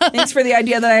for the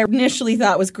idea that I initially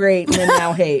thought was great and then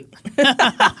now hate.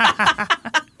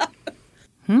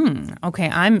 Okay,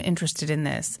 I'm interested in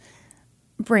this.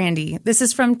 Brandy, this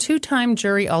is from two-time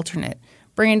jury alternate.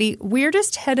 Brandy,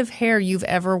 weirdest head of hair you've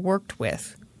ever worked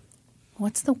with.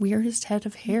 What's the weirdest head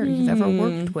of hair you've ever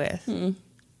worked with?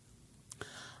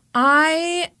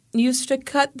 I used to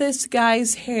cut this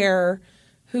guy's hair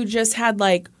who just had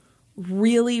like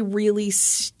really, really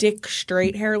stick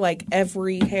straight hair. Like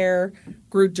every hair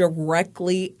grew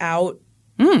directly out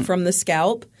from the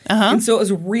scalp. And so it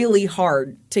was really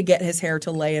hard to get his hair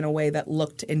to lay in a way that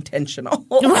looked intentional.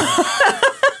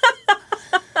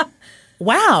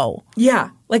 Wow.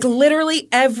 Yeah. Like literally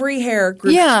every hair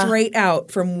grew straight out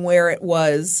from where it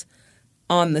was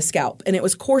on the scalp. And it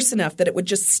was coarse enough that it would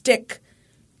just stick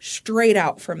straight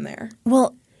out from there.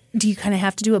 Well, do you kind of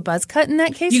have to do a buzz cut in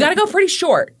that case? You got to go pretty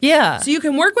short. Yeah. So you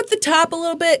can work with the top a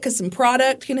little bit because some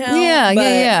product can help.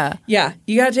 Yeah. Yeah,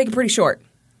 you got to take it pretty short.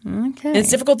 Okay. And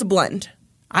it's difficult to blend.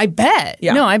 I bet.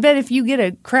 Yeah. No, I bet if you get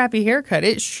a crappy haircut,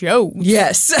 it shows.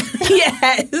 Yes.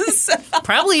 Yes.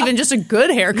 Probably even just a good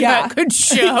haircut could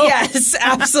show. Yes,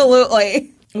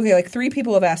 absolutely. Okay, like 3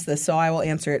 people have asked this, so I will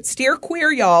answer it. Steer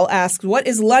Queer Y'all asks, what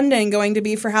is London going to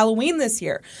be for Halloween this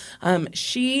year?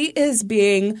 She is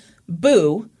being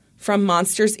Boo from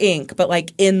Monsters, Inc., but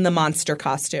like in the monster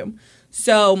costume.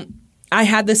 So I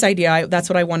had this idea. That's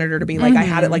what I wanted her to be. Like I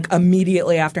had it like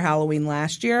immediately after Halloween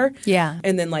last year. Yeah.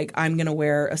 And then like I'm going to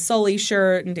wear a Sully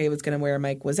shirt and David's going to wear a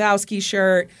Mike Wazowski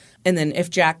shirt. And then if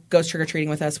Jack goes trick-or-treating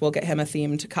with us, we'll get him a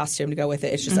themed costume to go with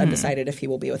it. It's just undecided if he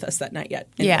will be with us that night yet.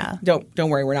 And don't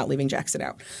worry, we're not leaving Jackson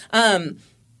out. And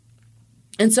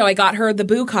so I got her the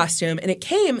Boo costume and it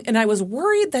came and I was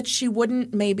worried that she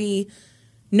wouldn't maybe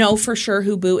know for sure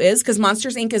who Boo is because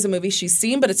Monsters, Inc. is a movie she's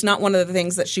seen, but it's not one of the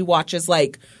things that she watches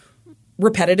like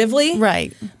repetitively.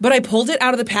 Right. But I pulled it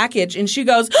out of the package and she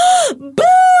goes,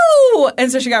 Boo!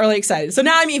 And so she got really excited. So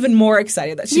now I'm even more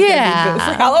excited that she's going to be Boo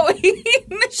for Halloween.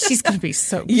 She's going to be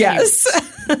so cute. Yes.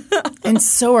 And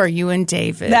so are you and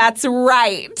David. That's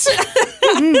right.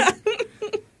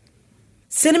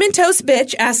 Cinnamon Toast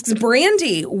Bitch asks,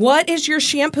 Brandy, what is your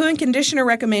shampoo and conditioner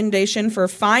recommendation for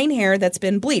fine hair that's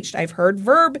been bleached? I've heard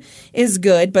Verb is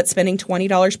good, but spending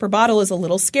 $20 per bottle is a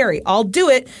little scary. I'll do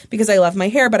it because I love my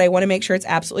hair, but I want to make sure it's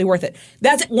absolutely worth it.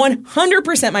 That's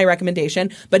 100% my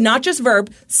recommendation, but not just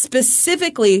Verb,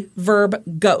 specifically Verb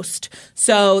Ghost.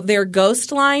 So their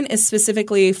Ghost line is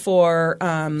specifically for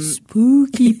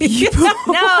spooky people.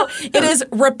 No, it is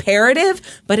reparative,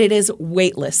 but it is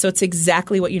weightless. So it's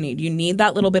exactly what you need. You need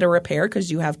that little bit of repair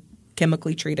because you have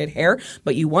chemically treated hair,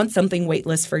 but you want something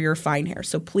weightless for your fine hair.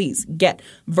 So please get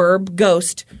Verb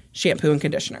Ghost shampoo and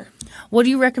conditioner. What do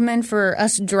you recommend for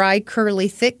us dry, curly,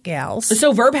 thick gals?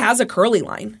 So Verb has a curly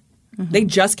line. They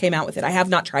just came out with it. I have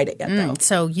not tried it yet, though.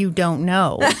 So you don't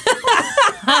know.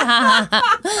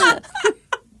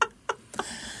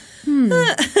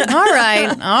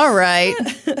 All right.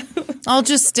 I'll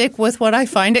just stick with what I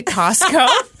find at Costco.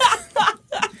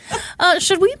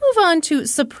 Should we move on to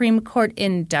Supreme Court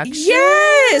induction?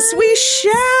 Yes, we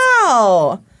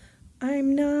shall.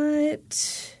 I'm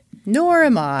not... Nor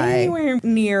am I. Anywhere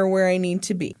near where I need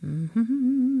to be. Oh,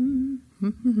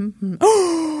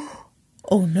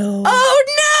 no. Oh,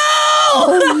 no!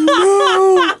 Oh,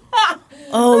 no!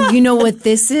 Oh, you know what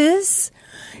this is?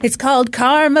 It's called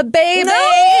karma, baby.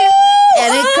 No!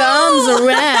 And it comes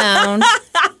around.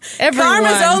 Everyone.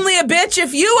 Karma's only a bitch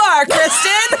if you are,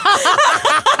 Kristen.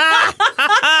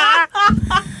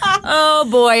 Oh,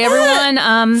 boy, everyone.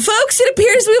 Folks, it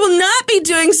appears we will not be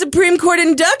doing Supreme Court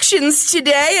inductions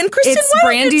today. And Kristen,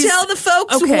 why don't you tell the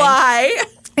folks why?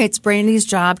 It's Brandy's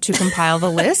job to compile the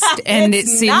list, and it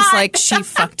seems like she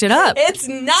fucked it up. It's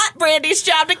not Brandy's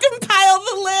job to compile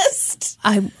the list.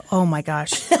 Oh my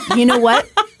gosh. You know what?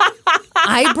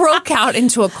 I broke out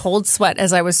into a cold sweat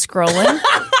as I was scrolling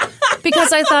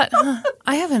because I thought,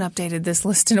 I haven't updated this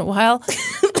list in a while.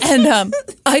 And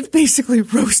I've basically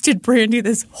roasted Brandy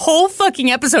this whole fucking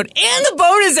episode and the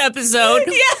bonus episode.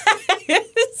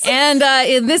 Yes. And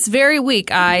in this very week,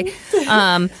 I...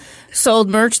 sold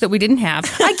merch that we didn't have.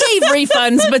 I gave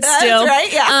refunds, but still. That's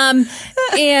right, yeah.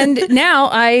 And now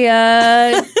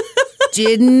I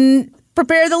didn't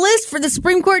prepare the list for the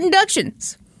Supreme Court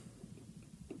inductions.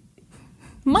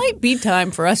 Might be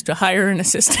time for us to hire an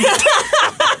assistant.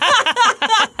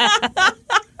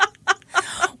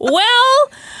 Well,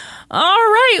 all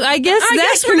right. I guess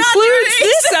that concludes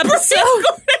this episode.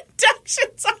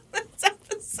 Inductions on this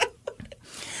episode.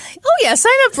 Oh, yeah.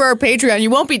 Sign up for our Patreon.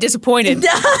 You won't be disappointed.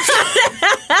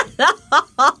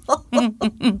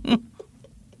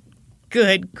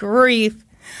 Good grief.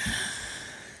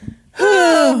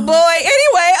 Oh, boy.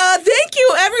 Anyway, thank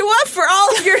you, everyone, for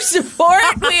all of your support.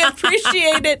 We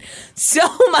appreciate it so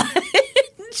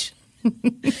much.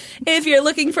 If you're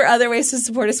looking for other ways to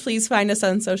support us, please find us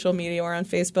on social media. We're on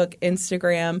Facebook,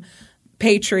 Instagram,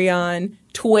 Patreon,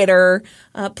 Twitter.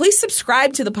 Please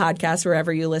subscribe to the podcast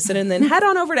wherever you listen, and then head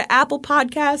on over to Apple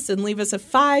Podcasts and leave us a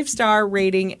 5-star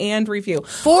rating and review.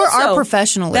 For our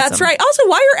professionalism. That's right. Also,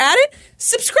 while you're at it,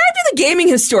 subscribe to The Gaming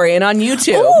Historian on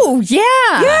YouTube. Oh,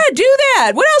 yeah. Yeah, do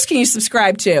that. What else can you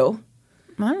subscribe to?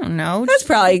 I don't know. That's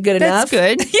probably good enough.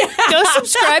 That's good. Yeah. Go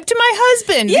subscribe to my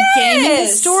husband, Yes. The Gaming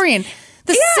Historian.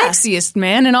 The sexiest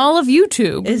man in all of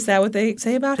YouTube. Is that what they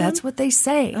say about him? That's what they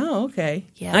say. Oh, okay.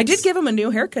 Yes. I did give him a new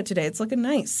haircut today. It's looking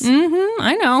nice.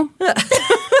 I know. And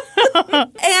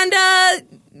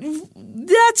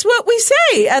that's what we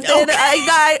say. At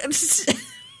the,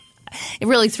 It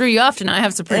really threw you off tonight. I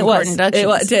have some pretty important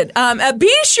deductions. It did.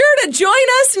 Be sure to join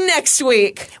us next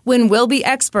week when we'll be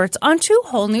experts on 2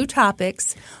 whole new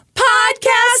topics.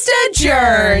 Podcast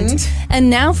adjourned. And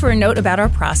now for a note about our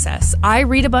process. I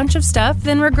read a bunch of stuff,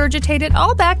 then regurgitate it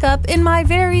all back up in my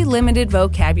very limited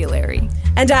vocabulary.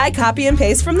 And I copy and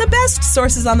paste from the best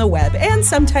sources on the web and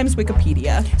sometimes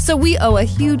Wikipedia. So we owe a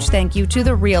huge thank you to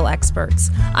the real experts.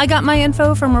 I got my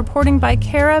info from reporting by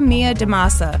Cara Mia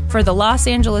DeMassa for the Los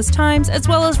Angeles Times, as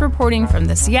well as reporting from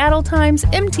the Seattle Times,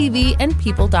 MTV, and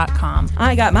People.com.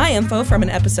 I got my info from an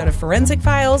episode of Forensic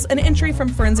Files, an entry from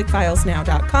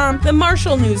ForensicFilesNow.com, the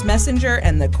Marshall News Messenger,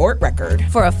 and the Court Record.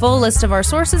 For a full list of our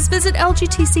sources, visit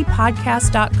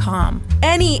LGTCpodcast.com.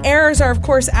 Any errors are, of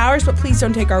course, ours, but please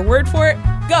don't take our word for it.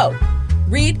 Go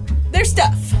read their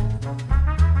stuff.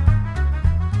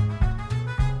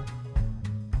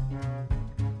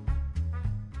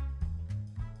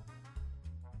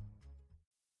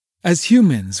 As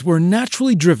humans, we're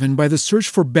naturally driven by the search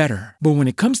for better. But when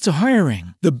it comes to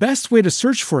hiring, the best way to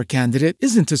search for a candidate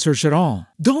isn't to search at all.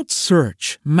 Don't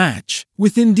search, match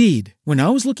with Indeed. When I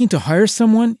was looking to hire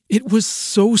someone, it was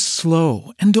so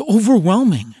slow and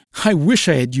overwhelming. I wish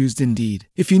I had used Indeed.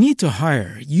 If you need to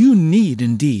hire, you need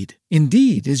Indeed.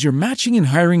 Indeed is your matching and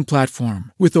hiring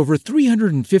platform with over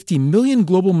 350 million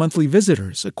global monthly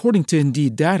visitors, according to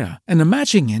Indeed data, and a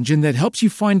matching engine that helps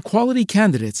you find quality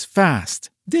candidates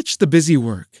fast. Ditch the busy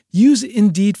work. Use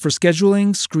Indeed for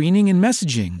scheduling, screening, and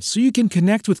messaging so you can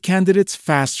connect with candidates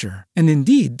faster. And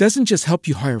Indeed doesn't just help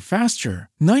you hire faster.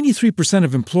 93%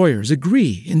 of employers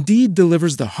agree Indeed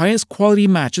delivers the highest quality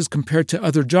matches compared to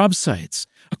other job sites,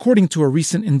 according to a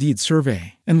recent Indeed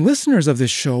survey. And listeners of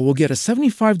this show will get a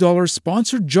 $75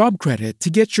 sponsored job credit to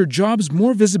get your jobs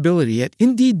more visibility at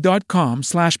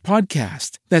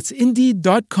Indeed.com/podcast. That's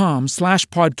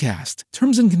Indeed.com/podcast.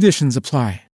 Terms and conditions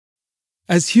apply.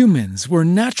 As humans, we're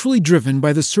naturally driven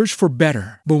by the search for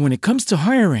better. But when it comes to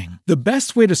hiring, the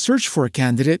best way to search for a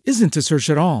candidate isn't to search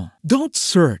at all. Don't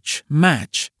search,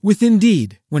 match with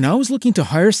Indeed. When I was looking to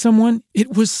hire someone,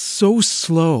 it was so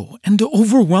slow and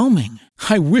overwhelming.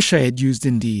 I wish I had used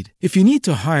Indeed. If you need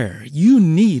to hire, you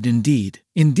need Indeed.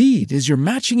 Indeed is your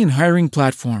matching and hiring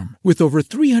platform with over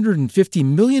 350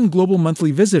 million global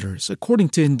monthly visitors, according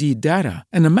to Indeed data,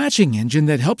 and a matching engine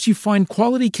that helps you find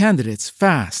quality candidates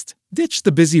fast. Ditch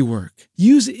the busy work.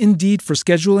 Use Indeed for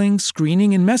scheduling,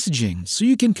 screening, and messaging so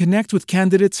you can connect with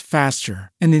candidates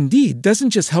faster. And Indeed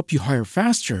doesn't just help you hire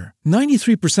faster.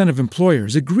 93% of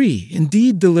employers agree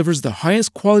Indeed delivers the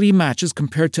highest quality matches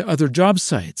compared to other job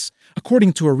sites,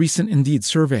 according to a recent Indeed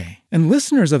survey. And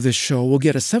listeners of this show will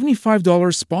get a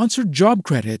 $75 sponsored job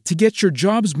credit to get your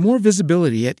jobs more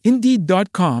visibility at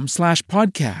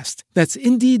Indeed.com/podcast. That's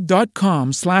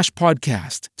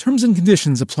Indeed.com/podcast. Terms and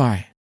conditions apply.